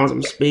now as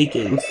I'm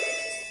speaking.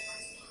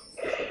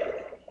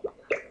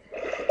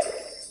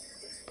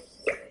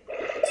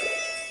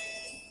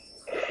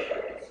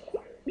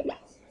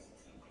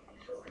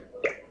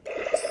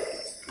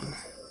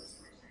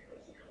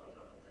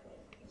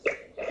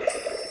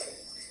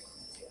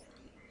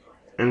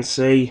 And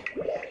see,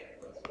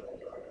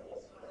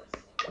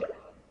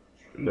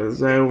 that's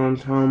that what I'm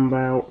talking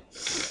about.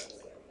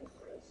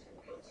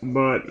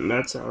 But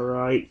that's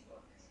alright.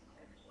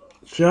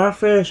 Should I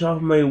finish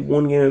off my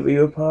 1 game of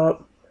Eva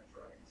Pop?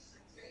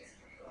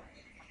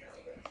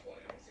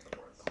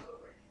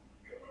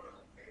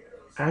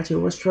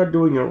 Actually, let's try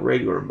doing a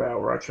regular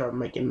battle where I try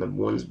making the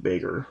ones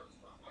bigger.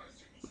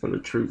 When the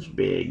troops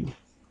big.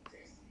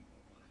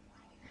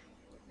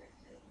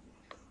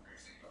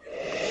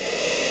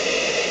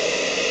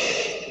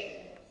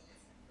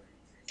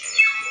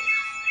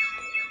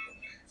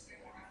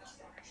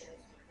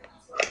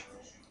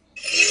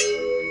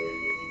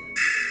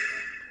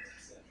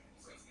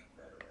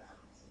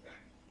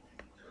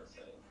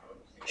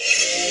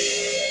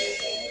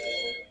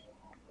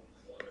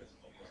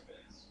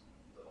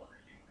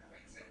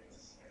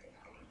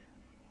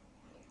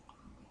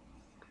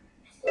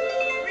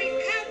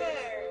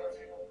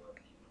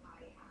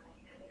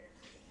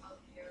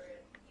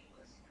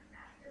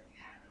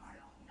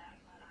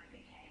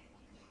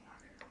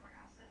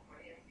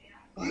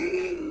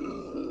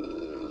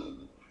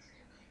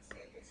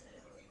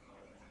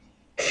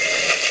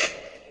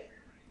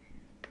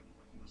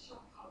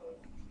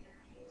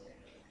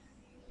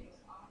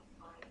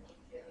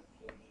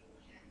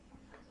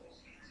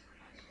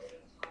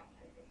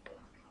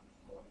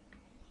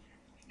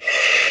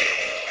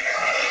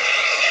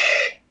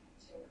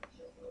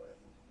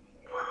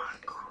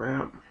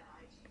 crap.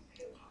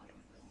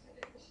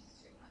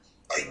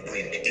 I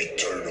bring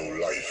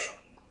eternal life.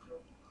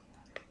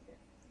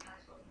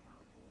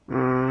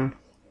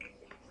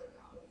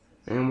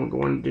 And we're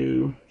going to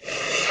do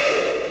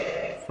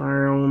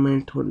fire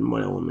elemental and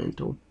mud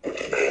elemental.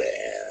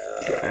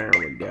 There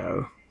we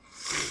go.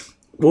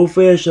 We'll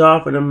finish it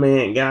off in a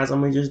minute, guys. Let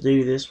me just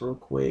do this real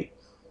quick.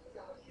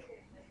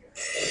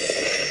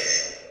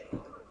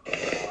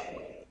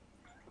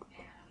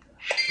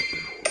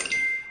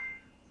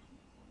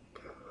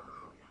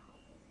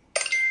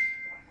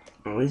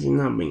 At least he's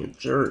not being a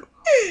jerk.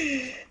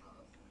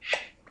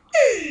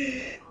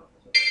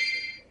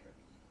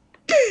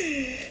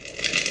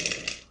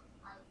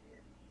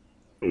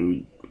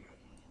 Ooh.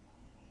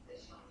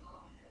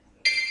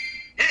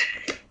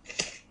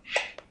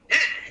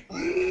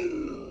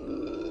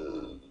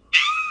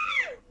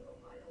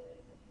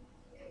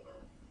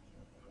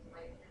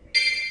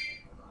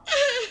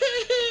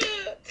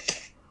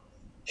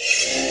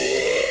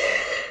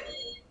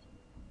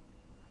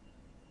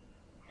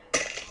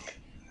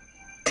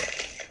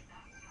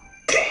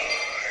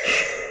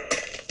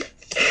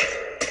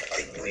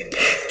 I bring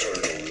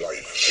eternal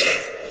life.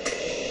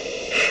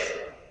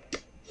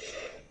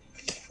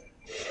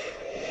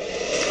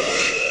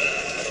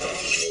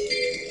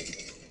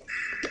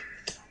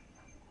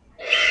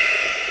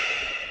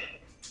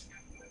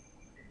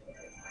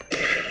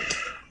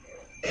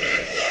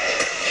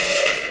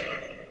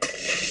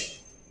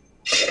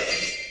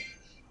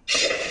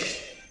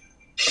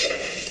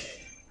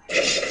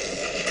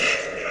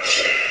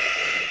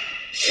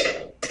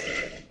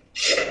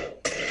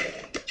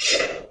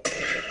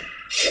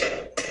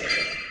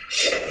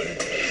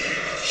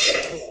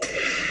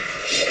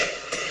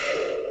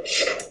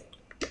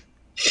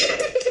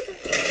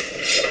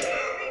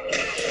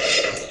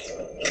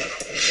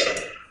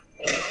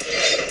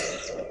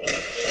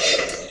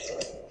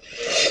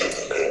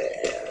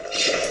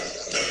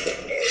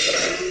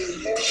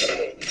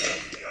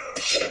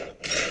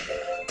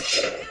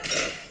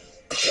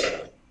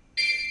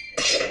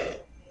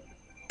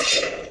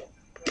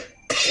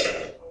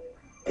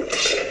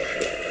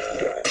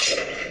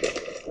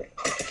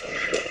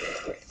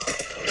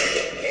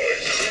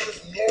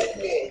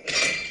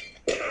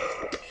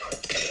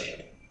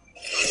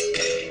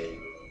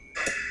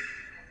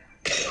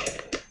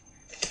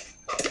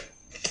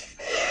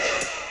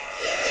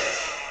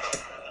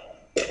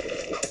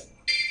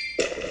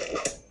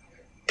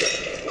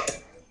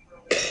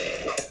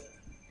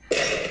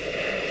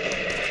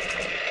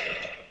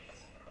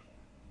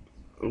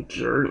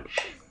 Jerk.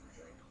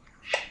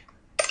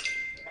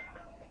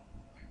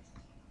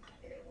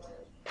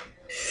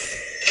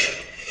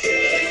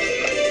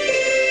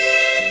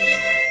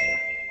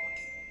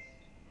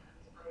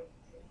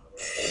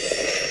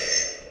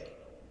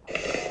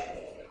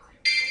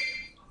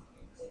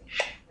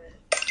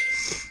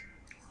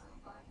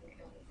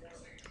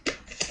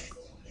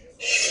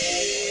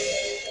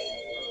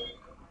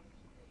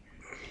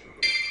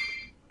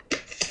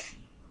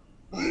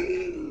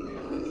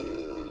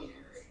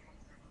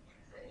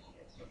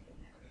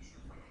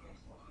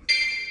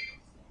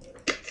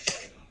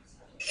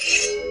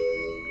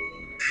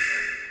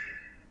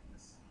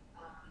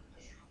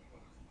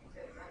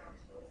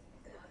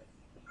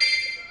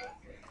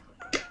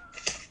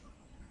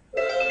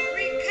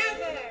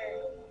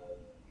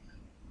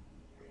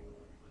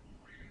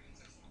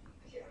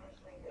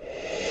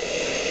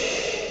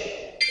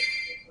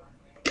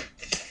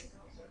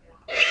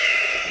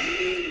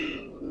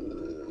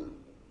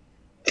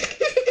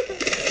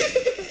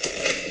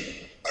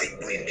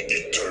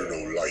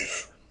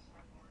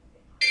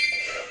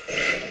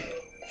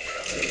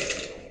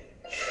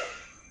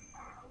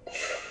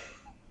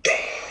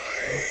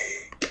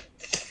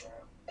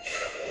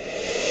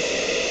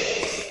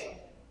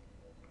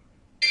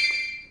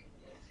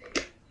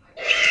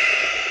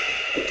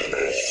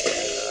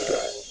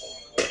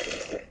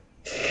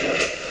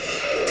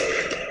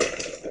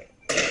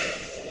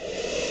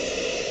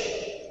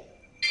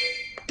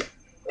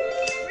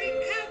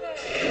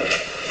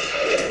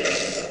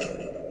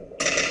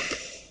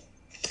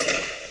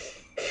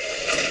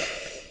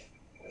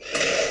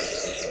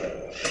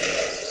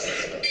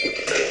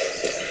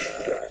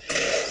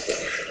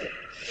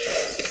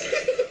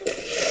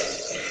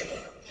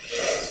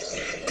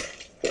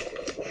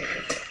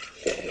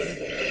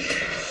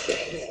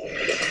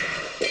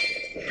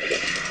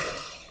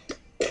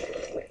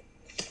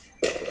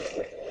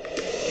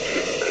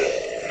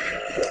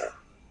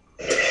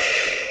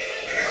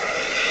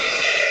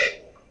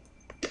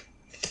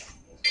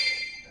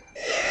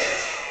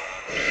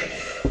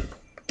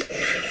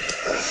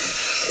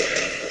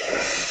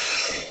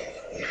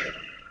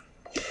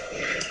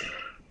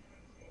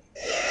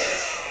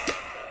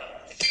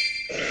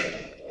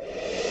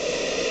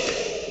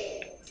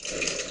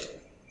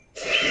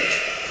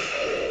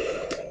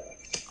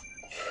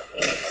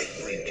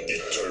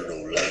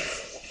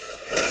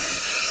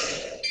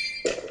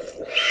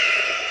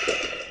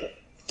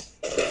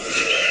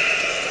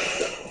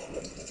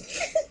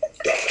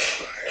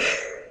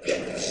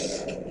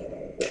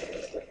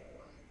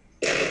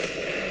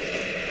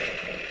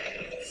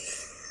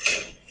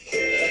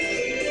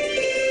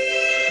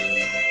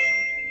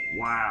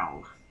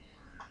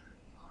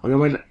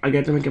 I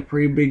got to make a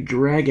pretty big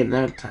dragon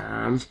that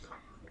time.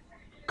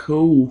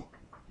 Cool.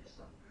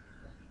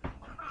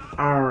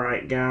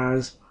 Alright,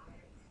 guys.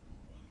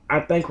 I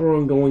think we're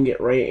going to go and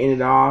get ready to end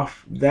it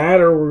off. That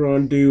or we're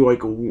going to do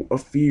like a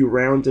few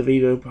rounds of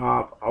Evo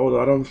Pop.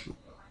 Although I don't think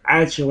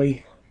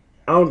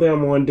I'm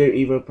going to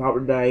do Evo Pop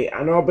today.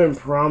 I know I've been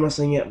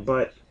promising it,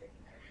 but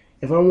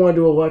if I want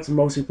to do a Let's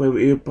Mostly Play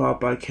with Evo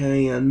Pop, I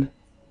can.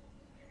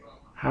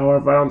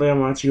 However, I don't think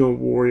I'm actually going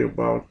to worry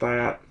about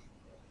that.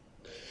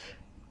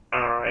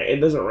 Alright, it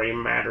doesn't really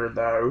matter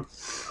though.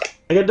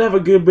 I got to have a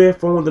good bit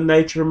of fun with the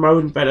nature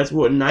mode. In fact, that's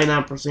what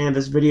 99% of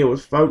this video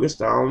was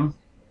focused on.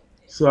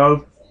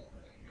 So,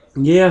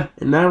 yeah,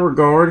 in that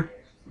regard,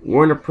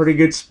 we're in a pretty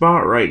good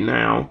spot right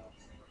now.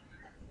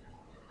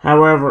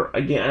 However,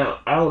 again,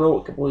 I don't know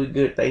what completely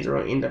good things are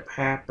going to end up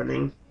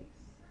happening.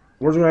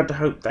 We're going to have to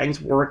hope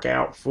things work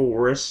out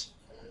for us.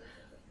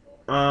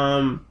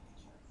 I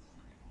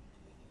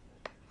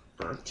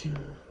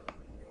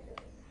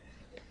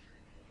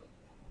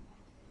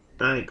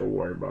ain't gonna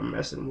worry about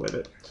messing with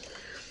it.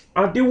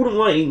 I do want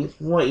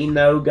to let you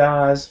know,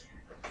 guys,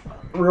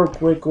 real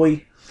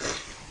quickly.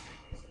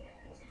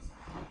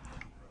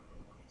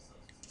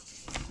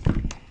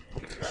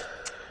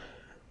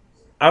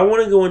 I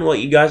want to go and let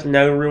you guys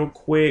know real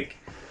quick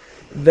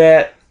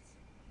that,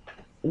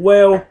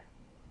 well,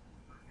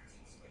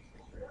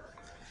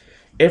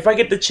 if I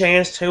get the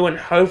chance to, and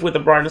hopefully the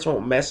brightness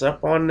won't mess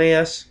up on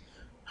this,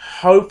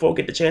 hopefully I'll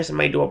get the chance to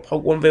maybe do a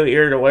Pokemon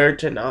video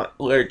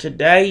later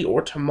today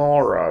or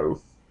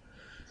tomorrow.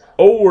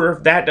 Or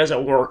if that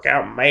doesn't work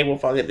out, maybe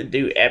if I get to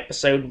do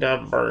episode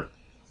number,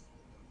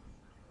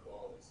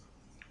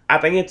 I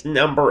think it's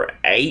number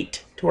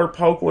 8 to our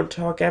Pokemon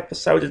Talk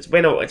episodes. It's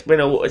been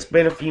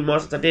a few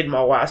months since I did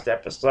my last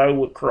episode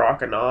with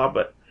Croconaw,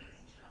 but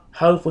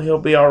hopefully he'll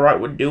be alright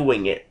with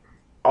doing it.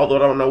 Although I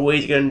don't know what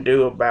he's gonna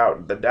do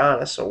about the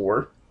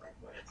dinosaur.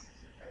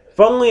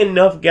 Funnily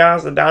enough,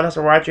 guys, the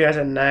dinosaur actually has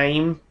a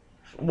name.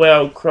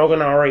 Well,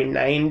 Croconaw already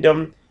named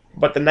him,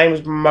 but the name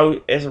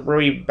is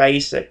really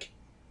basic.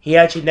 He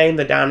actually named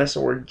the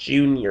dinosaur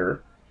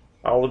Junior.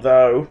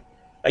 Although,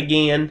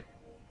 again,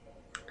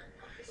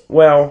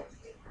 well,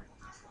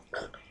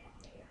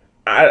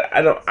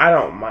 I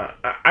don't mind.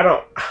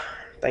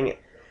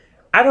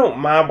 I don't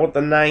mind with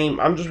the name.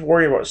 I'm just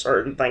worried about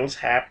certain things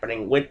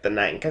happening with the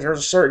name, because there's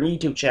a certain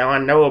YouTube channel I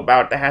know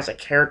about that has a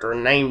character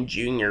named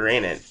Junior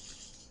in it,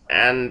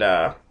 and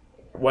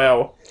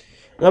well,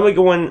 let me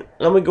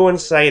go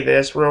and say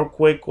this real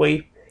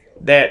quickly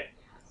that,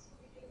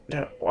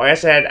 like I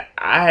said,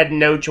 I had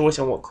no choice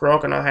on what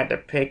Croconaw had to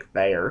pick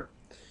there.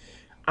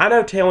 I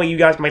know telling you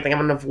guys may think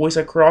I'm going to voice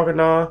a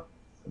Croconaw,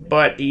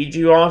 but did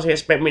you honestly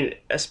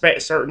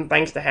expect certain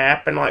things to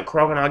happen, like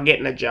Croconaw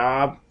getting a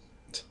job?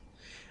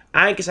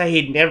 I ain't gonna say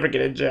he'd never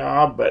get a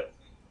job, but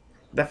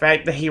the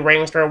fact that he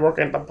randomly started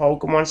working at the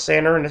Pokemon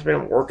Center and has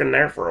been working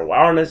there for a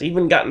while, and has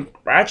even gotten,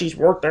 actually he's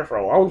worked there for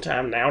a long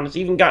time now, and has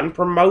even gotten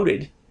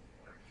promoted.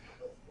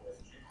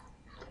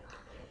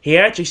 He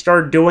actually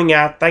started doing it,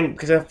 I think,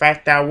 because of the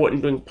fact that I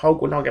wasn't doing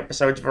Pokemon Talk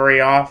episodes very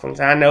often.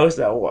 So I noticed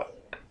that,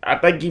 I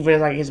think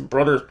even like his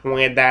brothers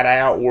pointed that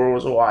out, where it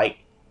was like,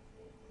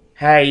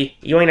 hey,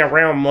 you ain't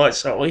around much,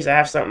 so at least I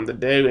have something to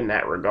do in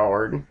that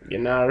regard, you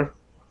know?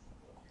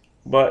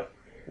 But,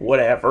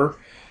 whatever.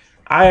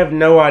 I have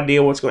no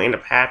idea what's going to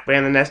end up happening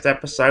in the next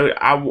episode,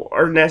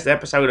 or next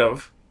episode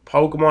of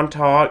Pokemon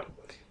Talk.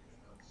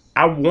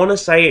 I want to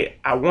say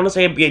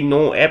it'd be a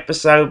normal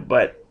episode,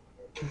 but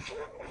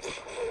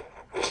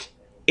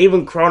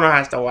even Chrono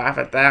has to laugh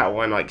at that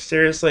one. Like,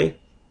 seriously?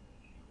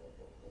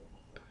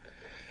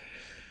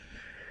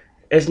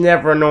 It's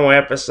never a normal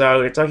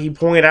episode. It's like he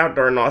pointed out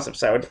during the last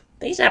episode.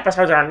 These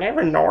episodes are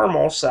never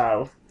normal,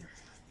 so,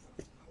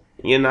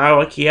 you know,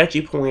 like he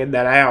actually pointed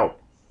that out.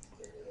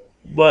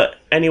 But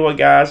anyway,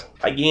 guys,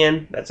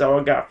 again, that's all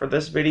I got for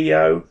this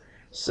video.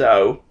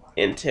 So,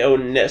 until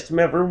next time,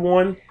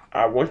 everyone,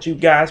 I want you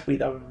guys to be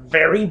the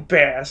very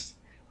best,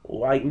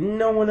 like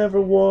no one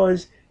ever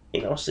was.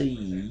 And I'll see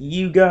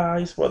you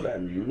guys for the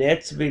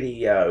next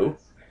video.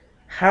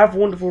 Have a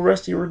wonderful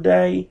rest of your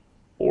day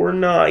or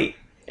night.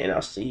 And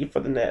I'll see you for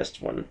the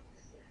next one.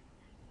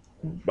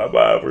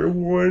 Bye-bye,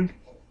 everyone.